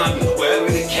can find me wherever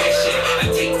the cash at. I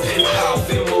take pen, power,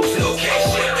 Venmo, Zelle,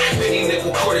 cash at. Penny,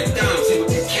 nickel, quarter, dimes, see what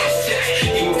the cash checks.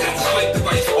 Even got the spike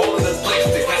device for all of the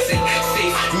plastic. I say,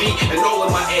 save me and all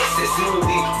of my assets.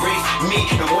 Literally raise me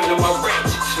and one of my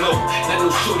ratchets. No, not no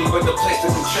shorty, but the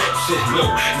plastic contraption. No,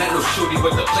 not no shorty,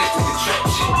 but the plastic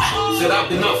contraption. Said I've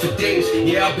been up for days,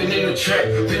 yeah, I've been in the trap.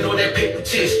 Been on that paper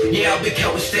chase, yeah, I've been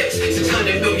counting stacks.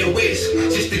 600 million ways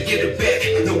just to get it back.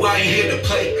 No, I ain't here to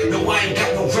play, no, I ain't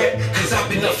got no rap. Cause I've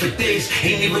been up for days,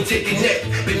 ain't even taking that.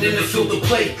 Been in the field to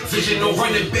play, vision no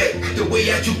running back. The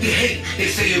way I keep the hate, they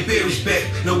say it varies back.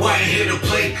 No, I ain't here to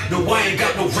play, no, I ain't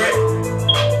got no rap.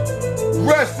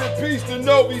 Rest in peace to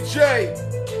Novi J.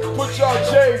 Put y'all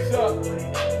J's up.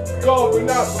 Gone but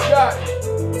not forgotten.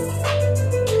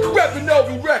 Reppin'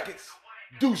 Novi Records.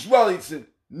 Deuce Wellington.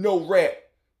 No rap.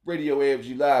 Radio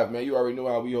AFG Live, man. You already know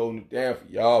how we holding it down for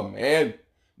y'all, man.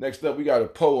 Next up, we got a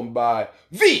poem by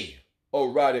the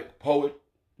erotic poet,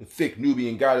 the thick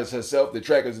Nubian goddess herself. The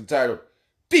track is entitled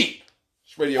Deep.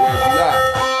 It's Radio AFG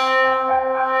Live.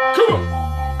 Come on.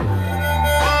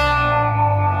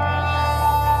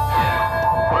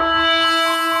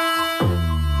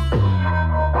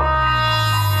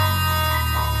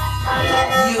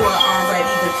 You are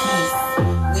already the peace.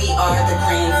 We are the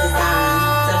grand design,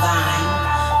 divine.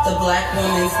 The black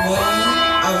woman's womb,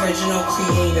 original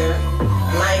creator,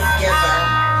 life giver.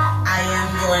 I am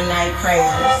your night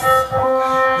prayers.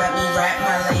 Let me wrap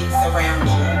my legs around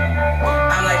you.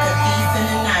 I'm like a thief in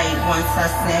the night once I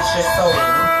snatch your soul.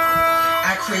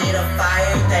 I create a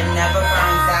fire that never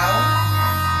burns out.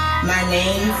 My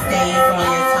name stays on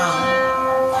your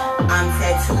tongue. I'm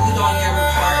tattooed on your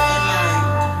heart and mind.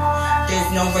 There's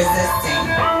no resisting.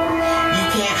 You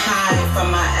can't hide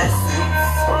from my essence.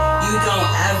 You don't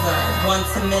ever want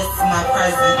to miss my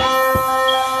presence.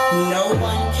 No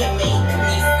one can make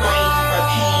me scream for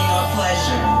pain or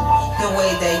pleasure the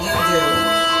way that you do.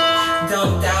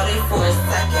 Don't doubt it for a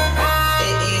second.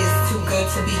 It is too good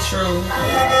to be true.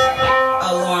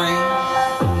 Alluring,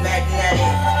 magnetic.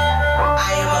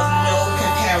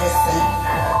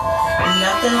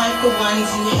 nothing like the ones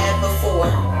you had before.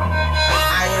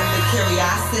 I am the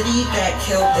curiosity that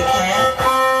killed the cat.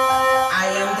 I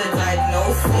am the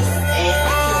diagnosis and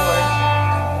the cure.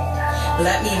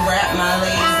 Let me wrap my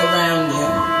legs around you.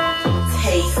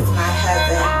 Taste my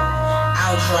heaven.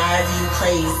 I'll drive you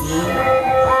crazy.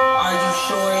 Are you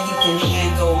sure you can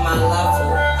handle my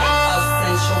level of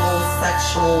sensual,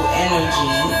 sexual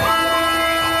energy?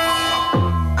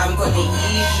 I'm gonna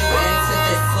ease you into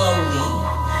this slowly.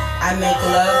 I make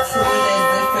love to it as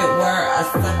if it were a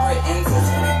separate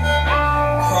entity.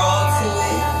 Crawl to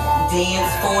it,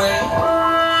 dance for it,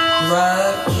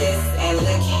 rub, kiss, and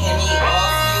lick Henny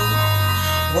off you.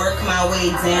 Work my way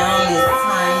down, it's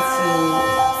time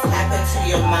to tap into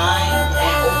your mind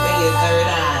and open your third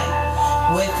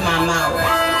eye with my mouth.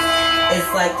 It's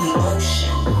like the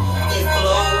ocean, it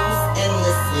flows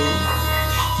endlessly.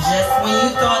 Just when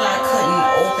you thought I couldn't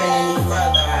open any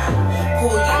further, I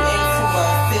pull you into a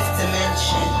fifth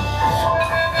dimension.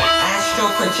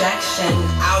 Astral projection,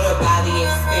 outer body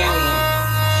experience.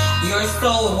 Your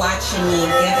soul watching me,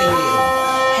 giving you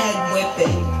head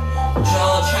whipping,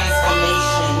 jaw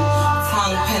transformation,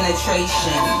 tongue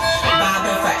penetration.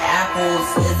 Bobbing for apples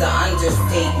is an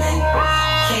understatement.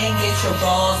 Can't get your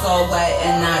balls all wet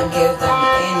and not give them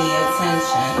any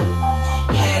attention.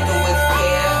 Handle with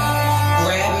care,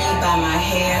 grab me by my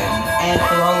hair and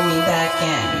throw me back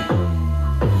in.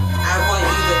 I want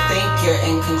you to think you're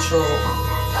in control,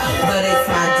 but it's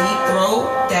my deep throat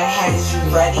that has you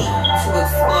ready to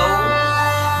explode,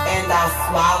 and I'll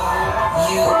swallow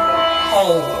you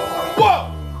whole.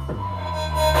 Whoa!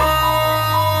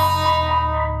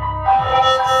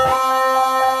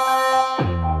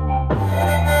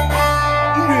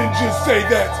 You didn't just say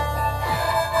that.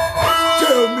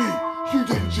 Tell me you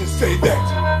didn't just say that.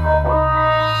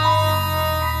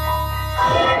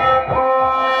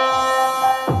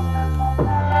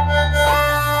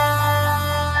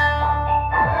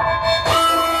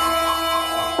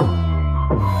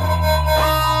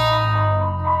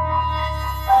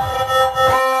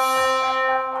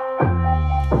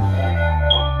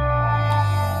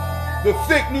 The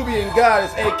thick Nubian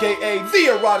goddess, aka the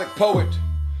erotic poet,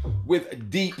 with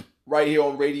Deep right here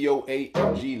on Radio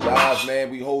AFG Live, man.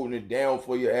 We holding it down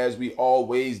for you as we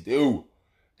always do.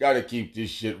 Gotta keep this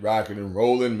shit rocking and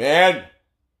rolling, man.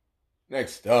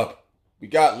 Next up, we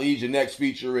got Legion next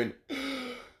featuring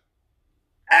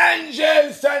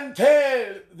Angel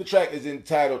Santel. The track is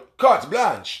entitled Carte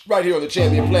Blanche, right here on the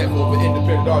champion platform for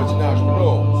independent artists and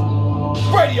entrepreneurs.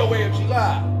 Radio AFG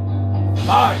Live.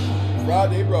 Live.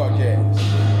 Friday broadcast.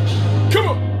 Come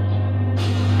on.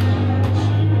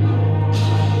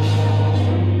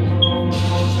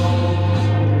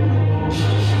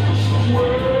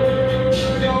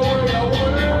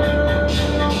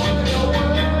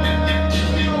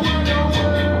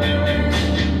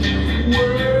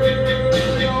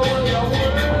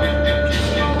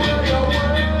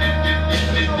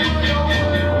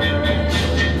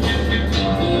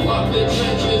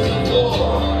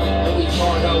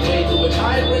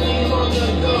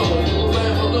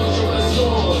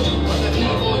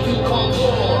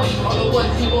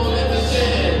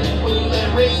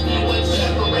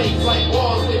 Like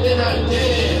walls within a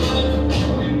dam.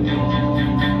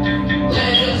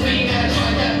 Legends we got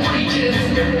that preaches.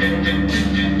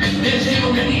 This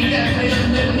unity that lay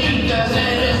underneath us.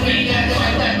 Legends we got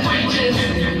that preaches.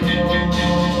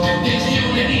 This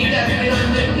unity that lay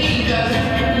underneath us.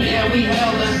 Yeah, we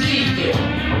held a secret,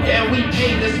 and we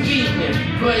came to speak it.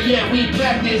 But yeah, we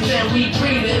practice and we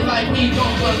treat it like we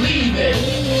don't believe it.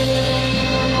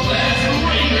 Let's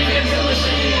bring it into the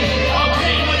machine.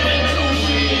 Okay, wait a minute.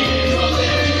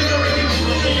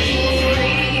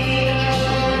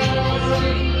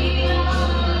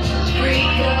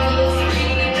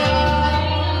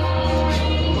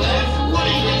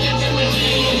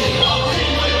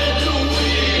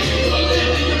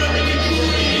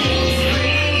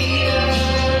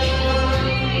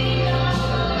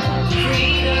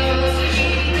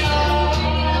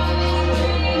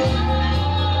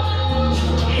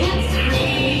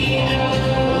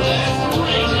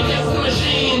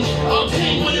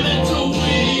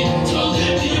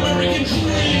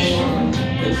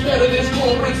 Instead of this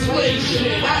corporate slave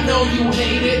shit, I know you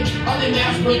hate it. Are they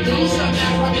mass produce a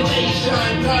mass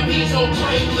population? Copies or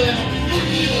brainless?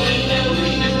 Freedom that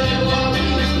we live while we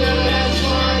still have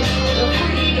fun. The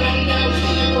freedom that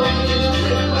we want is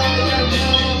stripped by our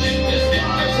love. This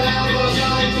stars have us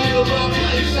on to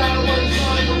replace our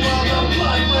sun while the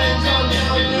blood rains on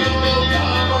down to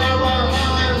cover our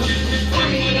harms.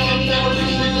 Freedom that we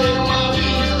live while we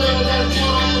still have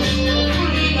fun. The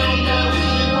freedom that we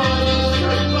want is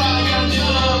stripped by our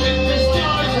love. The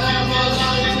stars have us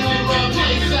on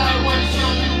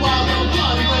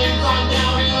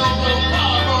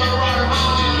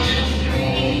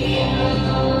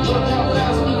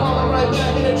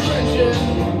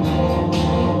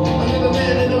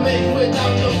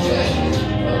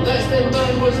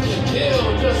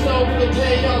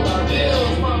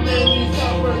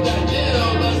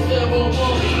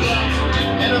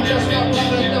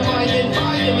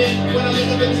When I look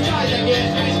up in the sky, I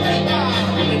get fish pretty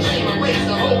wild. You can change my race,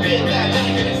 the whole bit that back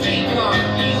in the state car.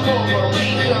 These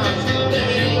corporations,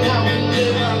 limiting how we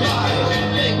live our lives.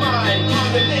 Big mind,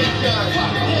 combination,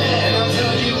 fuck yeah, and I'll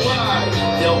tell you why.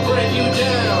 They'll break you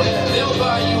down, they'll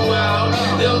buy you out.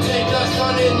 They'll take the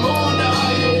sun and moon to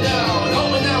hide it out.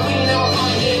 Hoping that we now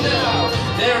find it out.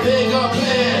 Their bigger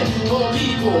plan for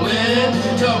people, man,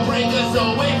 to break us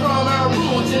away from our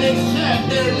roots and accept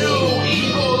their new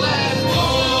evil as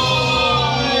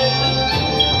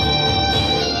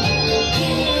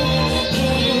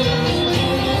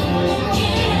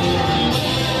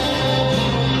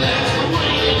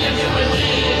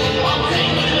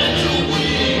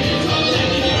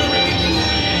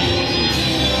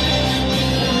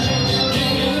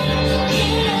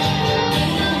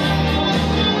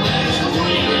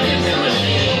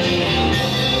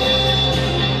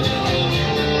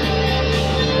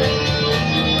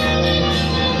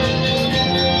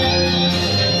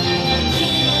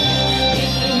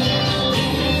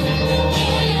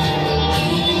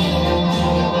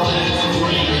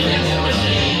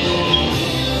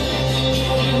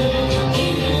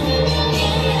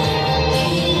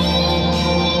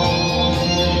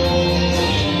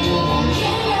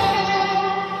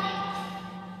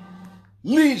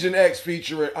Legion X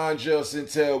featuring Angel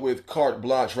Centel with Carte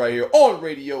Blanche right here on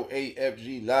Radio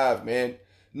AFG Live, man.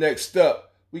 Next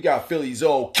up, we got Philly's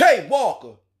own K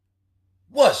Walker.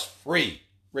 What's free?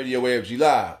 Radio AFG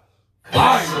Live.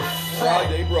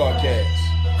 Friday broadcast.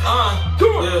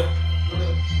 Come on. Yeah.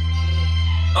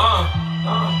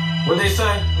 What they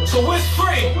say? So what's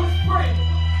free?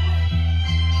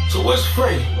 So what's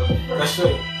free? That's it.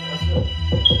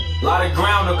 A lot of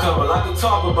ground to cover, a lot to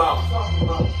talk about.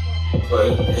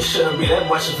 But it shouldn't be that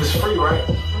much if it's free, right?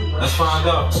 Let's find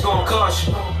out. It's gonna cost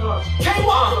you.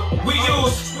 K1, we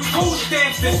use food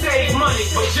stamps to save money,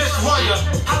 but just wonder,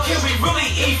 how can we really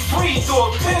eat free through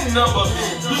a PIN number?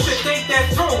 You should think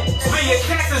that through. Spend your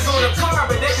taxes on a car,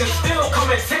 but they can still come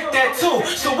and take that too.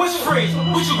 So what's free?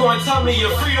 What you gonna tell me?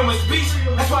 Your freedom of speech?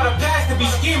 That's why the pastor be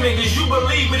scheming, cause you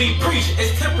believe what he preach.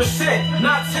 It's 10%,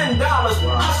 not $10.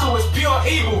 Hustle is pure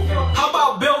evil. How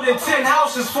about building 10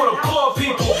 houses for the poor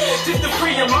people? Just to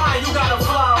free your mind, you gotta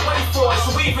fly away for it.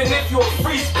 So even if you're a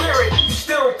free spirit, you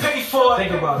still pay for it.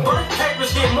 Think about it. Birth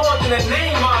papers get more than a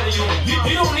name out of you.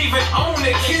 You don't even own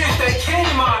the kids that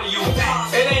came out of you.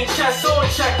 It ain't chess or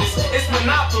checkers, it's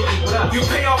monopoly. You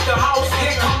pay off the house,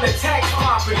 here come the tax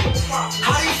property.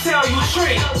 How they sell you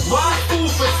tree? Why food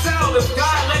for sale if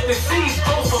God let the seeds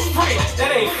grow for free?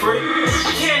 That ain't free.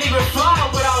 You can't even fly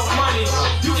without money.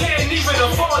 You can't even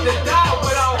afford to die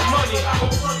without money.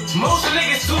 Most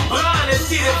niggas too blind to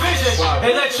see the vision.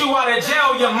 They let you out of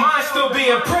jail, your mind still be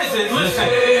in prison. Listen,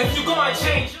 if you gonna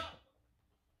change,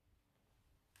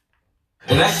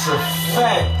 and that's a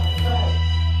fact.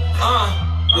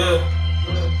 Yeah.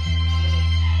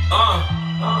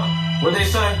 What they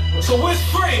say? So what's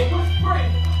free?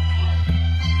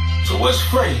 So what's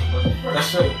free?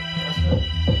 That's it.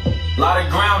 A lot of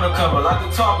ground to cover, a lot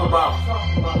to talk about.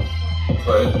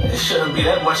 But it shouldn't be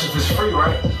that much if it's free,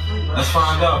 right? Let's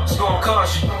find out. It's gonna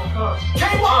cost you.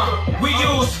 K1, we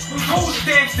use food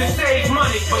stamps to save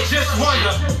money, but just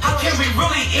wonder, how can we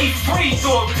really eat free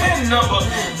through a PIN number?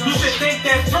 You should think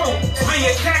that through. Spend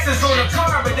your taxes on a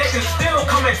car, but they can still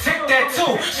come and take that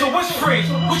too. So what's free?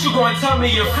 What you gonna tell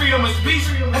me? Your freedom of speech?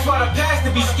 That's why the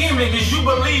pastor be scheming, cause you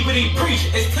believe what he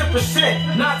preach. It's 10%,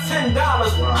 not $10.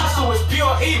 Hustle is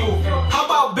pure evil. How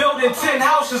about building 10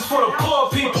 houses for the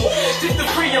poor people? Just to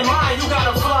free your mind, you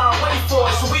gotta fly away for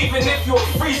it. So even if you're a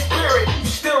free spirit, you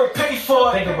still pay for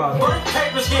it. Think about it. Birth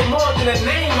papers get more than a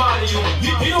name out of you.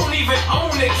 You don't even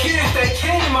own the kids that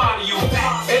came out of you.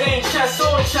 It ain't chess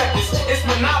or checkers, it's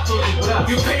monopoly.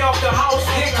 You pay off the house,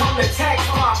 here come the tax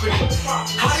property.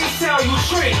 How they sell you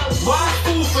tree? Why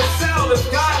food for sale if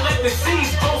God let the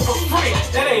seeds grow for free?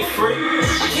 That ain't free.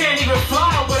 You can't even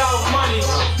fly without money.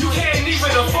 You can't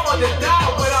even afford to die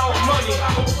without money.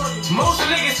 Most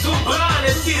niggas too blind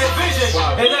to see the vision.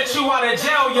 They let you out of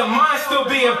jail, your mind still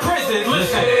be in prison.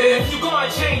 Listen, if you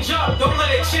gonna change up, don't let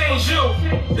it change you.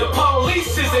 The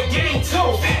police is a gang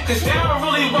too, cause they don't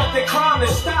really want the crime to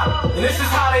stop. And this is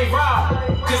how they rob.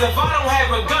 Cause if I don't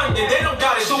have a gun, then they don't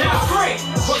got it. So what's free?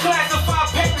 What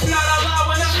classified papers not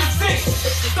allowing us to see?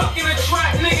 Stuck in a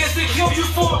trap, niggas that kill you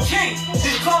for a king.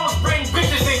 These clothes bring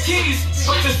bitches and keys,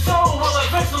 but your soul will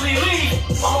eventually leave.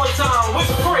 One more time, what's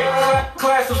free?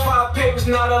 Classified papers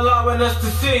not allowing us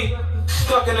to see.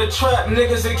 Stuck in a trap,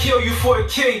 niggas that kill you for the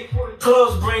key.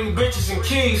 Clothes bring bitches and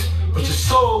keys, but your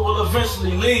soul will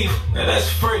eventually leave. And that's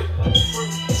free.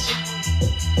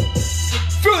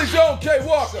 Philly's own K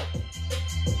Walker.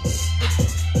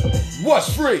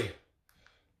 What's free?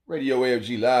 Radio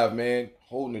AFG Live, man.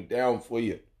 Holding it down for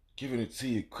you. Giving it to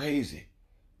you crazy.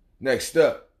 Next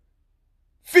up,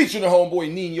 featuring the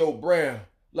homeboy Nino Brown.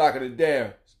 Locking it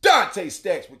down. It's Dante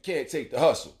Stacks, but can't take the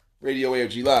hustle. Radio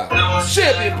AFG Live.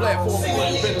 Champion platform for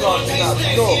independent artists and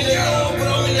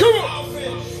entrepreneurs. Come on.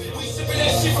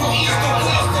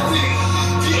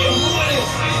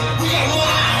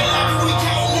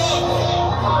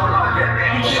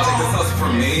 You can't take this hustle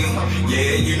from me.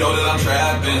 Yeah, you know that I'm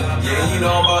trapping. Yeah, you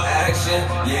know about action.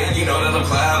 Yeah, you know that I'm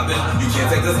clapping. You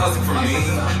can't take this hustle from me.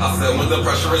 I said when the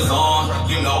pressure is on,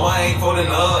 you know I ain't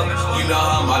folding up. You know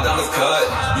how my diamonds cut.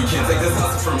 You can't take this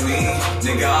hustle from me.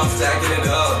 Nigga, I'm stacking it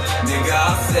up. Nigga,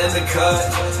 I'm setting the cut.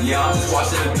 Yeah, I'm just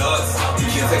watching the nuts. You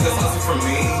can't take this hustle from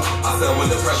me. I said when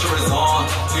the pressure is on,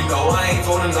 you know I ain't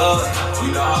folding up.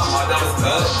 You know how my diamonds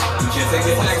cut. You can't take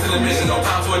this back to the mission. No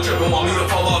time to a trip and want me to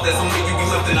fall off. That's some way you be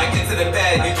lifting. I get to the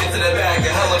bag, you get to the bag. A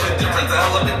hell of a difference, a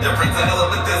hell of a difference, a hell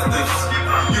of a distance.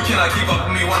 You cannot keep up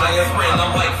with me when I am sprinting.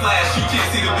 I'm like Flash. You can't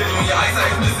see the vision when your eyesight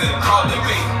is missing. Call the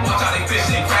bait, watch how they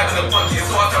fishing, crabbing the bucket.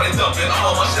 So I started dumping. I'm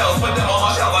on my shelves, put them on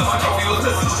my shelf like my trophy was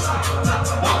missing.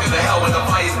 Welcome to hell when the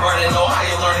fire's burning. Know how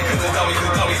you learning, cause the dummies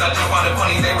is dummies. I just find it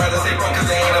funny, they rather stay broke cause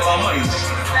they ain't about money.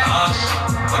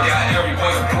 I got every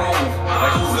point to prove.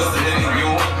 Like who's listening to you?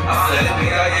 I said it,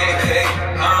 nigga, I get cake,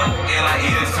 and I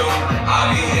eat it too.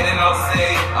 I be hitting up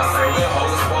state. I said with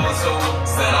hoes for too.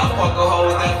 Said I fuck a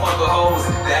hoes, that fuck a hoes,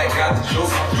 that got the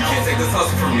juice. You can't take this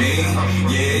hustle from me.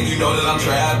 Yeah, you know that I'm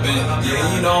trapping. Yeah,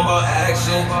 you know about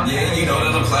action. Yeah, you know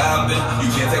that I'm clapping. You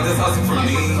can't take this hustle from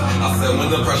me. I said when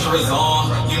the pressure is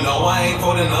on, you know I ain't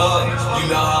folding up.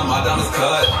 You know how my diamonds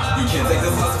cut. You can't take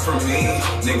this hustle from me.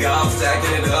 Nigga, I'm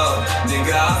stacking it up.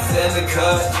 Nigga, I send the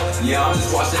cut. Yeah, I'm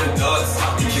just watching the ducks.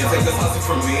 You can't take this hustle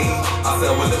from me. I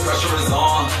said when the pressure is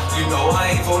on, you know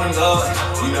I ain't folding up.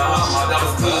 You know how my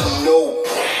diamonds cut. No.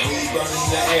 When you burning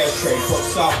the ashtray, fuck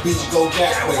South Beach, go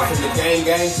that way. From the gang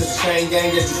to the chain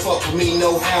gang, that you fuck with me,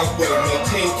 no halfway. Made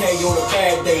 10K on a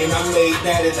bad day, and I made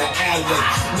that in the alley.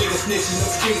 Niggas snitching the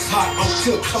streets hot, I'm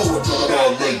tiptoeing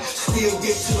all day. Still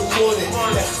get to the morning,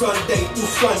 that's Sunday through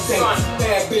Sunday.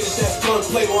 Bad bitches that's gun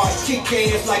play, while I kick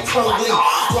ass like Kung Lee.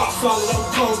 Rock solid, I'm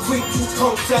concrete, you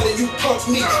punk salad, you punk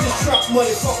me. This trap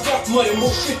money, fuck rap money,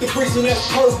 move 50 bricks and that's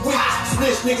per week.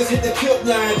 Snitch niggas hit the tip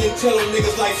line, then tell them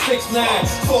niggas like 6'9".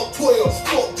 Fuck 12,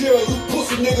 fuck girl, you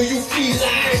pussy nigga, you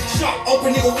feline. Shop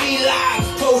open nigga, we live.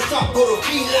 Close shop, go to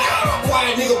V-Live.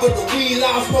 Quiet nigga, but the we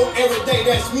live. Smoke every day,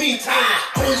 that's me time.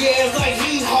 On your ass like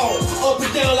hee-haw. Up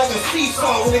and down like a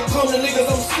seesaw. When it come to niggas,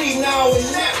 I'm see now, and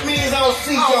that means I don't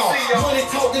see y'all. Money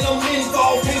talk that I'm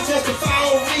involved, can't testify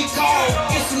on recall.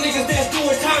 Get some niggas that's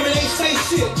doing time and ain't say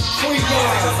shit. We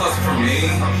got this hustle from me.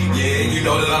 Yeah, you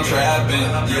know that I'm trapping.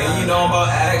 Yeah, you know about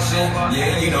action.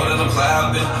 Yeah, you know that I'm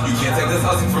clapping. You can't take this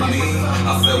hustle from me.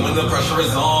 I said when the pressure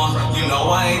is on, you know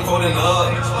I ain't folding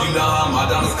up. You know how my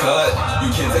diamonds cut.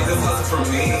 You can't take this hustle from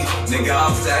me. Nigga,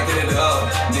 I'm stacking it up.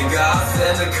 Nigga, I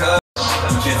send the cut.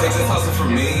 You can't take this hustle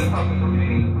from me.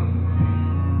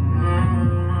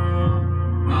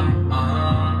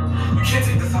 You can't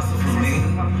take this hustle from me.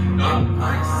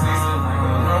 I ain't seasoned.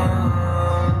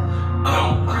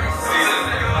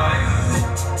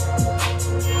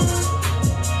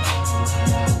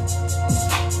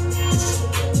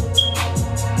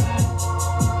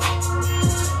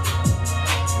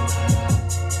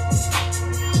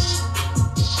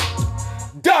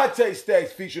 Dante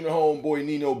Stacks featuring the homeboy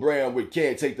Nino Brown with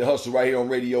Can't Take the Hustle right here on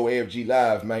Radio AFG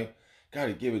Live, man.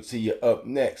 Gotta give it to you up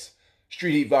next.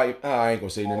 Street Heat Volume. I ain't gonna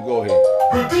say nothing. Go ahead.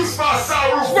 Produced by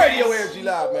Cyrus. Radio AFG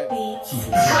Live, man.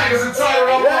 Track is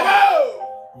entitled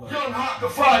Young Hot the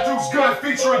Fly Deuce Gun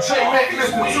featuring J Mac,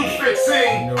 Mr. 215.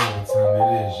 You know what time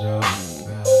it is, y'all.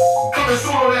 Coming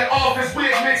soon on that Office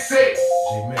Wig mixtape.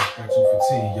 J Mac got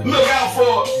 215. Look out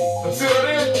for it. Until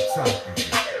then, let's go.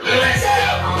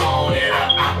 I'm on it.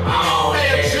 I'm on it.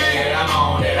 AFG. I'm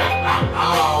on it.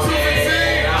 I'm on it.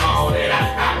 215. I'm on it.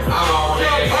 I'm on it.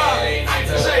 Young Hot.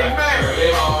 J Mac.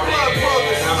 Blood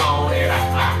Brothers. I'm on it.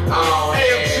 I'm on it.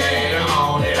 AFG. I'm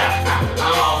on it.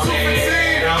 I'm on it.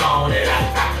 215. I'm on it.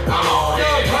 I'm on it.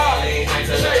 Young Hot.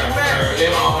 J Mac.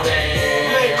 I'm on it.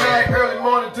 Late night, early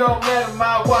morning, don't matter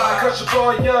my why. Cause your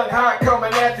boy Young Hot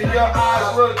coming after your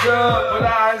eyes look good, but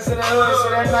eyes in the hood, so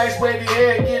that nice wavy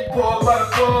hair getting pulled by the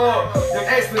floor. Young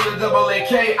X to the double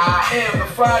AK, I am the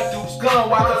Fly Deuce Gun.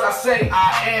 Why? Cause I say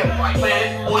I am.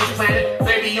 Planet on this planet,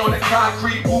 baby on the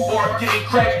concrete, rhubarb getting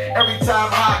cracked every time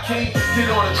Hot King get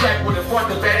on the track with it.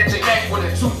 Front advantage, J Mac with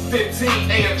it. 215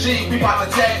 AFG, we bout to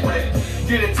attack with it.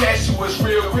 get attached to us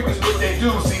real quick is what they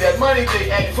do. See that money, they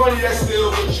act funny, that's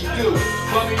still what you do.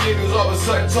 Funny niggas all of a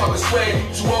sudden talking swag.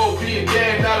 You too old, be a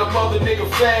dad, not a mother nigga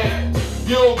fan.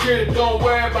 You don't get it, don't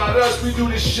worry about us. We do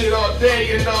this shit all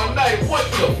day and all night. What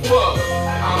the fuck?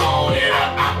 I'm on it,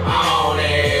 I'm on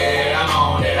it, I'm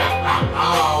on it, I'm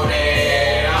on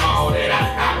it, I'm on it,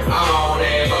 I'm on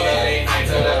it. From the late night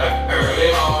to the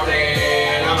early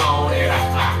morning. I'm on it,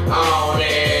 I'm on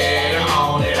it, I'm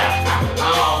on it, I'm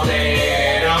on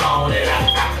it, I'm on it,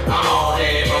 I'm on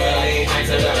it. From the late night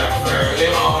to the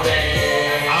early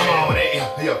morning. I'm on it,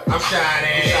 yo, I'm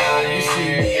shining. You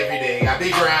see me every day, I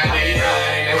be grinding.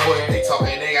 And what they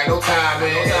talking, they got no time,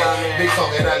 man. They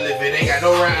talking, I live it, ain't got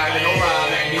no rhyme,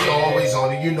 man. We always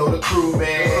on it, you know the crew,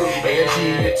 man.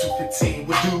 AFG and 215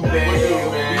 would do, man. We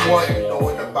want you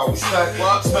knowing about we stunt.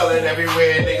 Smelling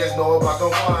everywhere, niggas know about the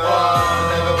one.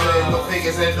 Never blend, no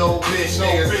figures and no bitch,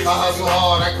 niggas. I hustle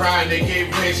hard, I grind to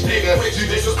get rich, nigga. You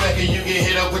disrespecting, you get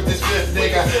hit up with this fifth,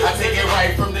 nigga. I take it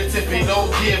right from the tippy, no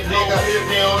gift, nigga.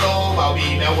 They don't know about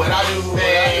me, know what I do,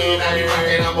 man. I be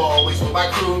rockin', I'm always with my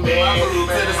crew, man. To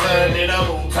the sun and the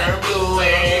moon turn blue,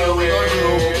 and we gon' do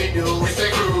what we do. It's the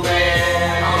crew,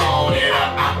 man. I'm on it,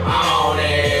 I'm on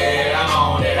it, I'm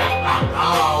on it, I'm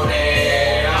on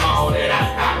it, I'm on it,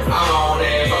 I'm on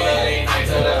it. From the late night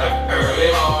to the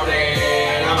early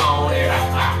morning. I'm on it,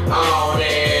 I'm on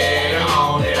it, I'm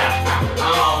on it,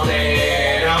 I'm on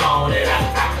it, I'm on it,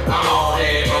 I'm on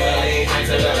it. From the late night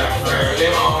to the early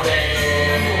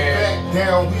morning. Back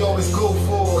down, we always go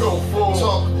for.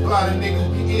 Talk about a nigga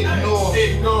we ignore.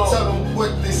 Tell them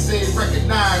what they say,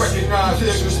 recognize.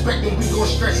 Disrespect them, we gon'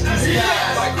 stretch these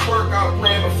guys. Like a workout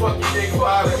plan, but fuck your nigga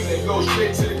vibe. We can go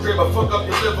straight to the crib, I fuck up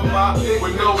your liver, my.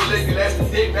 With no liquor, that's the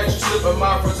dick that you slip in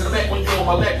my. Front to the back when you on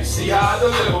my lap, you see how I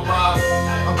deliver, my.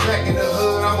 I'm back in the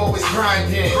hood, I'm always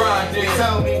grinding. They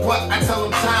tell me what, I tell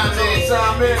them time, man.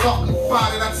 Talk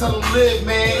about it, I tell them live,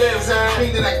 man.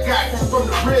 Everything that I got from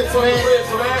the ribs, man.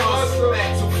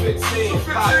 Back to 15,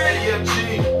 hot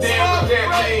AFG, damn what that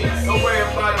means. Don't worry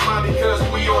about it, mommy, cause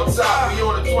we on top. We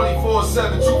on the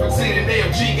 24/7, 215, and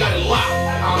AFG got it locked.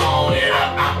 I'm on it,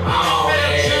 I'm on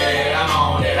it, I'm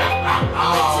on it,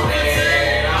 I'm on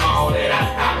it, I'm on it,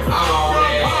 I'm on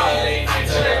it. Late night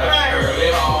to the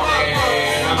early morning.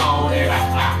 I'm on it,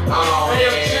 I'm on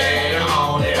it, I'm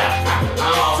on it,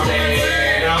 I'm on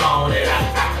it, I'm on it,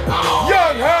 I'm on it.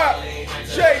 Young Hot,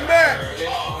 J Mac,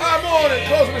 I'm on it.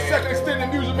 Closing the second extended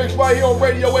music mix right here on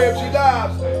Radio AFG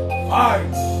Live.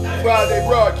 Fine. Friday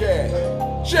broadcast.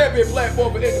 Champion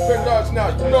platform for independent artists and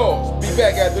entrepreneurs. Be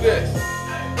back after this.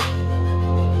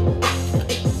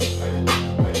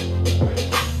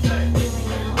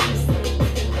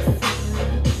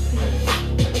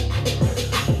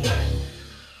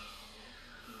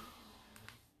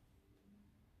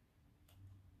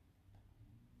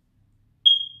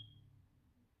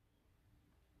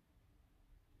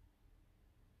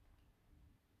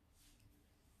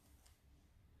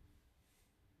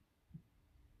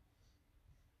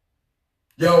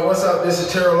 Yo, what's up? This is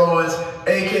Terrell Owens,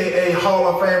 aka Hall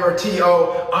of Famer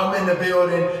T.O. I'm in the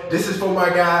building. This is for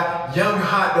my guy, Young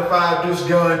Hot the 5 Deuce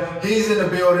Gun. He's in the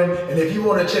building, and if you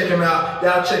want to check him out,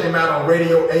 y'all check him out on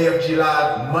Radio AFG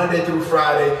Live, Monday through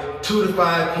Friday, 2 to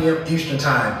 5 p.m. Eastern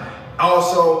Time.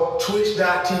 Also,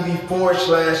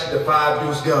 twitch.tv/the 5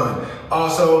 Deuce Gun.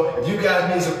 Also, if you guys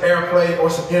need some airplay or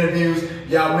some interviews,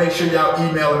 y'all make sure y'all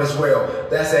email him as well.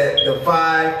 That's at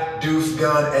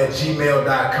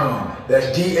the5deucegun@gmail.com. That's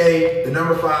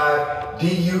DA5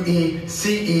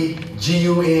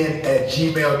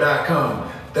 DUECEGUN@gmail.com.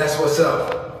 That's what's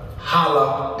up.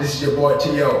 Holla, this is your boy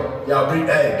T.O. Y'all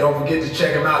hey, don't forget to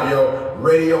check him out, yo.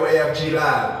 Radio AFG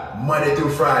Live, Monday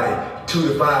through Friday, 2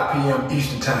 to 5 p.m.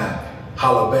 Eastern Time.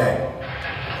 Holla back.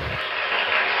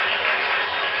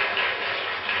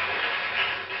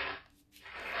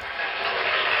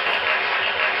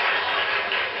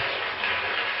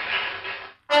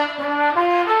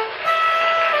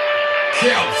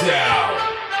 Countdown.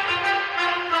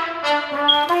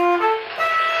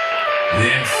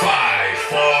 In 5,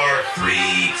 4,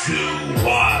 3, 2,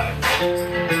 1.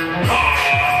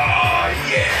 Oh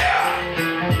yeah.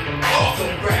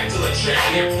 Welcome back to the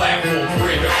champion platform for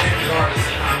independent artists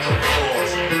and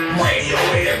entrepreneurs, Radio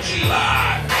AFG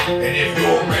Live. And if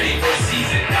you're ready for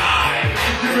season 9,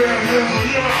 give me a hell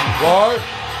yeah. What?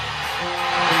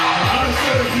 I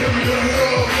said give me a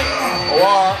hell yeah.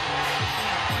 What?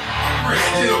 We're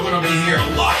still gonna be here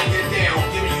locking it down,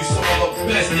 giving you some of the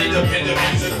best independent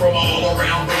music from all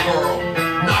around the world.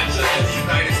 Not just in the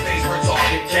United States, we're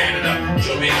talking Canada,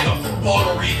 Jamaica,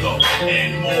 Puerto Rico,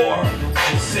 and more.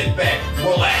 So sit back,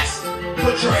 relax,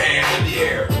 Put your hands in the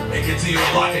air and continue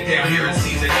to lock it down here in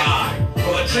season 9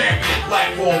 for the champion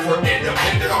platform for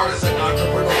independent artists and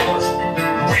entrepreneurs.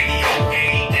 Radio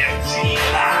AFG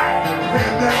Live.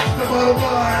 And that's the bottom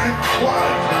line.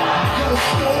 What? Because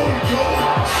Stone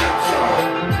Cold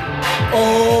Simpson.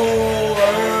 Oh,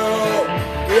 hell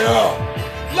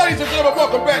yeah. Ladies and gentlemen,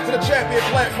 welcome back to the champion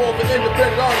platform for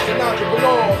independent artists and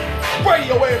entrepreneurs.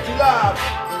 Radio AFG Live.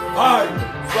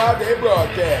 Friday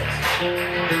broadcast.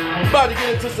 About to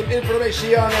get into some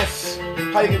information on this.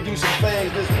 How you can do some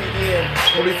things this weekend.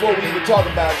 But before we even talk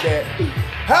about that,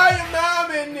 how your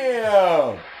mom in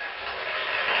there?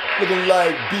 Looking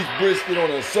like beef brisket on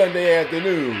a Sunday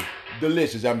afternoon.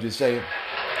 Delicious, I'm just saying.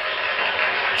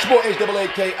 It's your boy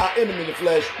HAAK, I am in the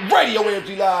flesh. Radio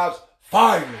AFG Live's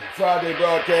final Friday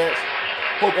broadcast.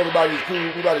 Hope everybody's cool.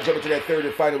 We're about to jump into that third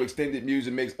and final extended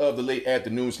music mix of the late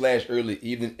afternoon / early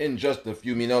evening in just a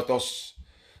few minutos.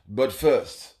 But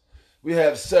first, we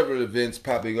have several events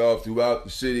popping off throughout the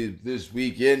city this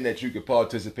weekend that you can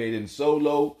participate in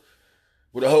solo,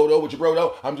 with a hodo, with your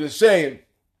bro. I'm just saying,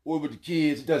 or with the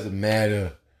kids, it doesn't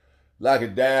matter. Lock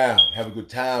it down. Have a good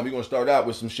time. We're going to start out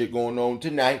with some shit going on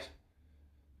tonight.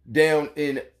 Down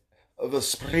in the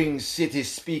Spring City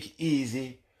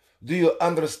Speakeasy. Do you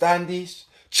understand this?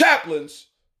 Chaplains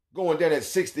going down at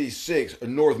 66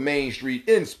 North Main Street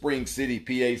in Spring City,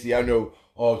 PA. See, I know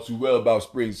all too well about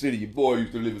Spring City. Your boy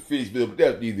used to live in Phoenixville, but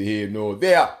that's neither here nor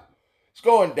there. It's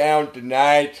going down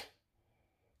tonight.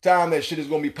 Time that shit is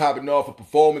going to be popping off for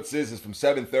performances is from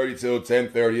 7:30 till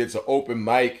 10:30. It's an open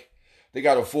mic. They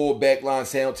got a full backline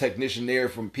sound technician there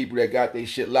from people that got their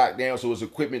shit locked down, so it's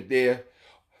equipment there.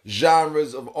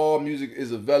 Genres of all music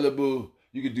is available.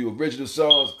 You can do original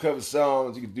songs, cover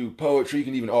songs. You can do poetry. You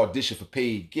can even audition for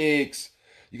paid gigs.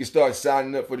 You can start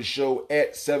signing up for the show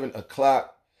at 7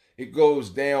 o'clock. It goes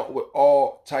down with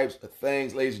all types of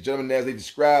things, ladies and gentlemen, as they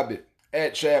described it.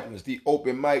 At Chaplin's, the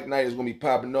open mic night is going to be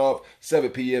popping off. 7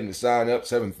 p.m. to sign up,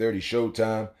 7:30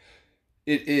 showtime.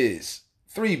 It is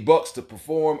 $3 to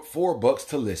perform, $4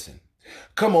 to listen.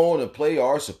 Come on and play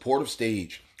our supportive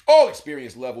stage. All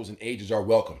experience levels and ages are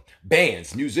welcome.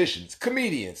 Bands, musicians,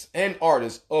 comedians, and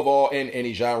artists of all and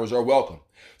any genres are welcome.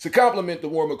 To complement the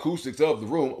warm acoustics of the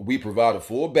room, we provide a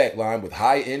full backline with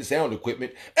high-end sound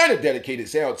equipment and a dedicated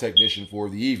sound technician for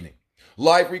the evening.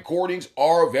 Live recordings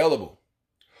are available.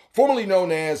 Formerly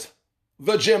known as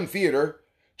the Gem Theater,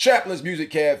 Chaplin's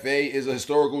Music Cafe is a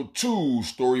historical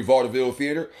 2-story vaudeville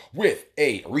theater with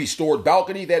a restored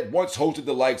balcony that once hosted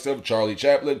the likes of Charlie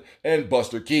Chaplin and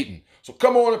Buster Keaton. So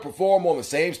come on and perform on the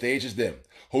same stage as them.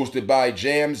 Hosted by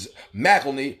James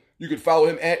McElney. You can follow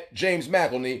him at James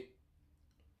McElney,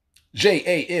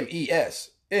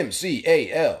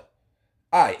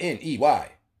 JamesMcAlney.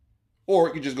 Or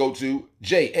you can just go to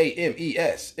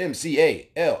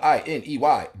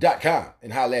JamesMcAlney.com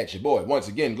and holla at your boy. Once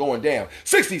again, going down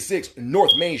 66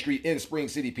 North Main Street in Spring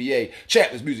City, PA.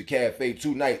 Chaplin's Music Cafe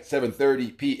tonight,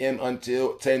 7:30 p.m.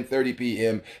 until 10:30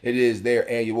 p.m. It is their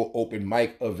annual open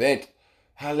mic event.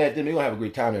 Holla at them. They're going to have a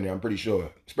great time down there, I'm pretty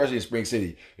sure. Especially in Spring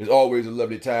City. It's always a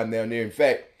lovely time down there. In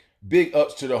fact, big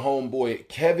ups to the homeboy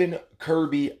Kevin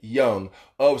Kirby Young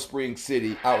of Spring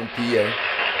City out in PA.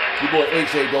 Your boy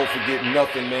HA, don't forget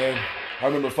nothing, man. I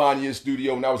remember finding your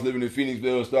studio when I was living in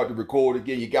Phoenixville, started to record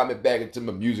again. You got me back into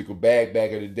my musical bag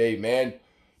back in the day, man.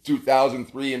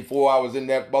 2003 and 4, I was in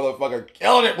that motherfucker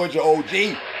killing it with your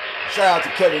OG. Shout out to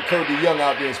Kevin Kirby Young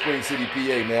out there in Spring City,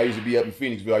 PA, man. I used to be up in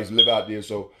Phoenixville. I used to live out there,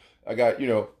 so I got,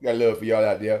 got love for y'all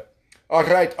out there. All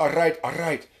right.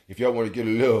 If y'all want to get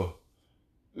a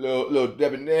little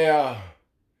debonair,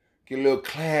 get a little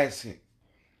classic,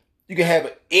 you can have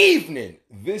an evening,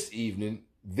 this evening,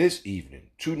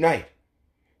 tonight,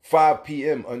 5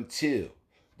 p.m. until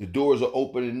the doors are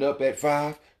opening up at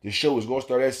 5. The show is going to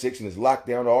start at 6 and it's locked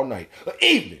down all night. An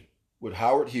evening with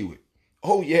Howard Hewitt.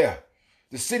 Oh, yeah.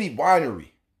 The City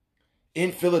Winery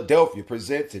in Philadelphia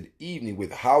presents an evening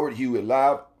with Howard Hewitt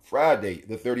live Friday,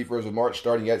 the 31st of March,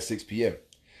 starting at 6 p.m.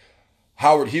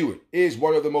 Howard Hewitt is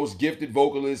one of the most gifted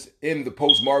vocalists in the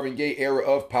post-Marvin Gaye era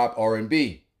of pop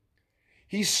R&B.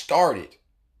 He started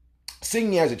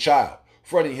singing as a child,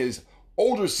 fronting his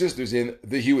older sisters in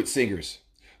the Hewitt Singers.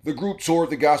 The group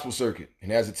toured the gospel circuit,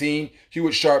 and as a teen,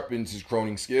 Hewitt sharpened his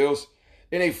croning skills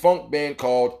in a funk band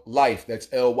called Life, that's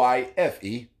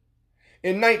L-Y-F-E.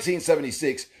 In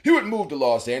 1976, Hewitt moved to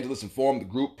Los Angeles and formed the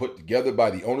group put together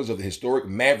by the owners of the historic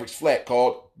Mavericks flat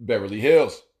called Beverly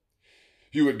Hills.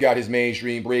 Hewitt got his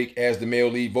mainstream break as the male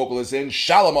lead vocalist in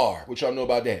Shalimar, which y'all know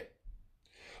about that.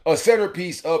 A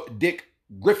centerpiece of Dick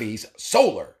Griffey's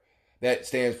Solar, that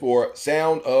stands for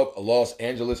Sound of Los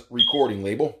Angeles recording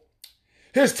label.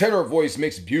 His tenor voice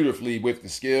mixed beautifully with the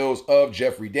skills of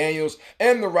Jeffrey Daniels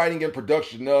and the writing and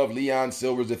production of Leon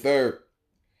Silvers III.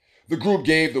 The group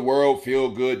gave the world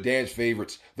feel-good dance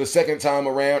favorites The Second Time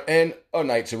Around and A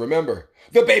Night to Remember.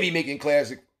 The baby-making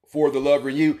classic For the Lover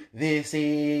in You. This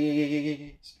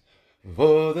is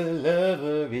for the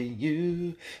lover in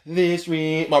you. This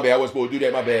ring. My bad, I wasn't supposed to do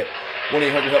that. My bad.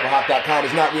 1-800-HELP-A-HOT.com.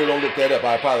 It's not real. Don't look that up.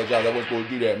 I apologize. I wasn't supposed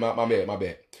to do that. My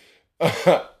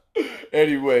bad.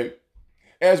 Anyway,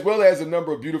 as well as a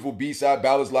number of beautiful B-side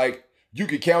ballads like You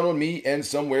Could Count on Me and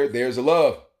Somewhere There's a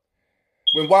Love.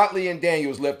 When Watley and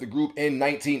Daniels left the group in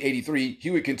 1983,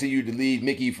 Hewitt continued to lead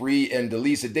Mickey Free and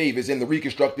Delisa Davis in the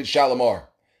reconstructed Shalimar.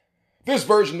 This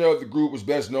version of the group was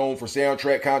best known for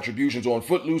soundtrack contributions on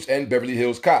Footloose and Beverly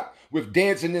Hills Cop, with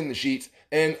Dancing in the Sheets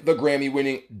and the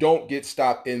Grammy-winning Don't Get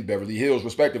Stopped in Beverly Hills,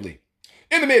 respectively.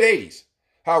 In the mid-'80s,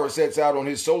 Howard sets out on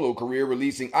his solo career,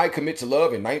 releasing I Commit to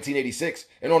Love in 1986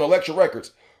 and on Elektra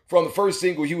Records. From the first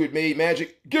single, Hewitt made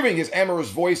magic, giving his amorous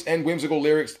voice and whimsical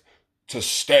lyrics to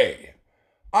Stay,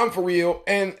 I'm For Real,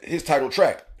 and his title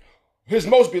track. His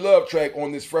most beloved track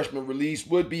on this freshman release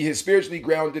would be his spiritually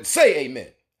grounded Say Amen.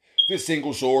 This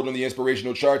single soared on the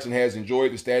inspirational charts and has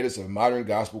enjoyed the status of modern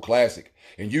gospel classic.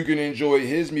 And you can enjoy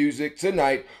his music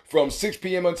tonight from 6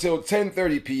 p.m. until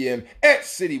 10:30 p.m. at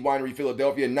City Winery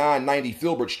Philadelphia, 990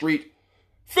 Filbert Street,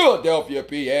 Philadelphia,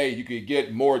 PA. You can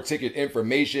get more ticket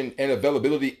information and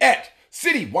availability at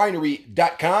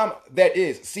citywinery.com. That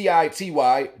is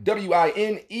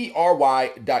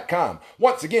CITYWINERY.com.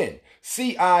 Once again,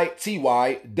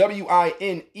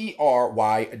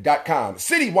 CITYWINERY.com.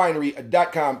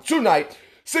 Citywinery.com tonight,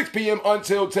 6 p.m.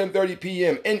 until 10:30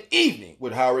 p.m. An evening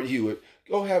with Howard Hewitt.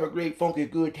 Go have a great, funky,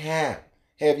 good time.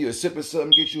 Have you a sip of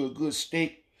something, get you a good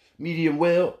steak, medium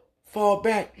well. Fall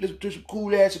back, listen to some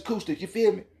cool-ass acoustics, you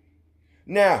feel me?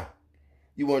 Now,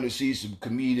 you want to see some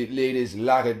comedic ladies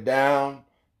lock it down?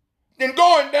 Then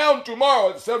going down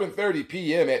tomorrow at 7:30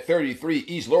 p.m. at 33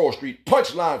 East Laurel Street,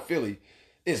 Punchline, Philly,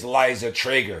 is Liza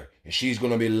Traeger. And she's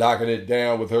going to be locking it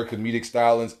down with her comedic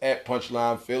stylings at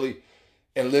Punchline, Philly.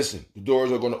 And listen, the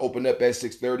doors are going to open up at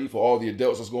 6:30 for all the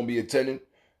adults that's going to be attending.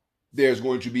 There's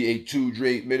going to be a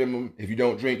 2-drink minimum. If you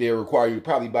don't drink, they'll require you to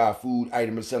probably buy a food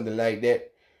item or something like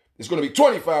that. It's going to be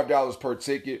 $25 per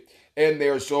ticket. And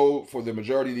they're sold for the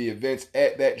majority of the events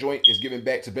at that joint is given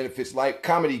back to benefits like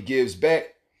Comedy Gives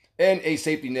Back and a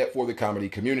safety net for the comedy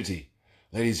community.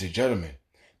 Ladies and gentlemen,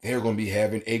 they're going to be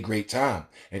having a great time.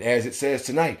 And as it says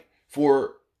tonight,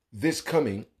 for this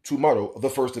coming tomorrow, the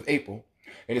 1st of April,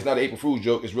 and it's not an April Fool's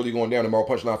joke, it's really going down tomorrow,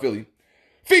 Punchline Philly,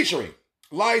 featuring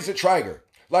Liza Traeger.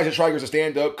 Liza Traeger is a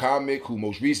stand-up comic who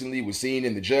most recently was seen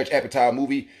in the Judge Apatow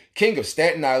movie King of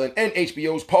Staten Island and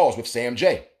HBO's Pause with Sam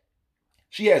J.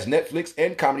 She has Netflix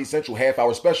and Comedy Central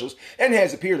half-hour specials and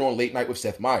has appeared on Late Night with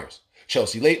Seth Meyers,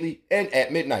 Chelsea Lately, and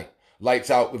At Midnight,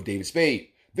 Lights Out with David Spade,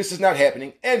 This Is Not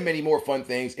Happening, and many more fun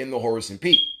things in the Horace and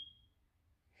Pete.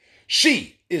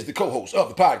 She is the co-host of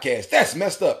the podcast That's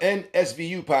Messed Up and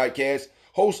SVU podcast,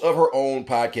 host of her own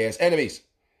podcast, Enemies.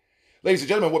 Ladies and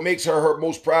gentlemen, what makes her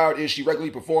most proud is she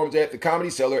regularly performs at the Comedy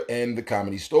Cellar and the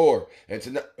Comedy Store.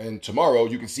 And tomorrow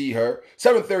you can see her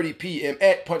 7:30 p.m.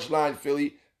 at Punchline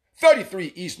Philly,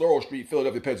 33 East Laurel Street,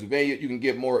 Philadelphia, Pennsylvania. You can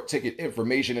get more ticket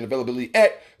information and availability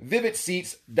at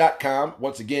vividseats.com.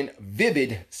 Once again,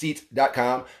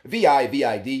 vividseats.com,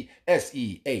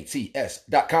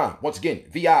 VIVIDSEATS.com. Once again,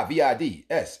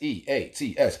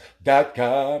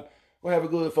 VIVIDSEATS.com. We'll have a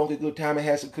good, funky, good time and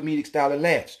have some comedic style and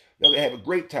laughs. Y'all gonna have a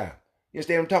great time. You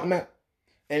understand what I'm talking about?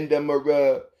 And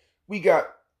we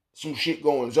got some shit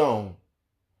going on.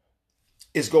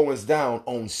 It's going down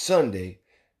on Sunday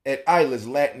at Isla's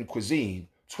Latin Cuisine,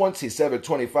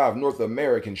 2725 North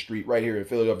American Street, right here in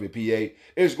Philadelphia, PA.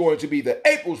 It's going to be the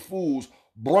April Fool's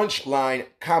Brunch Line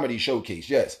Comedy Showcase.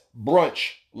 Yes,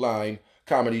 Brunch Line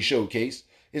Comedy Showcase.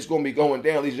 It's going to be going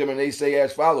down, ladies and gentlemen. They say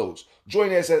as follows.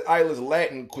 Join us at Isla's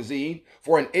Latin Cuisine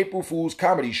for an April Fool's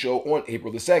comedy show on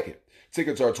April the 2nd.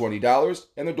 Tickets are $20,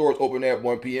 and the doors open at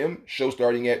 1 p.m., show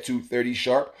starting at 2:30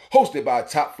 sharp, hosted by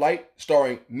Top Flight,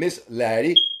 starring Miss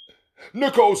Laddie,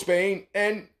 Nicole Spain,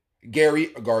 and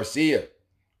Gary Garcia.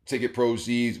 Ticket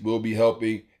proceeds will be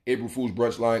helping April Fool's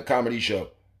Brunch Line Comedy Show.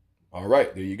 All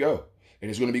right, there you go.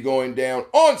 And it's going to be going down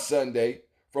on Sunday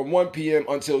from 1 p.m.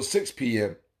 until 6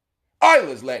 p.m.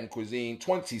 Isla's Latin Cuisine,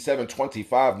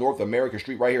 2725 North American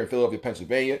Street, right here in Philadelphia,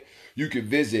 Pennsylvania. You can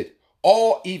visit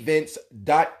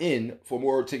allevents.in for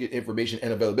more ticket information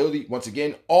and availability. Once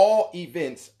again,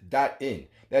 allevents.in.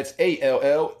 That's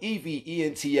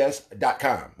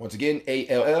ALLEVENTS.com. Once again,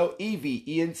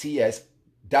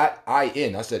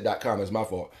 ALLEVENTS.in. I said .com, that's my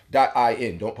fault.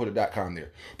 .in. Don't put a .com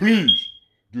there. Please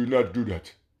Do not do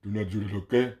that. Do not do that,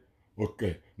 okay?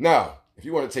 Okay. Now, if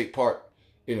you want to take part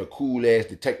in a cool-ass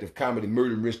detective comedy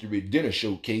murder mystery dinner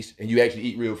showcase, and you actually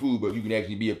eat real food, but you can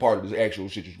actually be a part of this actual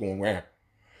shit that's going around,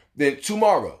 then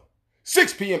tomorrow,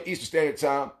 6 p.m. Eastern Standard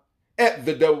Time, at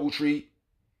the Doubletree,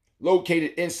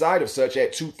 located inside of such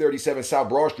at 237 South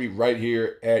Broad Street, right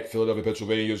here at Philadelphia,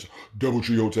 Pennsylvania's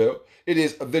Doubletree Hotel. It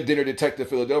is the Dinner Detective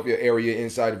Philadelphia area,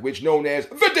 inside of which known as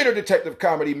the Dinner Detective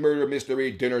Comedy Murder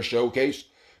Mystery Dinner Showcase.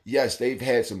 Yes, they've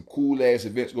had some cool-ass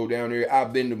events go down there.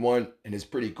 I've been to one, and it's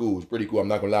pretty cool. It's pretty cool. I'm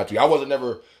not going to lie to you. I wasn't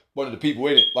never one of the people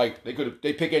in it. Like,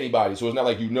 they pick anybody, so it's not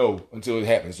like you know until it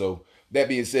happens. So, that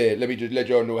being said, let me just let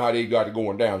y'all know how they got it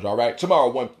going down, all right?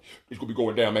 Tomorrow, it's going to be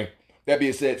going down, man. That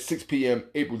being said, 6 p.m.,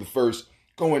 April the 1st,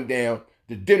 going down,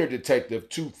 the Dinner Detective,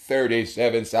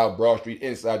 237 South Broad Street,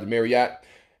 inside the Marriott.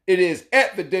 It is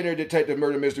at the Dinner Detective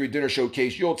Murder Mystery Dinner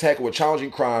Showcase. You'll tackle a challenging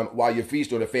crime while you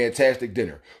feast on a fantastic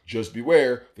dinner. Just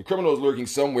beware, the criminal is lurking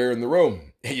somewhere in the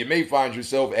room, and you may find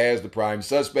yourself as the prime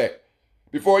suspect.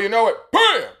 Before you know it,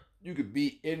 bam! You could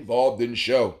be involved in the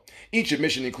show. Each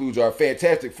admission includes our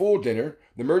fantastic full dinner,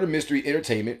 the murder mystery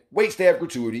entertainment, waitstaff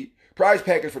gratuity, prize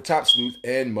package for top sleuth,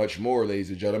 and much more, ladies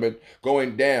and gentlemen.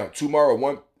 Going down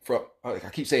tomorrow, I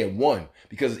keep saying 1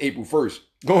 because it's April 1st.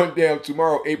 Going down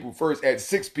tomorrow, April 1st at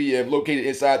 6 p.m., located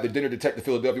inside the Dinner Detective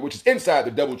Philadelphia, which is inside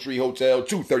the Doubletree Hotel,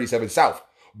 237 South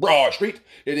Broad Street.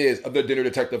 It is the Dinner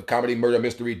Detective Comedy Murder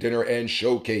Mystery Dinner and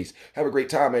Showcase. Have a great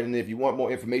time, and if you want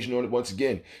more information on it, once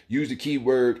again, use the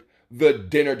keyword The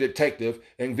Dinner Detective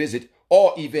and visit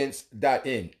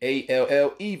allevents.in,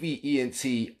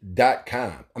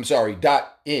 ALLEVENT.com. I'm sorry,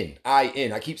 .in,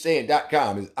 I-N. I keep saying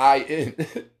 .com. It's I-N.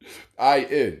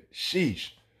 I-N.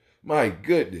 Sheesh. My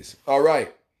goodness. All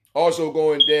right. Also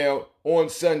going down on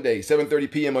Sunday,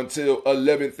 7:30 p.m. until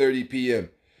 11:30 p.m.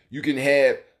 You can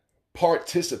have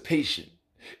participation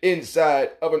inside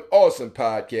of an awesome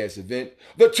podcast event,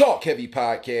 the Talk Heavy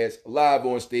Podcast, live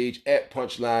on stage at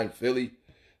Punchline Philly.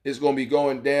 It's going to be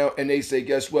going down, and they say,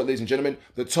 guess what, ladies and gentlemen?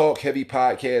 The Talk Heavy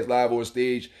Podcast live on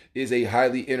stage is a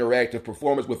highly interactive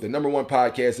performance with the #1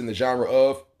 podcast in the genre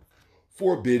of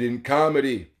forbidden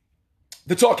comedy.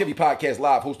 The Talk Heavy Podcast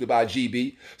Live, hosted by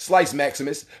GB, Slice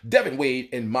Maximus, Devin Wade,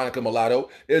 and Monica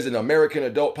Mulatto, is an American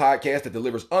adult podcast that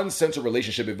delivers uncensored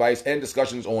relationship advice and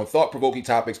discussions on thought-provoking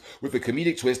topics with a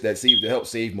comedic twist that seems to help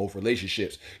save most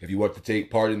relationships. If you want to take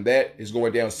part in that, it's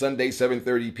going down Sunday,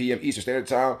 7:30 p.m. Eastern Standard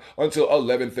Time until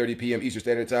 11:30 p.m. Eastern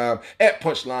Standard Time at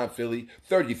Punchline Philly,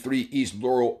 33 East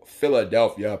Laurel,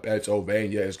 Philadelphia,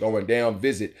 Pennsylvania. It's going down.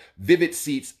 Visit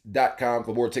vividseats.com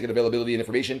for more ticket availability and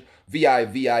information.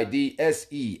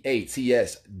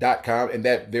 VIVIDSEATS.com, and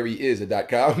that very is a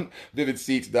 .com,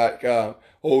 vividseats.com,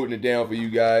 holding it down for you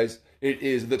guys. It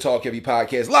is the Talk Heavy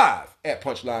Podcast live at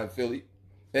Punchline Philly,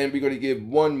 and we're going to give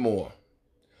one more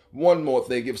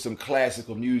thing, give some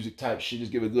classical music type shit,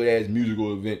 just give a good ass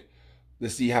musical event.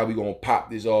 Let's see how we're going to pop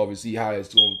this off and see how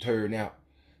it's going to turn out,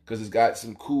 because it's got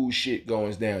some cool shit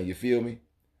going down, you feel me?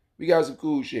 We got some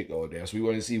cool shit going down, so we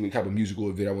want to see what type of musical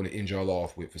event I want to end y'all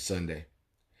off with for Sunday.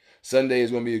 Sunday is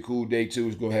going to be a cool day, too.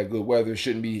 It's going to have good weather. It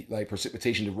shouldn't be like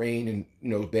precipitation to rain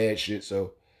and, bad shit.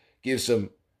 So give some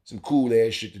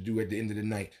cool-ass shit to do at the end of the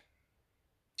night.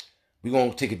 We're going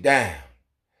to take it down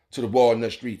to the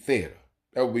Walnut Street Theater.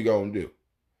 That's what we're going to do.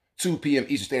 2 p.m.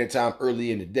 Eastern Standard Time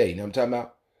early in the day. You know what I'm talking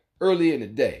about? Early in the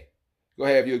day. Go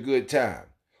have your good time.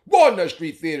 Walnut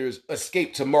Street Theater's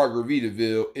Escape to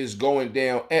Margaritaville is going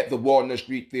down at the Walnut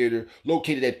Street Theater,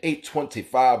 located at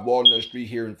 825 Walnut Street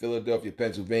here in Philadelphia,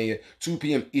 Pennsylvania, 2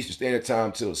 p.m. Eastern Standard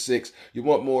Time till 6. You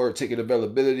want more ticket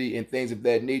availability and things of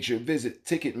that nature, visit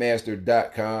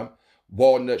Ticketmaster.com.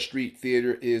 Walnut Street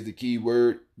Theater is the key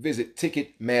word. Visit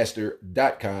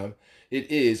Ticketmaster.com. It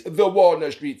is the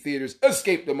Walnut Street Theater's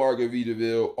Escape to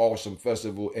Margaritaville awesome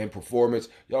festival and performance.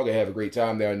 Y'all gonna have a great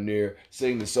time down there.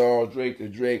 Sing the song, drink the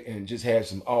drink, and just have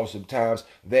some awesome times.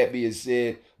 That being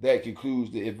said, that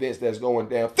concludes the events that's going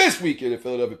down this weekend in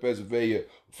Philadelphia, Pennsylvania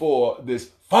for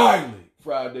this finally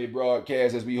Friday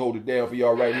broadcast as we hold it down for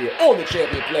y'all right here on the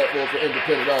champion platform for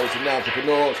independent artists and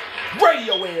entrepreneurs,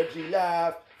 Radio AFG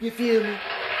Live. You feel me?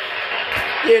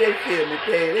 Yeah, they feel me,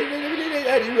 man.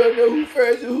 I didn't even know who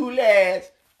first and who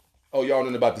last. Oh, y'all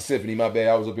know about the symphony. My bad.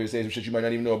 I was up here saying some shit you might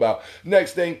not even know about.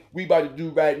 Next thing we about to do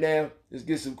right now is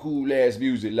get some cool-ass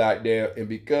music locked down. And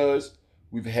because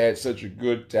we've had such a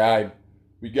good time,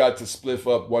 we got to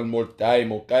spliff up one more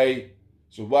time, okay?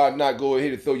 So why not go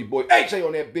ahead and throw your boy AJ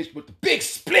on that bitch with the big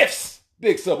spliffs?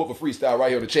 Big subwoofer freestyle right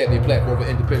here on the champion platform for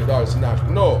independent artists and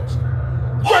entrepreneurs.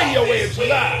 Radio AFG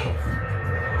Live.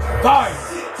 Fire.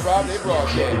 Friday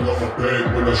broadcast. When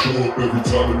I show up every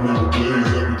time the nigga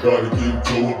plays, every everybody getting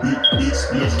to a big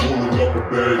splits rolling up a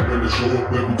bag. When they show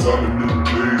up every time a nigga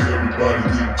plays, everybody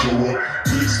getting to a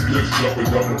big splits jumping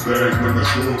up a bag. When they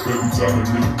show up every time a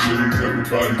nigga plays,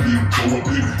 everybody getting to a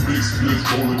big splits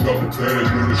rolling up a bag.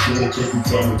 When they show up every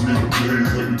time a nigga plays,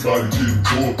 everybody getting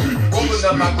to a big rolling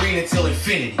up my green until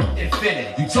infinity.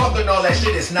 You talking all that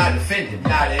shit, it's not offending,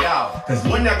 not at all. Cause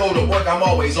when I go to work, I'm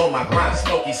always on my grind.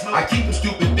 Smoky smoke. I keep them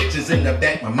stupid bitches in the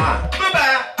back of my mind.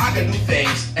 Bye-bye. I can do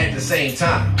things at the same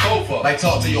time. Go for like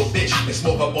talk to your bitch and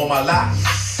smoke up on my lie.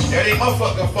 That ain't my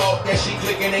fucking fault that she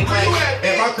clicking and clanging.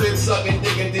 And my crib sucking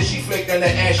dick and then she flicking the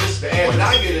ashes. When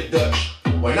I get a Dutch,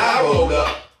 when I roll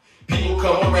up, people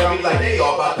come around me like they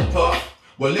all about to puff.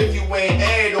 Well, if you ain't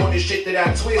add on this shit that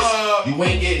I twist, you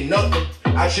ain't getting nothing.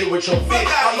 I chill with your bitch.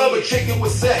 I love a chicken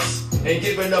with sex and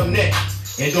giving up neck.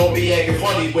 And don't be acting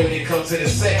funny when it comes to the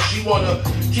sex. She wanna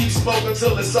keep smoking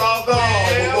till it's all gone.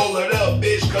 We'll roll it up,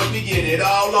 bitch, cause we get it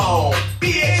all on.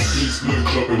 Bitch! Big split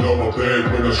jumping out my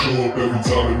bag when I show up every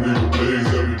time a nigga plays.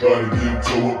 Everybody getting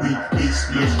to a big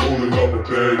splits rolling out my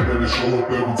bag when I show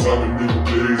up every time a nigga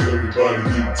plays. Everybody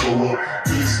getting to a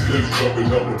big splits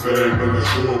jumping out my bag when I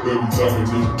show up every time a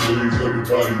nigga plays.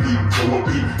 Everybody getting to a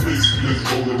big splits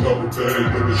rolling out my bag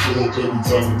when I show up every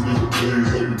time a nigga plays.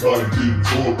 Everybody getting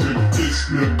to a big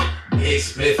split. Big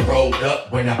split rolled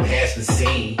up when I passed the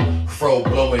scene. Fro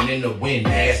blowing in the wind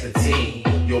past the team.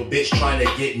 Your bitch trying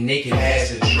to get naked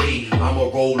past the tree. I'ma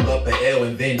roll up an L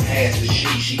and then pass the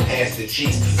she passed the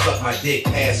cheeks. Suck my dick,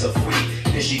 pass her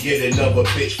free. Then she get another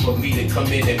bitch for me to come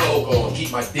in and poke on.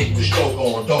 Keep my dick with stroke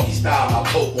on. Doggy style, I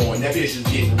poke on. That bitch is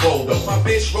getting rolled up. My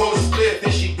bitch rolled a split,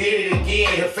 then she did it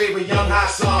again. Her favorite young hot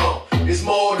song. It's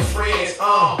more than friends,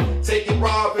 take it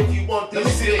raw if you want them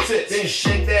sick tits. Then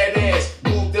shake that ass,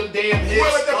 move them damn hips,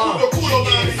 she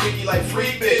getting freaky like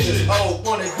free bitches. Oh,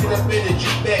 wanna get up in the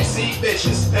Jeep backseat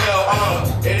bitches.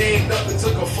 Hell, it ain't nothing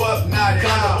to a fuck, not it.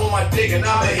 I'm on my dick and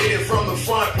I'ma hit it from the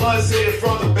front, plus hit it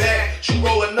from the back. She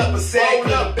rolling up a sack,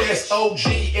 the best OG,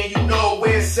 and you know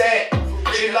where it's at.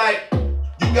 She like,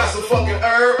 you got some fucking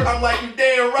herb? I'm like, you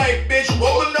damn right, bitch,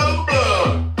 roll another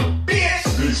blood. Big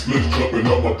splits jumping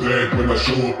out my bag when I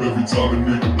show up every time a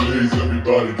nigga plays.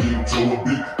 Everybody getting to a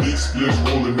big splits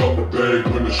rolling out my bag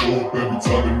when I show up every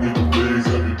time a nigga plays.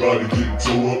 Everybody getting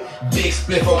to a big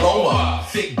split aroma.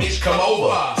 Thick bitch come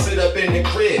over, sit up in the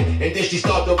crib, and then she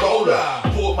start to roll her.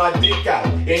 Pull my dick out,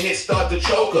 and it start to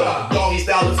choke her. Doggy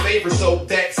style is favorite, so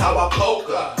that's how I poke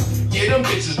her. Yeah, them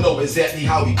bitches know exactly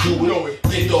how we do it.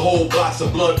 Get the whole box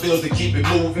of blunt bills to keep it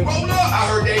moving. Roll up. I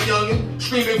heard that youngin'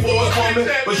 screaming for his woman,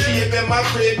 but she up in my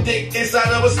crib, dick inside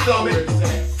of her stomach.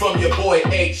 From your boy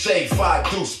H.A.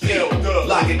 5 Deuce P.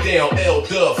 Lock it down,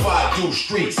 L-Dub, 5 Deuce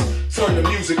Streets. Turn the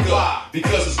music up,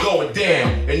 because it's going down.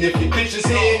 And if your bitch is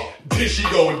here, then she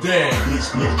going down. Big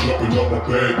split jumping out my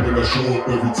bag when I show up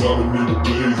every time a nigga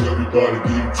plays. Everybody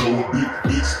getting to a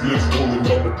big splits rolling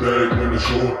out my bag when I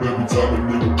show up every time a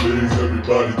nigga plays.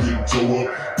 Everybody getting to a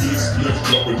big splits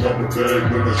jumping out my bag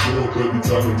when I show up every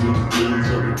time a nigga plays.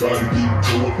 Everybody getting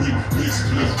to a big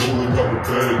splits rolling out my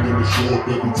bag when I show up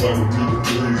every time a nigga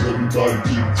plays. Everybody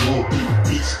getting to a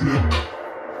big split.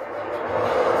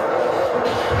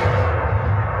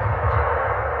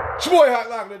 It's your boy Hot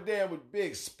Locking It Down with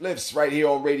Big Spliffs right here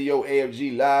on Radio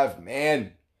AFG Live,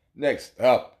 man. Next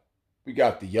up, we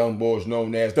got the young boys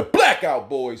known as the Blackout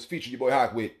Boys, featuring your boy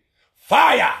Hawk with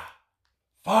Fire.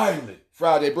 Finally,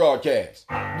 Friday broadcast,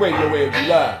 Radio AFG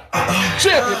Live.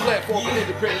 Champion platform for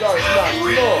independent artists, not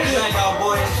Blackout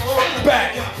Boys.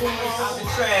 Back. Out the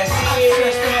trash.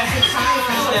 It's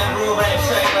that real rap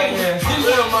track right here.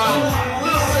 Little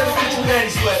nanny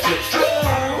sweat.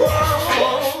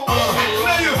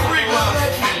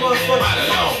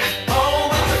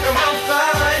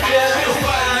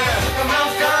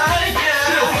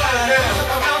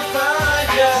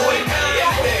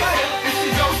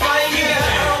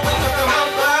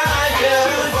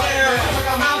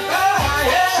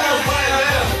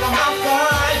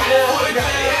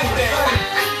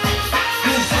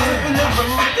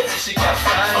 She got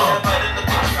fire, but in the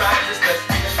fries, it's best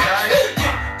in the fire.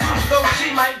 So she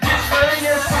might just burn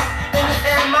us. In the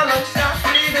air, my lungs stop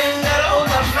breathing. Gotta hold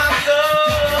up my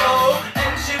soul,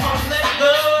 and she won't let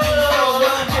go.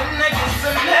 Can I get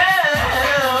some help?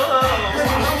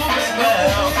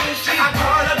 I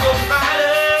call her go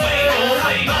fire.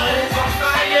 My body's on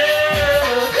fire.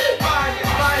 Fire's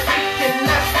like we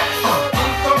cannot stop. We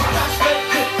gon' touch the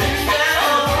cooking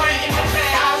down. Right in the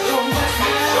past, so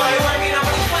you're working on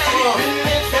my sweat.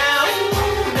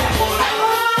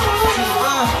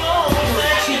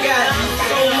 She got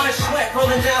so much sweat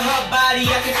rolling down her body,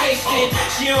 I can taste it.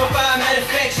 She on fire, matter of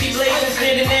fact, she streets lazy,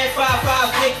 standing there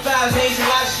 5'5", thick thighs, hazing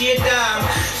like she a dime.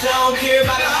 So I don't care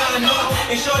about the shine, no.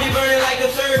 And shorty burning like a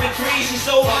third degree. She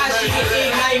so hot, she can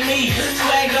ignite me.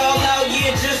 Swagged all out,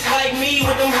 yeah, just like me.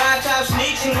 With them high top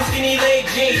sneaks and them skinny leg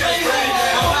jeans.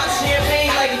 I pop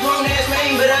champagne like a grown ass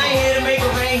man, but I ain't here to make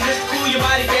a rain, just to cool your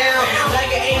body down.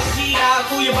 Like an AC, I'll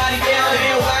cool your body down.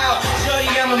 And wow, shorty,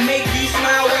 I'ma make you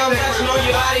smile while I'm touching on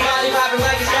your body. Body popping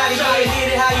like a Scotty. Shorty,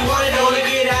 get it how you want it, only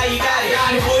get it how you got it.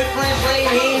 Your boyfriend's lame,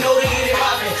 he ain't know to get it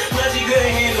poppin'. Plus he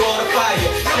couldn't handle all the fire.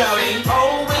 Shorty,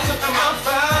 oh, it's a I'm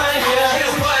fine, yeah.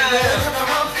 She's fine, yeah.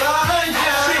 I'm fine,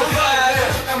 yeah. She's fine,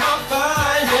 yeah. I'm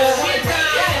fine, yeah. She's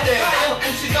fine, yeah.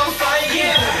 And she's on fire,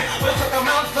 yeah. We're talking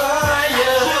about fire,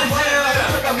 yeah. We're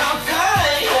talking about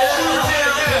fire, yeah.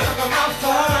 We're talking about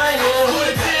fire, yeah.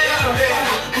 We're talking about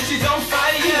and she's on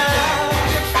fire, yeah.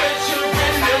 Temperature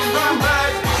in the room,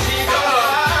 but she's on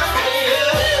fire,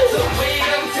 yeah. The way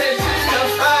I'm touching her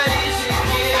body, she's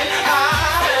getting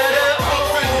higher.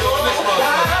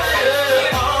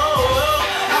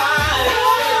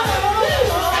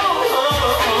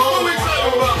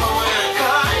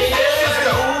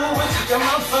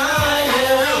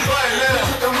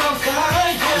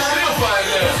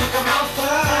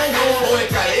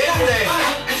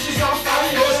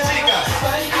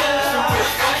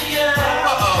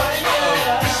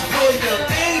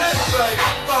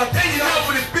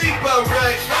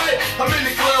 I'm in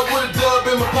the club with a dub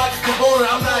in my pocket, Corona.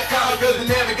 I'm not caught because the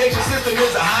navigation system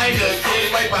is a hinder. Came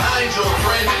right behind your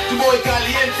friend. Tu boy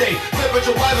caliente.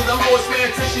 Temperature rises, I'm more man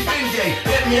till she been gay.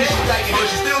 That means she like it, but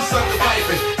she still suck the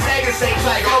piping. Sagging same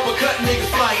tiger, uppercut niggas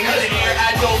flying in the air.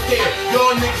 I don't care.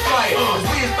 Y'all niggas fire. Cause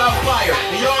we is about fire.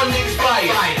 And y'all niggas fire.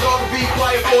 Y'all can be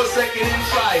quiet for a second and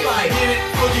try it. Get it,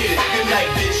 forget it. Good night,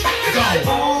 bitch. Go.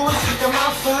 Ooh, it's like I'm on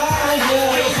fire.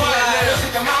 It's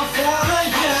like I'm on fire.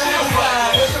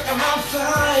 It's like I'm on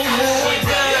fire.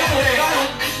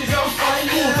 She's on fire.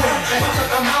 It's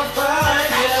like I'm on fire.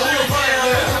 It's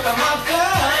like I'm on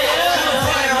fire.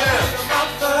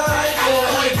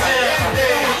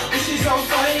 She's on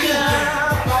fire.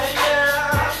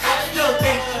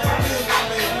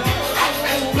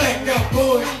 Black out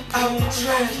boy, I'm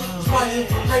trash. White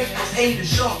rapist, ain't a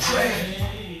sharp trash.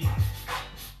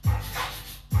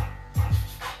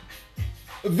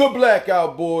 The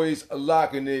Blackout Boys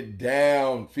locking it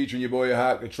down, featuring your boy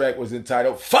Hawk. The track was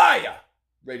entitled Fire!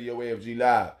 Radio AFG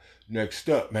Live. Next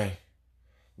up, man,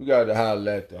 we got to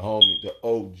holler at the homie, the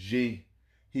OG.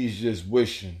 He's just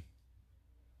wishing,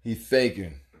 he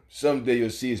thinking, someday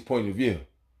you'll see his point of view.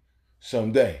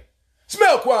 Someday.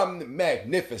 Smell quite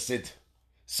magnificent.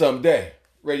 Someday.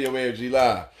 Radio AFG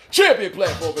Live. Champion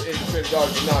platform for independent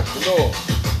artists and entrepreneurs.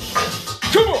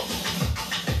 Come on.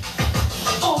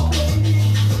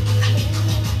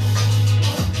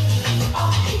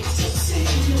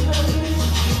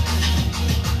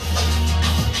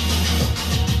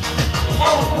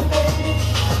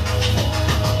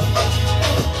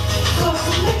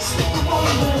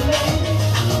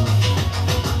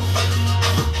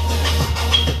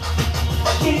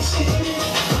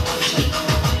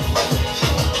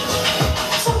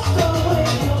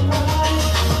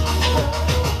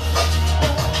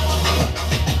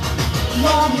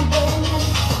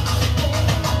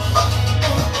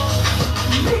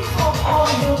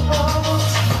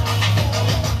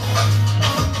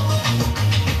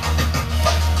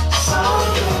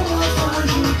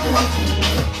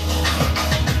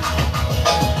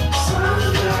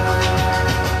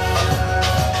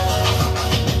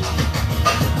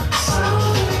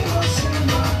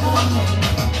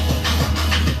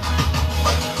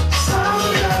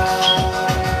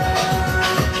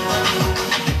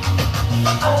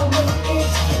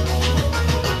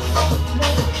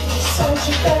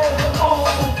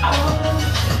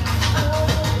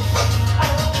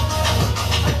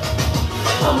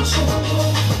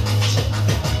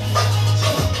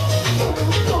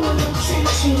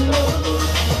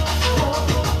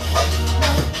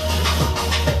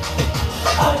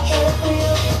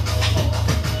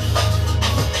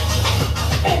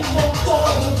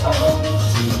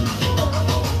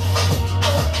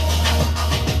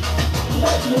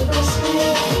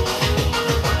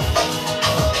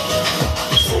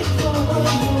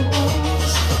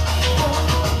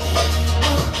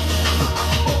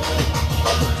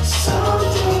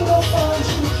 Something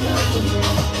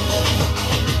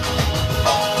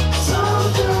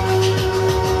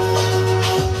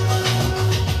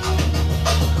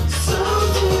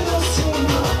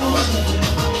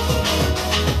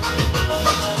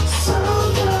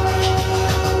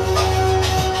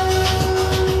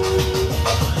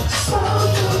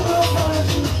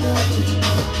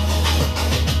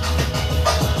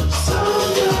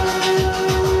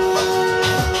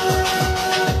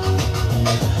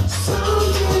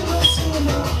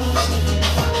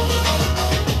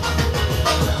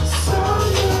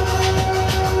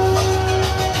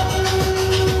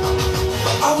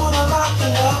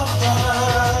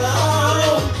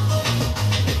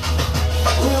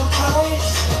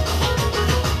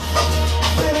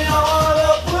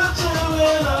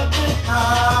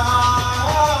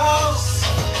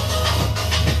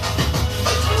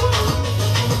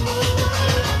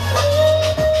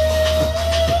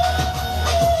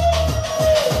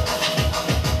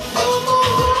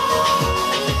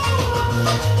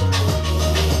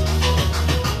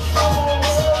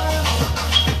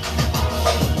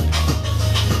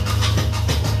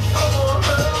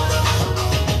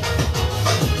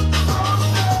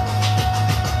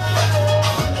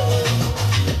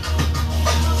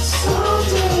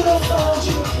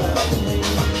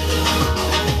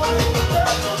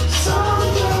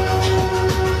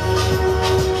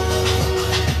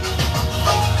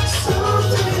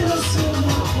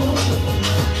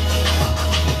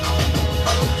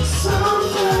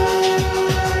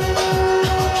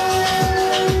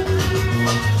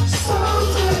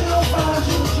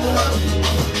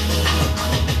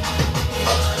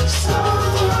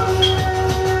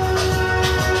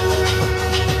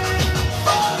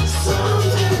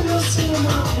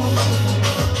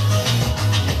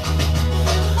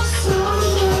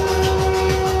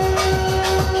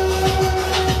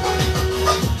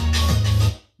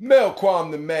Well, Kwame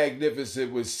the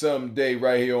Magnificent with Someday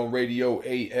right here on Radio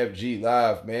AFG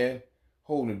Live, man.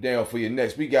 Holding it down for you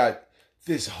next. We got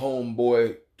this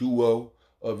homeboy duo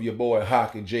of your boy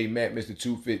Hawk and J Mac, Mr.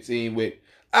 215 with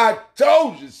I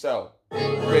Told You So.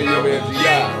 Radio AFG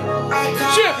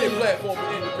Live. Champion platform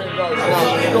for independent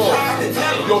artists and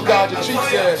entrepreneurs. Your Dodger Chief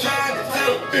says,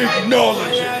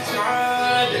 acknowledge it.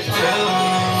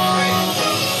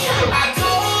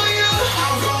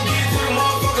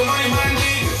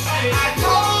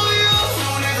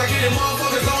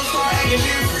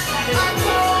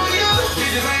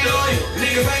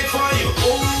 Niggas ain't for you.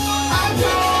 Ooh, I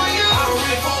told you. I don't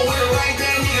really fuck with it like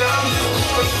that, nigga. I'm just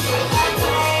pushing. I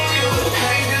told you.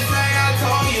 Hate to say I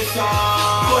told you so.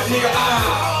 But nigga, I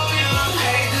told you.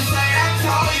 Hate to say I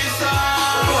told you so.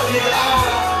 But nigga, I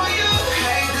told you.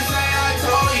 Hate to say I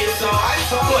told you so. I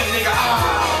told you. But nigga,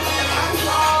 I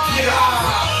told you. Nigga, I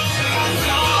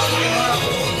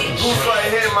Truth right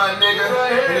here, my nigga,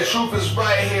 and the truth is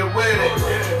right here with it.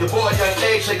 Your boy Young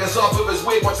A shaking us off of his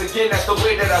wig once again, that's the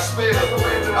way that I spit it.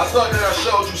 I thought that I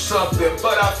showed you something,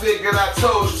 but I figured I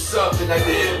told you something. I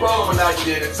did it wrong when I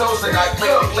did it. Toasting, I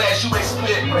clicked the glass, you ain't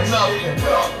split nothing.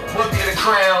 Look at the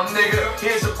crown, nigga.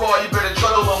 Here's the bar, you better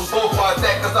juggle on both while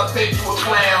that, cause I think you a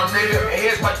clown, nigga. And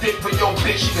here's my dick for your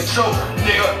bitch, she can choke,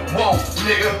 nigga. Whoa,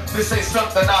 nigga, this ain't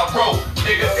something I wrote,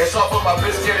 nigga. It's all for my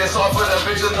biscuit, it's all for the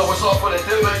bitches, no, it's all for the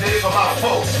dividends for my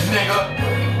folks, nigga.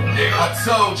 I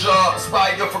told y'all,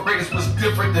 Spy Girl for Greatness was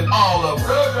different than all of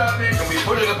them. And we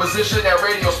put it in position at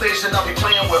radio station, I'll be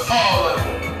playing with all of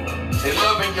them. They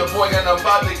loving your boy and I'm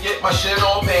about to get my shit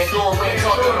on Pandora. We ain't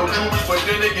talking no jewelry, but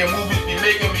then again movies be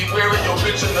making me wearing your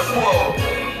bitch in the floor.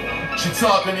 She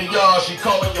talking to y'all, she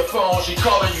calling your phone, she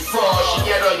calling you fraud.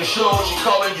 She at all your shows, she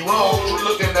calling you home. You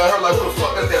looking at her like, who the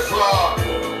fuck is that broad?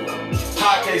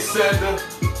 I can't send her.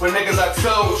 When niggas, I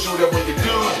told you that when you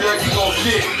do dirt, you gon'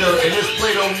 get dirt. And this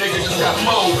Play-Doh nigga just got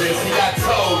molded. See, I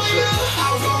told you.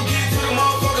 I was gon' get to the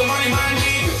motherfucking money, my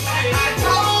nigga. I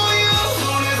told you.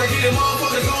 Soon as I get the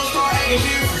motherfuckers gon' start acting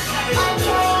different. I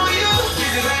told you.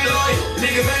 Bitches ain't loyal,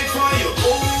 niggas ain't for you.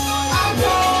 Ooh, I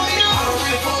told you. I don't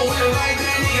really fuck with it like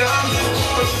that, nigga. I'm just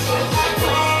pushing. I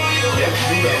told you.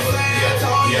 Hate to say I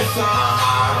told you so.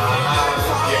 I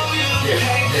told you.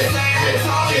 Hate to say I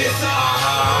told you so.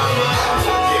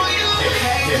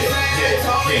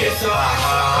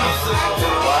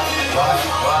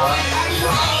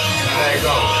 Let it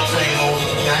go. Same old,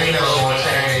 I ain't never gonna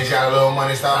change. Got a little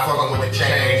money, start fucking with the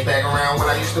change. Back around when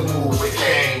I used to move with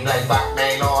cane. Like back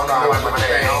bang, no, I like my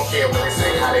thing. I don't care what they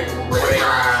say, how they move with they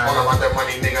grind. All about that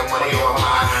money, nigga, money on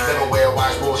mine. Never wear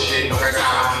watch bullshit, no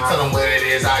time. Tell them what it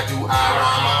is, I do, I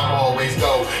rhyme. I'm always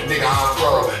go, nigga, I'm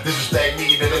pro. Disrespect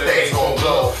me, then the things gon'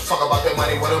 blow. Talk about that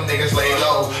money, when them niggas lay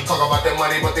low. Talk about that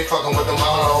money, but they fucking with them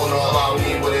all. Know about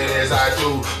me, what it is I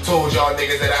do. Told y'all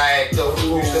niggas that I act the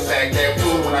fool. Used to pack that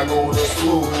fool when I go to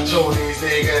school. Show these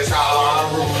niggas how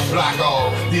I rule. Block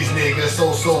off, these niggas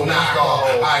so knock off.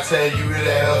 I tell you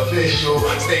that official.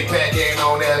 Stay packing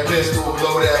on that pistol.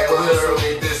 Blow that with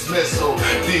early dismissal.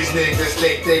 These niggas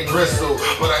think they bristle,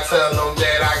 but I tell them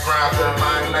that I grind for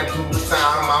mine and I do the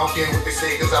time. I don't care what they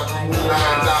say, cause I brew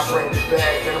lines. I bring it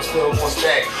back and I'm still gon'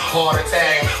 stack. Heart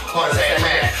attack,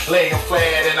 man. Lay them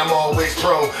flat and I'm always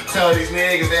pro. Tell these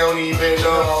niggas they don't even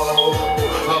know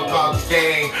about the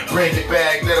game. Bring it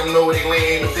back, let them know they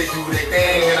lame. If they do their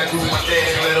thing and I do my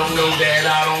thing, let them know that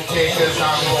I don't care, cause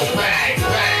I'm gon' bang,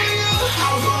 bang.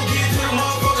 I was gon' get to the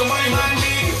motherfucking money, my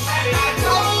nigga. I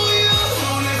told you.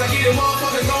 Soon as I get the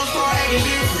motherfuckers gon' start acting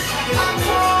different. I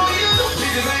told you.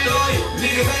 Bitches ain't loyal,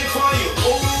 niggas ain't for you.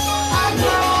 Ooh, I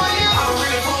told you. I don't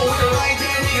really fuck with it like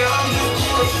that, nigga. I'm just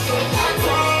pushing. I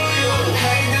told you.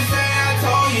 Hate to say I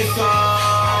told you so.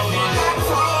 I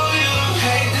told you.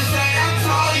 Hate to say I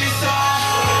told you so.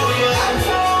 I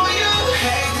told you.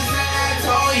 Hate to say I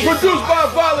told you so. Produced by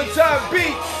Valentine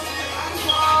Beats.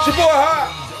 It's your boy Hot.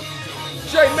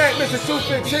 J Mac, Mr.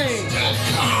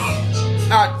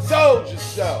 215. I told you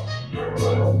so.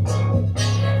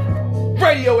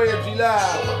 Radio AFG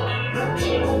Live.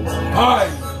 Hi.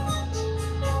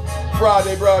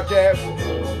 Friday broadcast.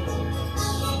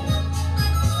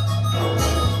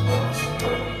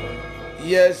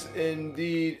 Yes,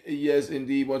 indeed. Yes,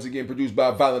 indeed. Once again, produced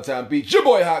by Valentine Beats. Your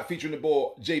boy Hot, featuring the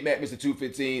boy J Mac, Mr.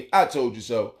 215. I told you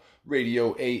so.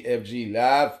 Radio AFG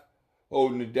Live.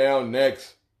 Holding it down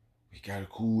next. We got a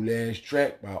cool ass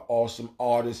track by an awesome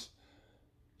artist.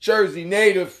 Jersey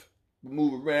native. We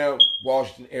move around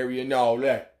Washington area and all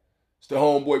that. It's the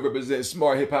homeboy representing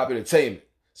smart hip hop entertainment.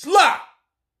 Sly!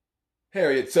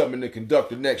 Harriet Tubman, the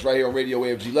conductor, next right here on Radio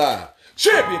AFG Live.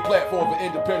 Champion platform for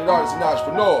independent artists and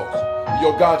entrepreneurs.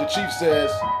 Your Ganja Chief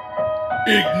says,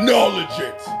 Acknowledge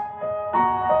it.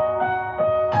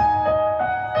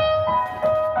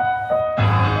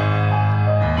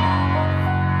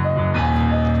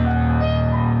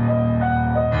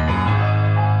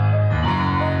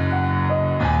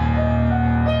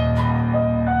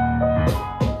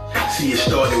 See, it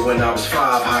started when I was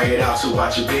 5, hired out to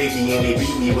watch a baby, and they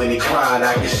beat me when they cried.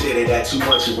 I consider that too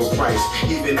much of a price.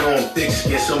 Even though I'm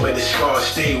thick-skinned, some of the scars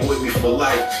stayed with me for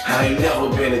life. I ain't never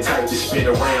been the type to spin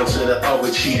around to the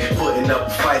other cheek, putting up a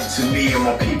fight to me and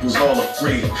my people's all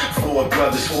afraid. 4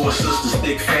 brothers, 4 sisters,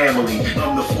 thick family.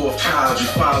 I'm the 4th child, you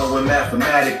following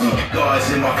mathematically. God's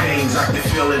in my veins, I can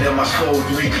feel it in my soul.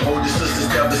 3 older sisters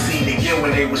never seen again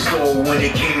when they were sold. When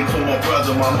it came from my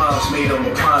brother, my mom's made them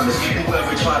a promise.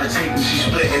 Whoever tried to take me, she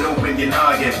splitting open your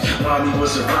noggin. Mommy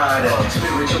was a rider,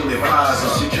 spiritual advisor,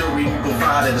 security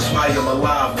provider, that's why I'm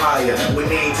alive wire. When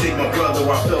they ain't take my brother,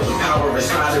 I felt the power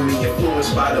inside of me.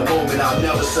 Influenced by the moment, I'll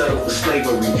never settle for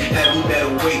slavery. Heavy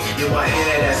metal weight in my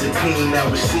head as a teen, now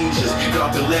with seizures.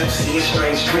 Narcolepsy and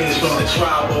strange dreams from the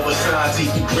tribe of Asante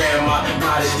through grandma,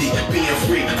 modesty, being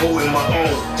free, holding my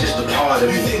own, just a part of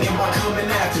me. You thinking about coming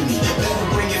after me? Better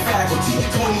bring your faculty.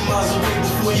 20 miles away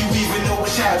before you even know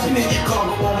what's happening.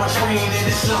 Cargo on my train and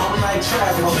it's something like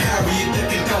traffic. I'm Harriet the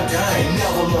conductor, I ain't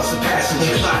never lost a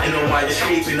passenger. I'm plotting on my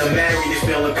escaping, I'm married and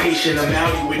feeling patient. I'm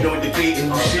outie with no debating,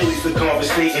 you silly for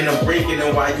conversating. I'm breaking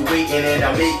and while you waiting and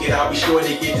I make it, I'll be sure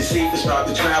to get the safe and start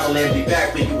to travel and be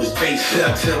back where you was based.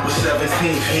 September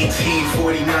 17th,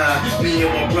 1849. Me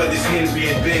and my brothers Henry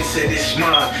and Ben said it's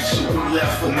mine. So we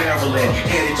left for Maryland,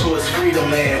 headed towards Freedom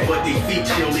Land, but they feet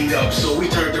still lead up. So we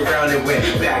turned around and went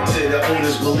back to the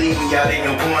owners. Believe me, I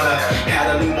didn't wanna.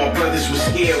 Had I knew my brothers were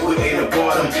scared, wouldn't have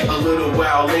bought them. A little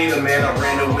while later, man, I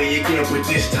ran away again. But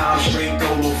this time straight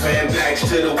Dolo fan backs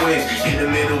to the wind. In the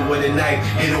middle of the night,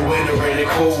 in the winter and the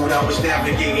cold, I was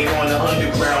navigating on the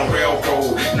underground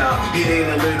railroad. Nah, it ain't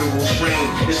a literal train,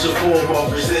 it's a form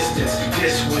of resistance.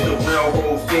 Just with the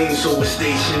railroad thing, so a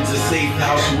station's a safe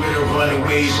house where the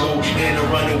runaways go. And the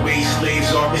runaway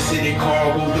slaves are considered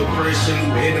cargo. The person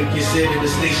who hit them considered the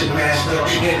station master.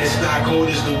 And the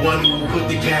stockholder's the one who put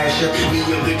the cash up. Me,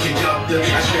 I'm the conductor,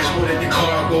 I transported the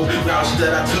cargo. Routes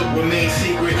that I took remain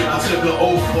secret. I took an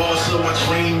oath so my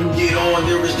train you get on.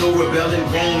 There is no rebelling.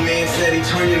 Grown man said he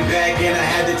turning back and I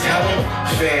had to tell him,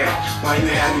 fam, why you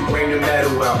had me bring the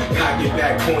metal out? Cock it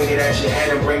back, pointed at your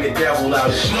head and bring the devil out.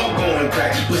 There's no going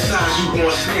back. Besides, you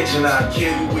gon' snitch and I'll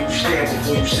kill you where you stand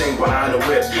before you sing behind the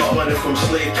whip. Running from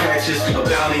slave catchers, a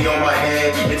bounty on my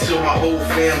head until my whole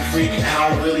fam free. I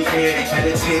don't really care. Had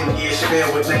a 10-year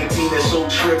span with 19 or so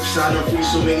trips. I done free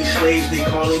so many slaves, they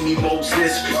calling me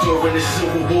Moses. During the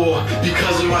Civil War,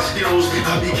 because of my skills,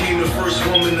 I became the first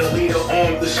woman to lead an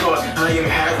armed assault. I am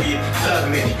Harriet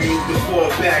Tubman, used before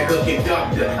a bag of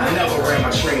conductor. I never ran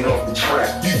my train off the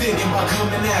track. You thinking about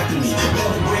coming after me?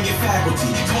 Better bring your faculty.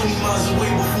 20 miles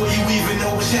away before you even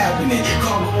know what's happening.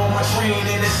 Cargo on my train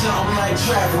and it's something like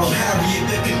traffic. I'm Harriet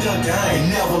the conductor, I ain't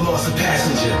never lost a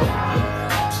passenger.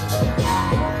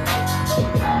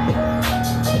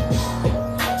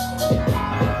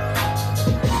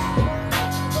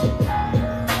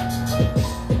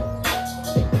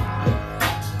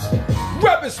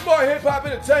 Smart Hip Hop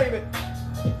Entertainment.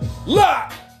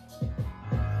 Live.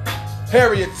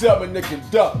 Harriet Tubman, the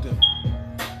conductor.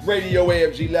 Radio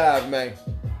AFG Live, man.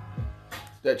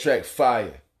 That track fire. You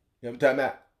know what I'm talking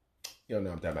about? You don't know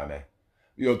what I'm talking about, man.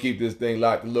 We're going to keep this thing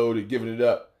locked and loaded, giving it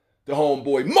up to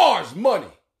homeboy Mars Money.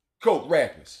 Coke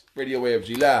Rappers. Radio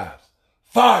AFG Live.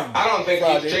 Fire. I don't think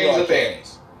he's changed the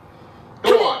bands.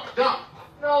 Come on, jump.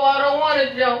 No, I don't want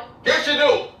to jump. Yes, you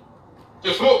do.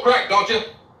 You smoke crack, don't you?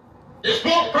 You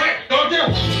smoke crack, don't you?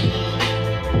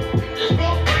 You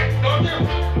smoke crack, don't you?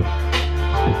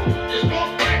 You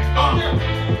smoke crack, don't you?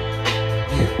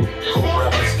 Yeah, Coke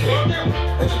Rappers King,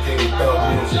 educated thug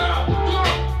music.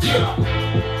 Yeah,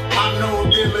 I know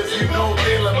dealers, you know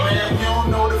dealer, man. You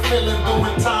don't know the feeling,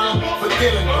 doing time for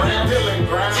dealing, Graham.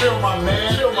 Chill, my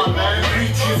man,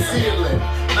 reach your ceiling.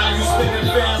 Now you spinning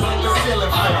fans like the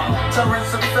ceiling fan.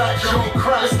 Terrence and Fat, Joey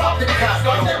Crack, stop the cap,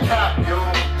 yo.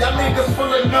 Y'all niggas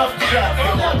full enough jack,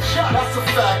 yo. That's a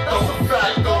fact,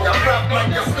 though. Y'all rap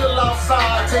like you're still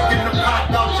outside, taking the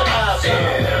pack out your ass.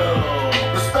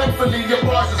 Respectfully, your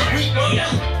bars is weak.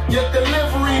 Your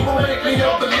delivery will make me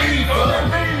a believer.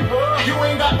 You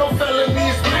ain't got no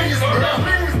felonies, please, bro.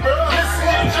 Listen,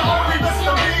 ain't your only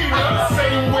misdemeanor.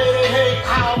 Same way they hate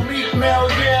how Meek Mill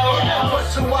yell.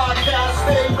 Question why guys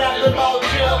stay rapping about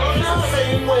jail. It's the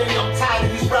same way I'm tired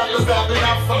of these rappers that been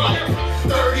out for like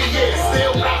 30 years,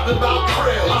 still rapping about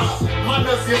krills.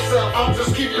 Minus yourself, I'm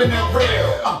just keeping it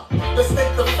real. Let's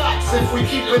take the facts if we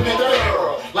keeping it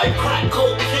real. Like crack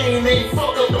cocaine, they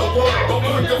fuck up the world. Don't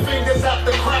point the fingers at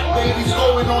the crack babies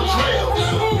going on trails.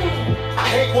 I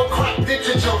hate what crack did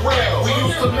to Jarrell. We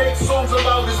used to make songs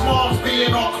about his moms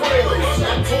being on cradles.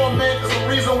 That torment is the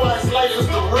reason why his life is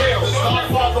derailed. His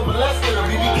godfather molested him,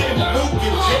 he became a Luke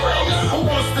in jail. Who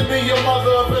wants to be your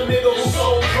mother of a nigga who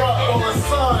sold drugs? Or a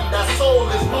son that sold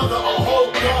his mother a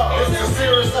whole club? It's a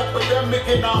serious epidemic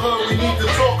in our hood, we need to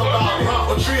talk about it.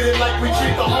 Or treat it like we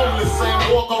treat the homeless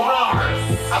and walk around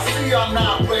it. I see y'all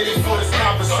not ready for this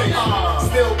conversation.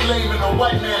 Still blaming a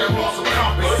white man that wants some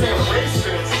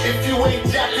compensation. If you ain't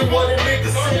jacking what a nigga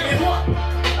saying,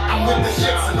 I'm with the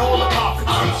shits and all the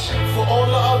competition. For all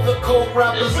the other coke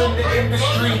rappers in the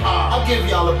industry, I'll give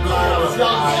y'all a blind, cause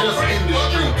y'all was just in the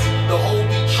streets. The whole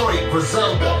Detroit,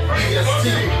 Griselda,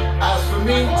 EST. As for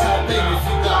me, tap in if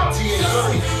you got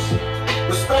THC.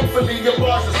 Respectfully, your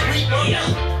bars is weak.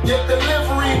 Your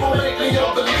delivery will make me a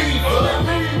believer.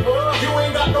 You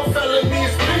ain't got no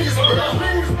felonies, please, bro.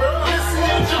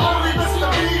 Listen, you're only Mr.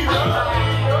 Bieber.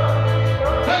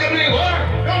 Look at me, boy.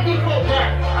 Don't do coke rap.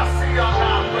 I see y'all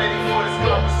not ready for this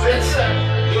conversation.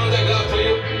 You know what that does to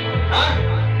you? Huh?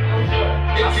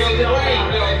 It kills your brain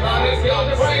cells, son. It kills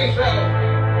your brain cells.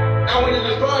 Now when you're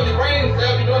destroying your brain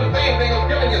cells, you're doing the same thing as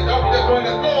killing yourself. You're just doing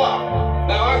the store out.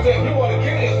 Now I said, if you want to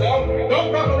kill yourself,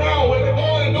 don't fuck around with it. Go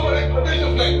on and do an expedition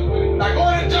flick. Now go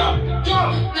on and jump.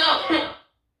 Jump. No.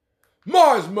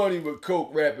 Mars Money with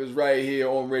Coke Rappers right here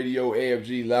on Radio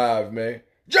AFG Live, man.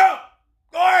 Jump!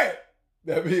 Go ahead!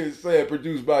 That being said,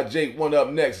 produced by Jake. One up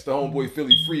next, the Homeboy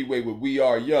Philly Freeway with We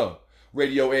Are Young.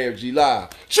 Radio AFG Live.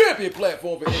 Champion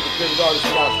platform for independent artists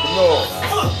and entrepreneurs.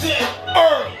 Fuck that!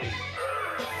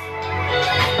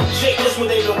 Jake, that's what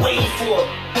they've been waiting for.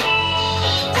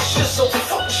 This shit so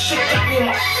fucking shit got me in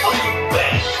my fucking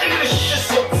bag. And this shit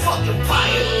so fucking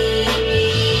fire.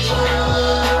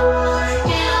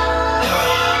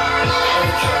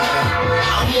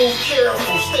 Move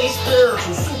careful, stay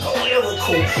spiritual, super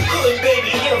lyrical. Hood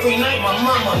baby, every night my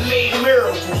mama made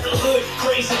miracles. The hood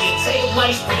crazy, they take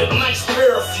lights with a nice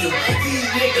perfume. These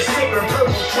niggas sipping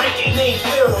purple, drinking ain't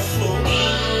Theraflu.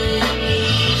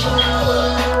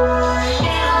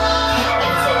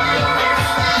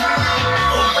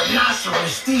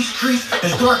 Rhinoceros, these streets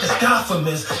as dark as Gotham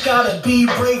is. Gotta be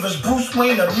brave as Bruce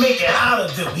Wayne to make it out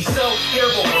of it. We sell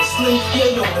heroin, sling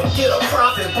yayo to get a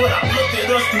profit, but I look at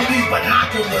us through these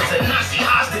binoculars and Nazi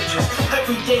hostages.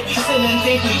 Every day we sin and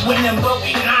think we winning, but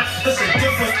we not. There's a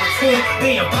difference between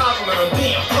being popular and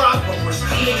being prosperous.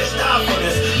 Niggas die for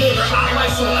this, nigga, our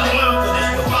life's on the line for this.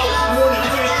 Without warning,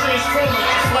 things transforming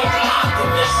just like the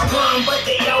Optimus. Blind, but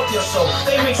they out there, so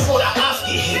they make sure the ops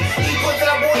get hit. He put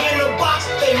that boy in the box,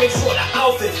 they make sure the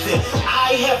outfit fit.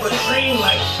 I have a dream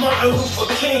like Martin Luther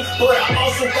King, but I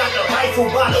also got the rifle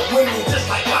by the window just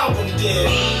like Malcolm did.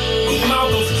 We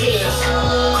Malcolm's kids,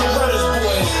 Coretta's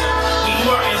boys, we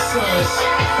Martin's sons.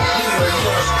 We are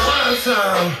yours, prime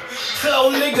time.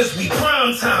 Tell niggas we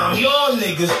prime time, y'all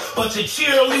niggas, bunch of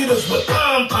cheerleaders with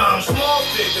pom-poms, small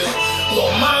figures.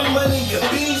 Well, my money, your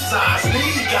B-size, we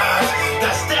guys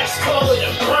got stacks taller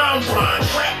than brown.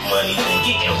 Trap money, been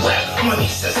getting rap money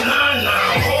since 99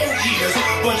 whole years.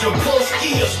 Bunch of pro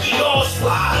skiers, we all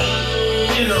slide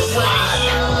in the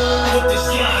ride with the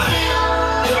sky,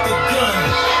 with the gun.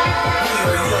 We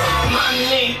are young. My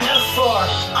name FR,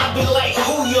 I be like,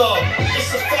 who y'all? It's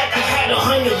a fact I had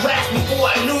 100 racks before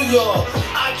I knew y'all.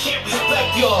 I can't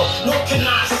respect y'all, nor can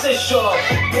I assist y'all.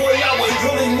 Boy, I was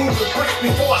really moving bricks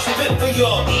before I spit for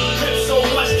y'all. Drip so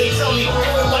much they tell me,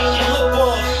 boy, wipe your lip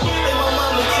off. And my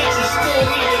mama kitchen still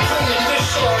need to clean the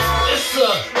dish off. It's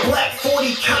a black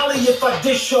 40 collie if I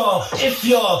dish off. If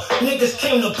y'all niggas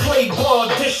came to play ball,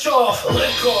 dish off,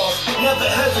 lick off. Never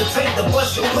hesitate to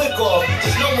bust your blick off.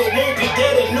 Just know it won't be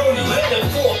dead and know you headed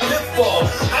for a pitfall.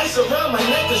 Ice around my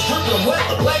neck is dripping wet,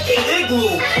 look like an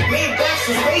igloo. Made back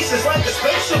some spaces like a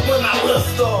spaceship when I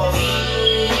lift off.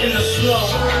 In the snow,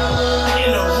 in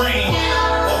the rain,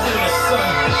 or in the sun.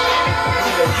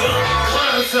 We are young,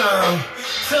 prime time.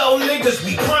 Tell niggas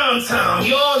we prime time,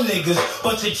 y'all niggas,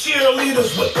 bunch of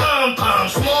cheerleaders with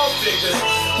pom-poms, small figures.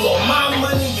 Well, my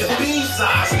money, your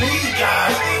B-size, we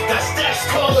guys got stacks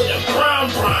taller than brown.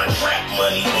 Trap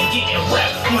money, been getting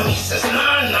rap money since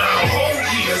 99 whole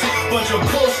years. Bunch of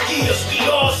pro skiers, we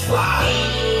all slide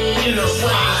in the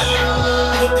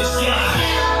ride with the sky,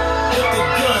 with the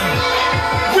gun.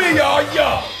 We are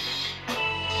young.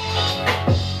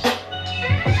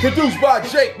 Produced by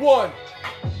Jake. One.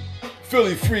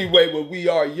 Philly Freeway with We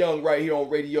Are Young right here on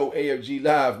Radio AFG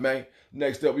Live, man.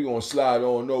 Next up, we're going to slide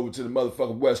on over to the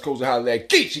motherfucking West Coast and holler at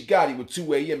Geechee Gotti with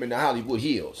 2 a.m. in the Hollywood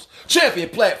Hills. Champion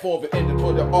platform for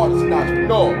independent artists and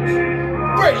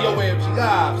entrepreneurs. Radio AFG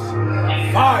Live's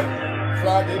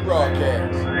Friday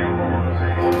broadcast.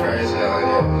 Crazy,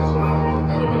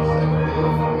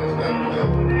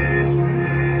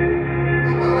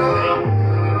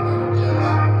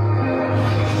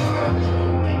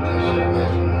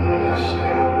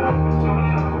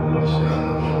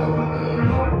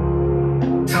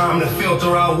 Time to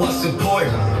filter out what's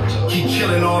important. Keep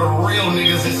killing all the real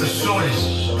niggas, it's a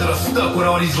shortage. That are stuck with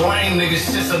all these lame niggas,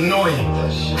 just annoying.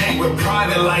 Hate with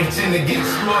private life, tend to get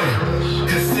exploited.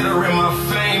 Considering my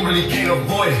fame, really can't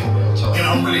avoid it. And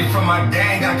I'm really from my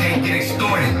gang, I can't get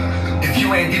extorted. If you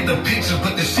ain't get the picture,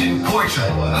 put the shit in portrait.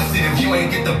 I said if you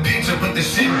ain't get the picture, put the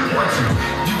shit in portrait.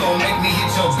 You gon' make me hit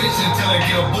your bitch until I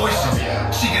get abortion.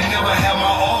 She can never have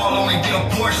my all, only get a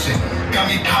portion.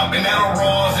 Got me popping out of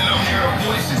raws and I'm hearing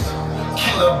voices.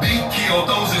 Killer beat kill,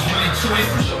 those is really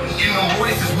choices. In them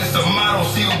voices with some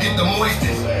models, she'll get the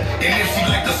moistest. And if she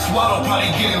like to swallow, probably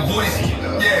get voices.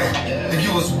 Yeah, if you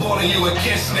was born and you would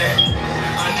catch that.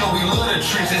 I know we love the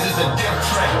trenches, it's a death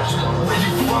trap. Where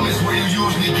you from is where you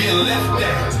usually get left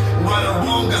at. Right or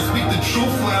wrong, I speak the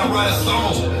truth when I write a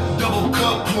song. Double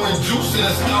cup, pouring juice in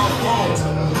a styrofoam.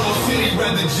 Bro said he'd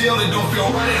rather jail than don't feel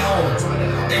right at home.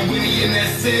 And when he in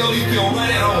that cell, he feel right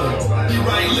at home. He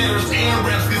write letters and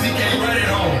raps cause he can't write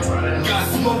at home. Got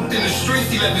smoked in the streets,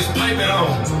 he left his pipe at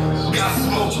home. Got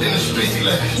smoked in the streets, he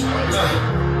left his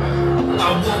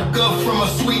I woke up from a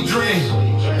sweet dream.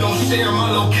 Don't share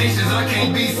my locations, I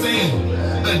can't be seen.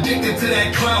 Addicted to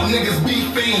that clout, niggas be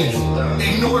fiends.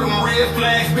 Ignore them red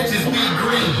flags, bitches be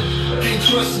green. Can't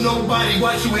trust nobody,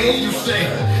 watch you hear you say.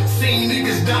 Seen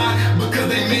niggas die because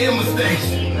they made mistakes.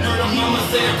 Heard a mama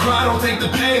say a cry don't take the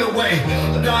pain away.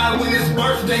 Died when his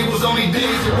birthday was only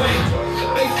days away.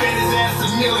 They fed his ass a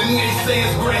meal and he ain't say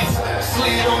his grace.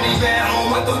 Slid on his at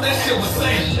home, I thought that shit was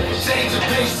safe. Change the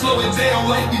pace, slow it down,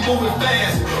 life be moving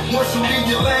fast. Once you leave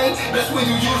your lane, that's when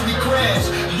you usually crash.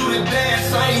 Do the dash,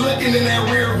 I ain't looking in that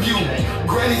rear view.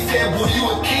 Granny said, boy, you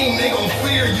a king, they gon'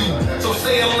 fear you. So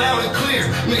say it loud and clear,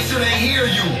 make sure they hear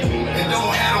you. And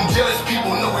don't have them jealous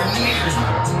people nowhere near you.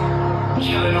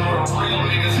 Killing all the real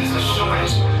niggas is a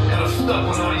shortage. Got us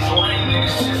stuck with all these lame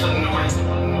niggas, just annoying.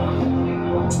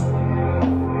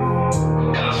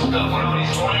 Got us stuck with all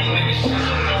these lame niggas, just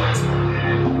annoying.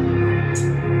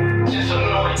 Just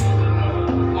annoying.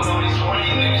 With all these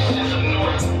lame niggas, just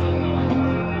annoying.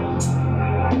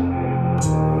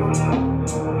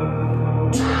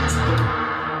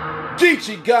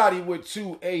 Geechee Gotti with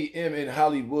 2 a.m. in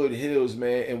Hollywood Hills,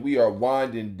 man. And we are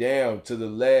winding down to the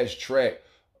last track.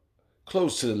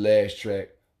 Close to the last track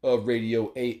of Radio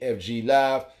AFG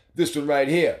Live. This one right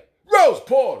here. Rose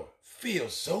Porter,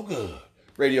 Feels So Good.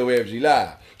 Radio AFG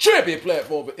Live. Champion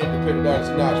platform for independent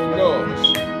artists and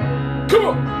entrepreneurs. Come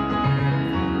on.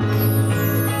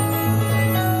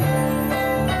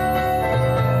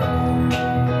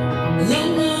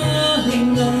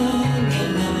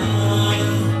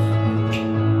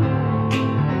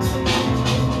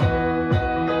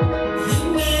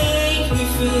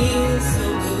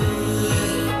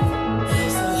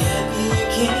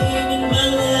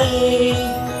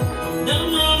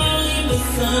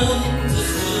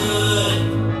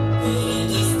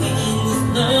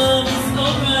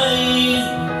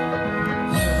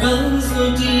 Runs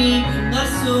so deep in my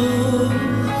soul.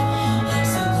 I'm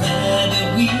so glad that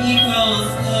we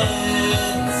crossed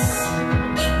paths.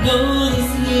 I know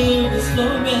this year is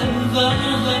forever,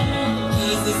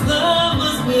 'cause this love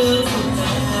was built to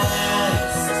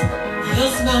last.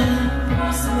 Your smile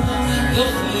and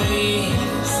your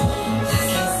face, I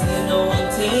can't see no one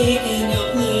taking your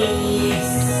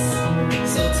place.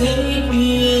 So take me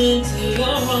into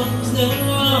your arms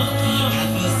now. I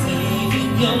feel safe in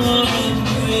your arms.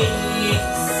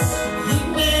 You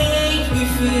make me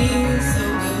feel so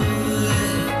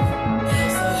good. I'm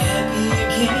so happy you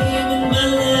came in my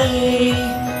life.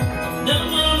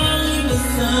 Normally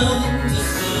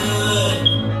misunderstood.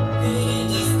 They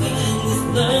understand this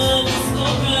love is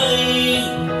alright.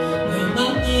 You're my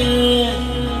man,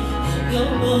 I'm your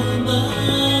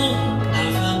woman. Our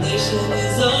foundation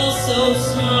is all so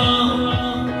strong.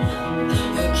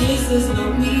 Your kiss is no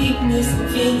weakness, I'm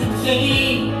feeling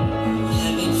faint.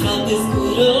 Felt this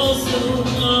good oh so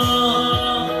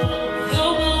long.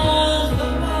 Your warm,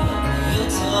 your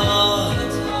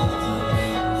touch,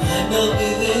 I melt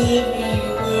with every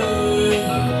word.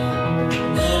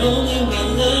 Not only my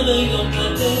lover, you're my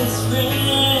best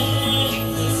friend.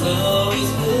 It's always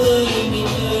putting me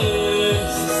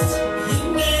first. You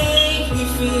make me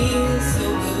feel so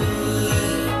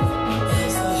good. I'm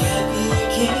so happy you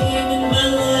came in my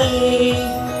life.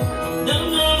 I'm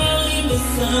not only my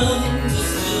son.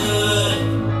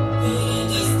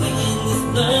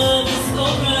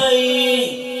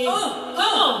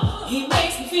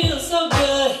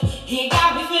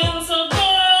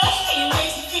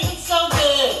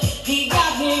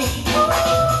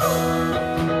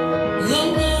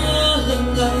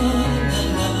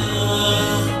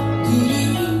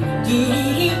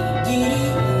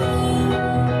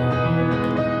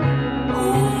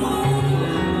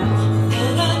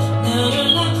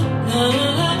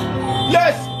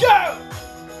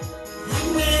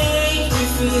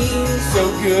 so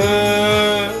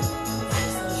good.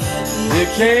 You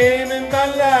came in my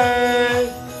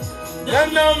life. I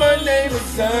know my name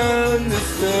is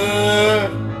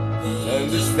understood.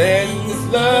 Understanding this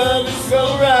love is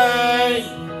so right.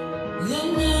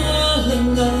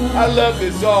 I love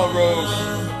this song, Rose.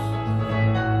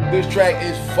 This track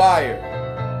is fire.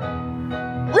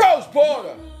 Rose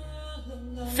Porter.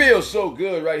 Feels so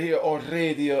good right here on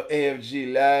Radio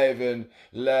AFG Live. And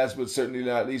last but certainly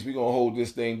not least, we're going to hold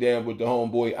this thing down with the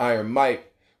homeboy Iron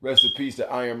Mike. Rest in peace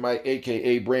to Iron Mike,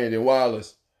 a.k.a. Brandon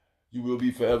Wallace. You will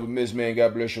be forever missed, man.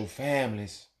 God bless your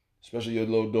families, especially your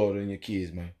little daughter and your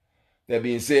kids, man. That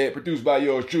being said, produced by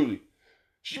yours truly.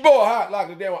 It's your boy Hot,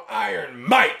 locking it down with Iron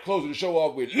Mike. Closing the show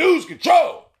off with Lose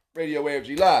Control. Radio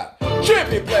AFG Live.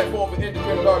 Champion platform for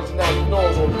independent artists and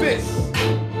entrepreneurs on this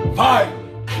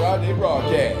Friday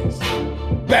broadcast.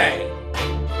 Bang!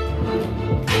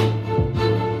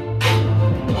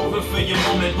 Over for your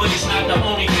moment, but it's not the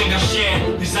only thing I share.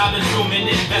 Cause I've been zooming,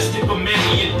 invested for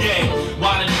many a day.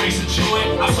 While in grace and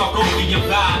joy, I talk over your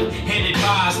vibe and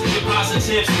advise your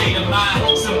positive state of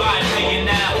mind. Somebody paying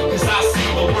now, cause I see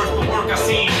the worth the work I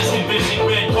seen. This convincing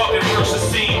red carpet works the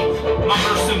scene. My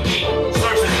verse and beat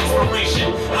serves as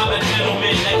inspiration. I'm a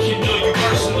gentleman that can know you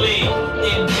personally.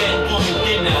 In dead on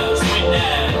dinners,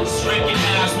 winners,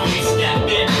 recognize when we step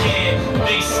in here.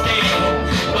 They stare,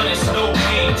 but it's no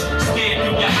hate. Stare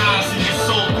through your eyes and your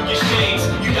soul through your shades.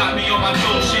 You got me on my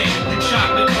Dolce, the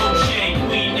chocolate Dolce.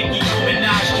 Queen Nicki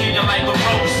Minaj, kid, I'm like a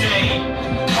rose.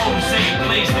 Jose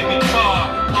plays the guitar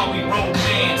while we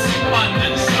romance under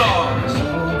the stars.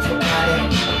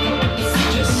 It's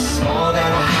just more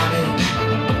than a hobby.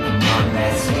 One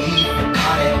that sleep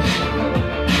about it.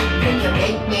 And you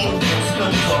make me lose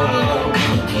control.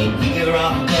 You can't hear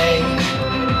our play.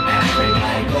 Every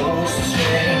night goes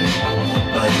astray.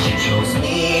 But you chose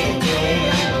me today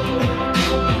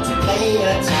to play a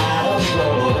title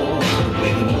role. The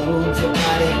way you move your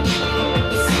body,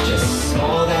 it's just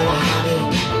more than a hobby.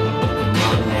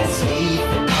 One that sleep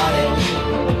about it.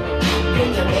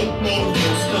 And you make me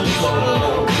lose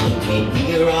control. You can't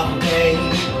hear our play.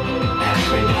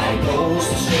 Every night goes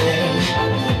astray.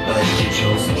 But you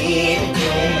chose me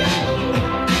today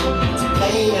to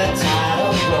play a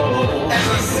title role. As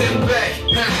I sit back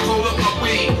and roll up my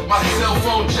weed, my cell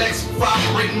phone jacks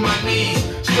vibrating my knees.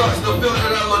 Starts to feel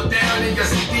that I look down and got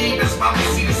some demons. Mama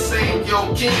see the same,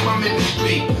 yo, king, I'm in the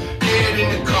street. Dead in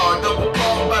the car, double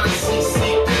ball by the CC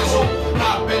pencil.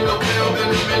 Hop in the wheel, then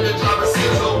I'm in the driver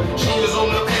sizzle. She is on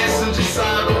the passenger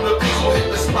side on the pistol. Hit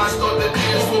the spot, start to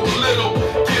dance for a little.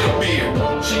 Get a beer,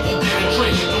 she can get a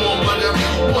drink. Doing whatever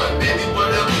you want, baby,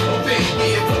 whatever you think.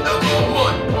 Be it forever a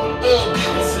month. All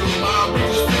beats in my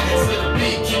reach, to the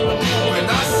beat, keep it moving.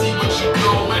 I see what you're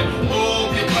doing.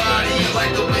 Move your body, I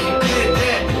like the way you did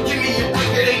that. Give me a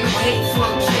break, it ain't no hate for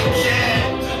a Kit Kat.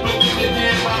 Look at the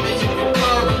damn mommy, you can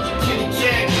love it. You kitty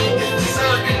cat, can't get the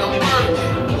sun and I'm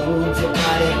working. Move your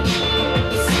body,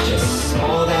 it's just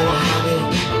more than a hobby.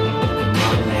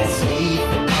 One that sleep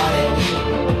about it.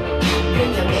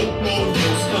 And you make me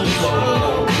lose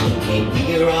control. You can't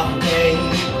hear our play.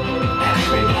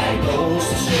 Every night goes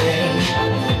astray.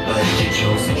 But you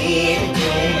chose me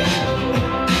today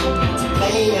to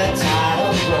play a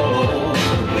title role.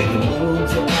 The way you move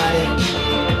your body,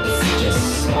 it's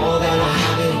just more than a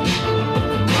hobby.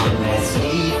 One that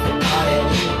sleep about it.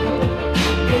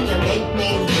 And you make me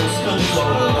lose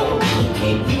control. You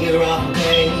can't hear our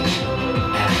play.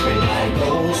 Every night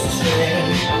goes astray.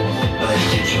 But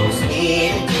you chose me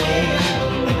today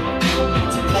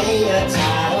to play a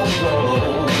title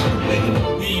role.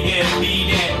 Be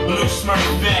that, blue smurf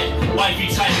vet. Wifey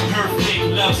type perfect,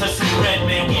 loves her some red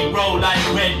man. We roll like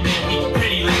red men, we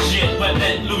pretty legit, but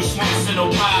let loose once in a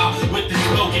while. With the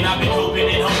slogan, I've been hoping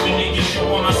and hoping to get you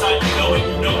on my side. You know it,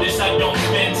 you notice I don't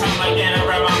spend time like that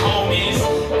around my homies.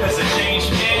 Cause a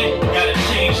changed man, gotta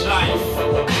change life.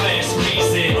 Glass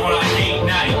reason on our date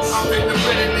nights. I'm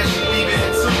independent and she leave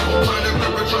it too. Trying to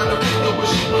grip her, trying to figure what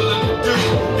she willing to do.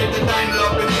 Hit the diner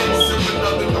up and then sip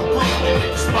another new brew. And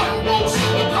hit the spot and roll some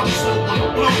I'm smoking the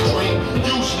blue dream.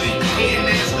 Usually, me and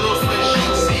ass girls play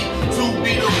shoot see. To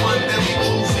be the one that we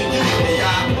cruising unity.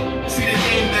 I see the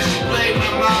game that she played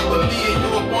my mind, but me and you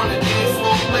up on the dance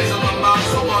floor plays on my mind.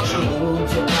 So much you move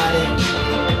your body,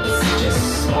 it's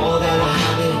just more than a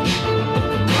hobby.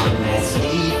 One that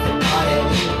sleep about it.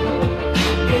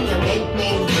 And you make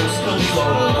me lose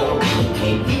control. You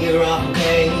can't hear our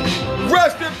play.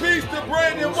 Rest in peace to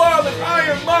Brandon Wallace,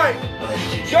 Iron Mike.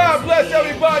 God bless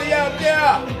everybody out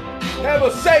there. Have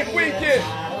a safe weekend.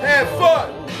 Have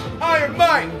fun. Iron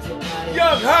Mike,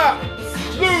 Young Hot,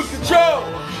 Lose Control.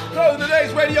 Closing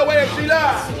today's Radio AFG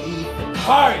Live.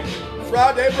 All right.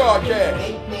 Friday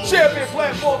broadcast. Champion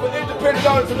platform for independent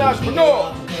artists and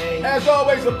entrepreneurs. As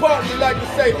always, a partner, we like to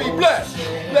say, be blessed,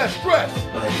 less stress,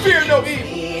 fear no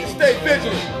evil, stay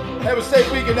vigilant. Have a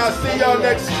safe week, and I'll see y'all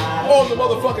next on the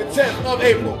motherfucking 10th of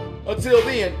April. Until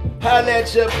then, holla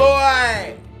at your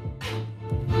boy.